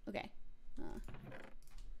 Okay.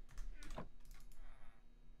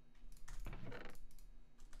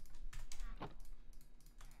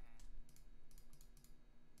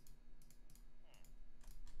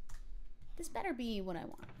 This better be what I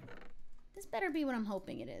want. This better be what I'm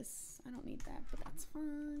hoping it is. I don't need that, but that's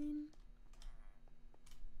fine.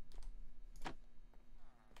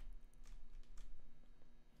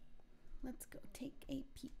 Let's go take a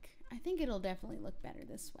peek. I think it'll definitely look better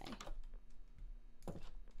this way.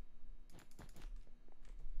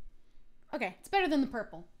 Okay, it's better than the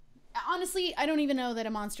purple. Honestly, I don't even know that a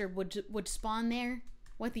monster would spawn there.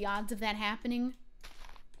 What the odds of that happening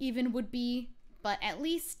even would be, but at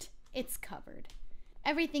least it's covered.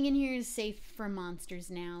 Everything in here is safe for monsters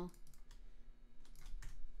now.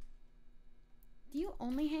 Do you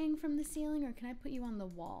only hang from the ceiling, or can I put you on the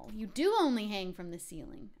wall? You do only hang from the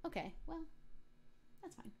ceiling. Okay, well,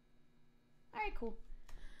 that's fine. All right, cool.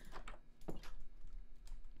 All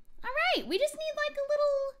right, we just need like a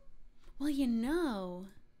little... Well, you know...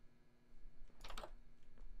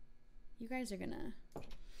 You guys are gonna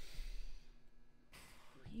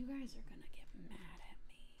get mad at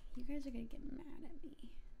me. You guys are gonna get mad at me.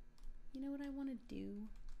 You know what I want to do?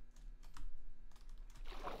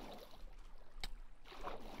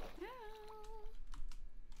 Ow.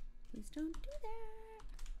 Please don't do that.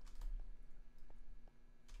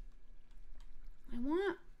 I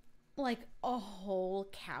want like a whole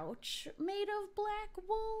couch made of black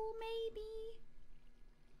wool, maybe,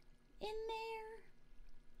 in there.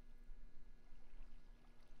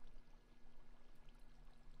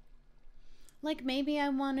 Like maybe I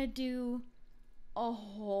want to do a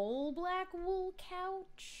whole black wool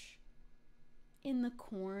couch in the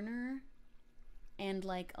corner and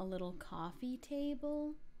like a little coffee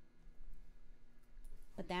table.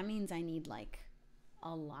 But that means I need like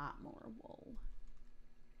a lot more wool.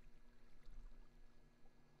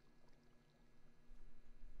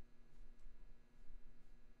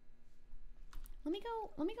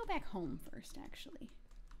 Let me go back home first, actually.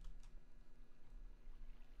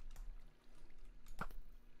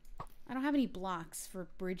 I don't have any blocks for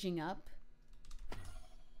bridging up.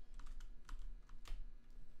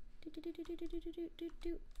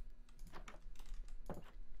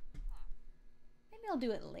 Maybe I'll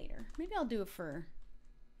do it later. Maybe I'll do it for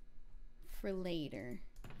later.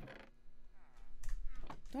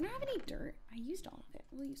 Don't I have any dirt? I used all of it.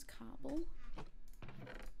 We'll use cobble.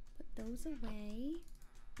 Put those away.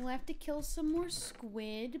 We'll have to kill some more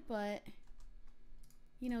squid, but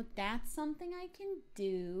you know, that's something I can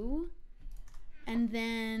do. And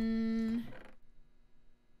then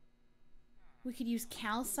we could use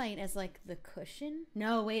calcite as like the cushion.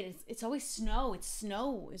 No, wait, it's always snow. It's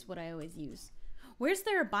snow is what I always use. Where's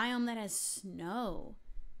there a biome that has snow?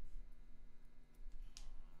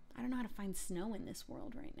 I don't know how to find snow in this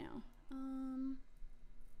world right now.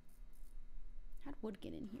 How'd wood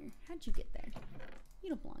get in here? How'd you get there? You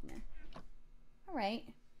don't belong there. All right.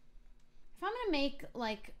 If I'm gonna make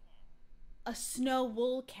like a snow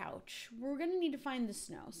wool couch, we're gonna need to find the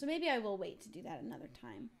snow. So maybe I will wait to do that another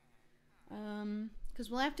time. Because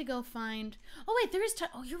we'll have to go find... Oh, wait, there is...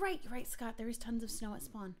 Oh, you're right, Scott. There is tons of snow at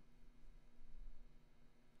spawn.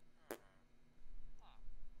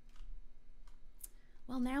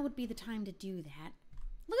 Well, now would be the time to do that.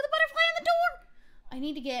 Look at the butterfly on the door! I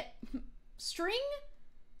need to get string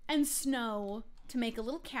and snow to make a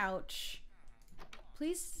little couch.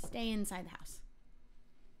 Please stay inside the house.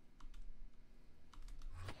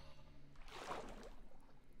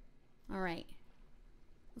 All right.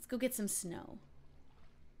 Let's go get some snow.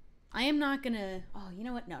 I am not gonna... Oh, you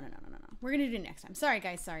know what? No. We're gonna do it next time. Sorry,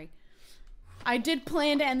 guys. Sorry. I did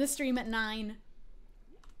plan to end the stream at 9.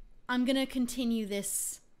 I'm gonna continue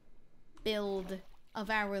this build of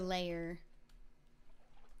our lair.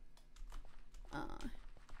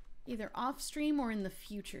 Either off stream or in the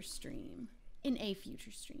future stream. In a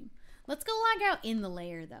future stream. Let's go log out in the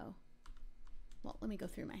lair, though. Well, let me go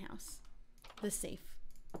through my house. The safe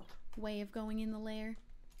way of going in the lair.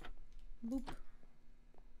 Boop.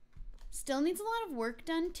 Still needs a lot of work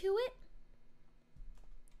done to it.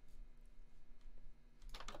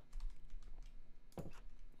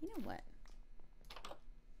 You know what?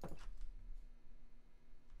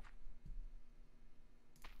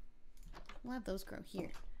 We'll have those grow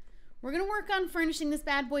here. We're gonna work on furnishing this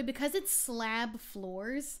bad boy because it's slab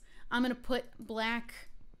floors. I'm gonna put black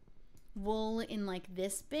wool in like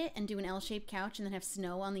this bit and do an L-shaped couch and then have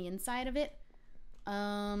snow on the inside of it.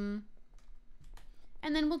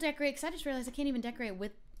 And then we'll decorate, because I just realized I can't even decorate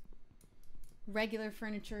with regular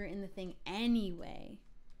furniture in the thing anyway.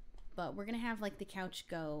 But we're going to have, like, the couch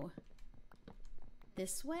go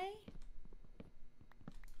this way.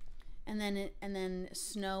 And then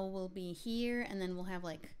snow will be here, and then we'll have,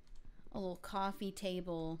 like, a little coffee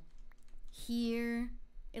table here.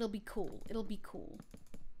 It'll be cool. It'll be cool.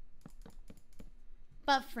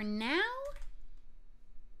 But for now,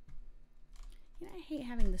 you know, I hate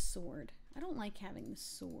having the sword. I don't like having the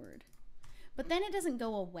sword. But then it doesn't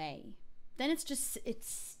go away. Then it's just, it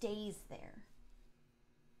stays there.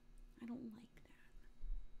 I don't like that.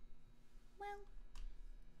 Well,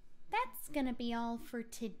 that's gonna be all for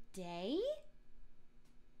today.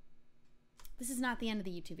 This is not the end of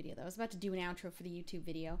the YouTube video, though. I was about to do an outro for the YouTube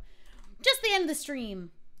video. Just the end of the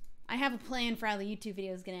stream. I have a plan for how the YouTube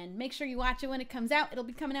video is gonna end. Make sure you watch it when it comes out. It'll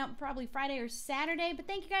be coming out probably Friday or Saturday. But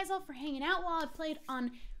thank you guys all for hanging out while I played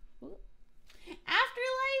on...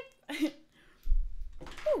 Afterlife.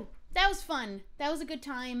 Ooh, that was fun. That was a good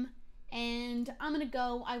time. And I'm gonna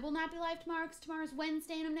go. I will not be live tomorrow because tomorrow's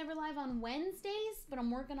Wednesday and I'm never live on Wednesdays, but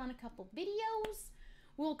I'm working on a couple videos.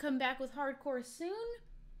 We'll come back with hardcore soon,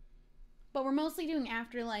 but we're mostly doing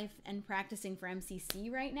Afterlife and practicing for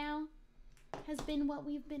MCC right now. Has been what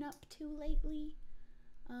we've been up to lately.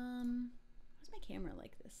 Why's my camera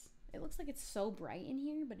like this? It looks like it's so bright in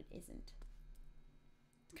here, but it isn't.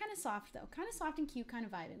 It's kind of soft, though. Kind of soft and cute, kind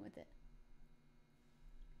of vibing with it.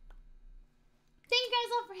 Thank you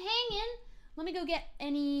guys all for hanging. Let me go get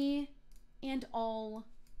any and all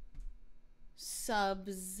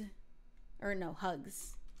subs. Or no,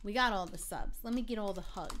 hugs. We got all the subs. Let me get all the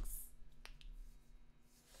hugs.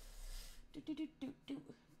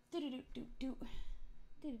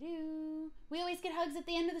 We always get hugs at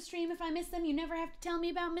the end of the stream if I miss them. You never have to tell me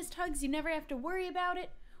about missed hugs. You never have to worry about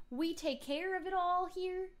it. We take care of it all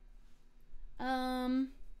here. I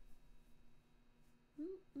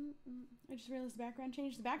just realized the background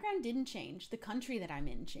changed. The background didn't change. The country that I'm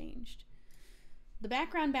in changed. The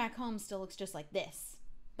background back home still looks just like this,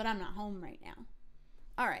 but I'm not home right now.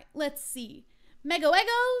 All right, let's see. Mega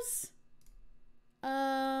Egos.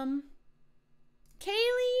 Kaylee,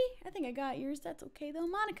 I think I got yours. That's okay though.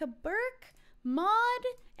 Monica Burke, Maud,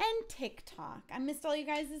 and TikTok. I missed all you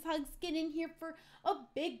guys' hugs. Get in here for a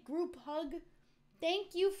big group hug.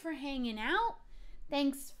 Thank you for hanging out.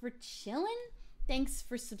 Thanks for chilling. Thanks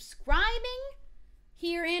for subscribing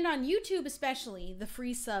here and on YouTube, especially the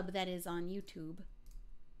free sub that is on YouTube.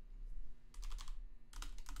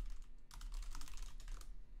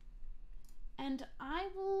 And I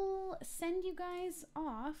will send you guys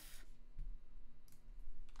off.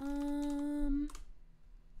 Subscribe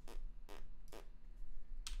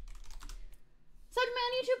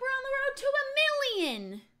on YouTube. We're on the road to 1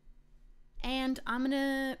 million. And I'm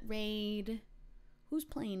gonna raid. Who's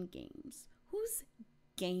playing games? Who's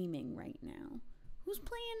gaming right now? Who's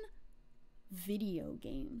playing video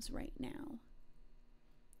games right now?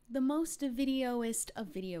 The most videoist of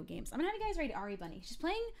video games. I'm gonna have you guys raid Ari Bunny. She's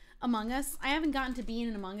playing Among Us. I haven't gotten to be in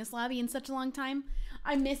an Among Us lobby in such a long time.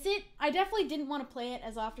 I miss it. I definitely didn't want to play it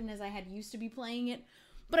as often as I had used to be playing it,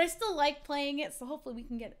 but I still like playing it, so hopefully we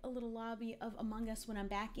can get a little lobby of Among Us when I'm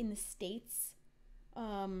back in the States.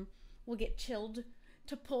 We'll get chilled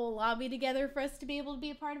to pull a lobby together for us to be able to be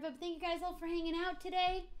a part of it. But thank you guys all for hanging out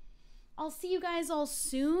today. I'll see you guys all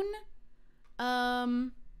soon.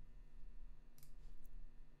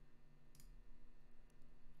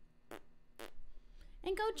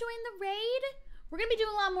 And go join the raid. We're going to be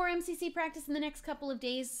doing a lot more MCC practice in the next couple of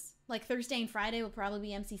days. Like Thursday and Friday will probably be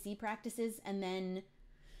MCC practices, and then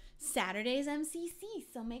Saturday's MCC.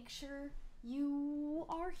 So make sure you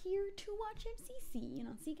are here to watch MCC. You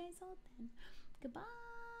know, see you guys all then. Goodbye.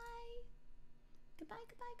 Goodbye,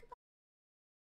 goodbye, goodbye.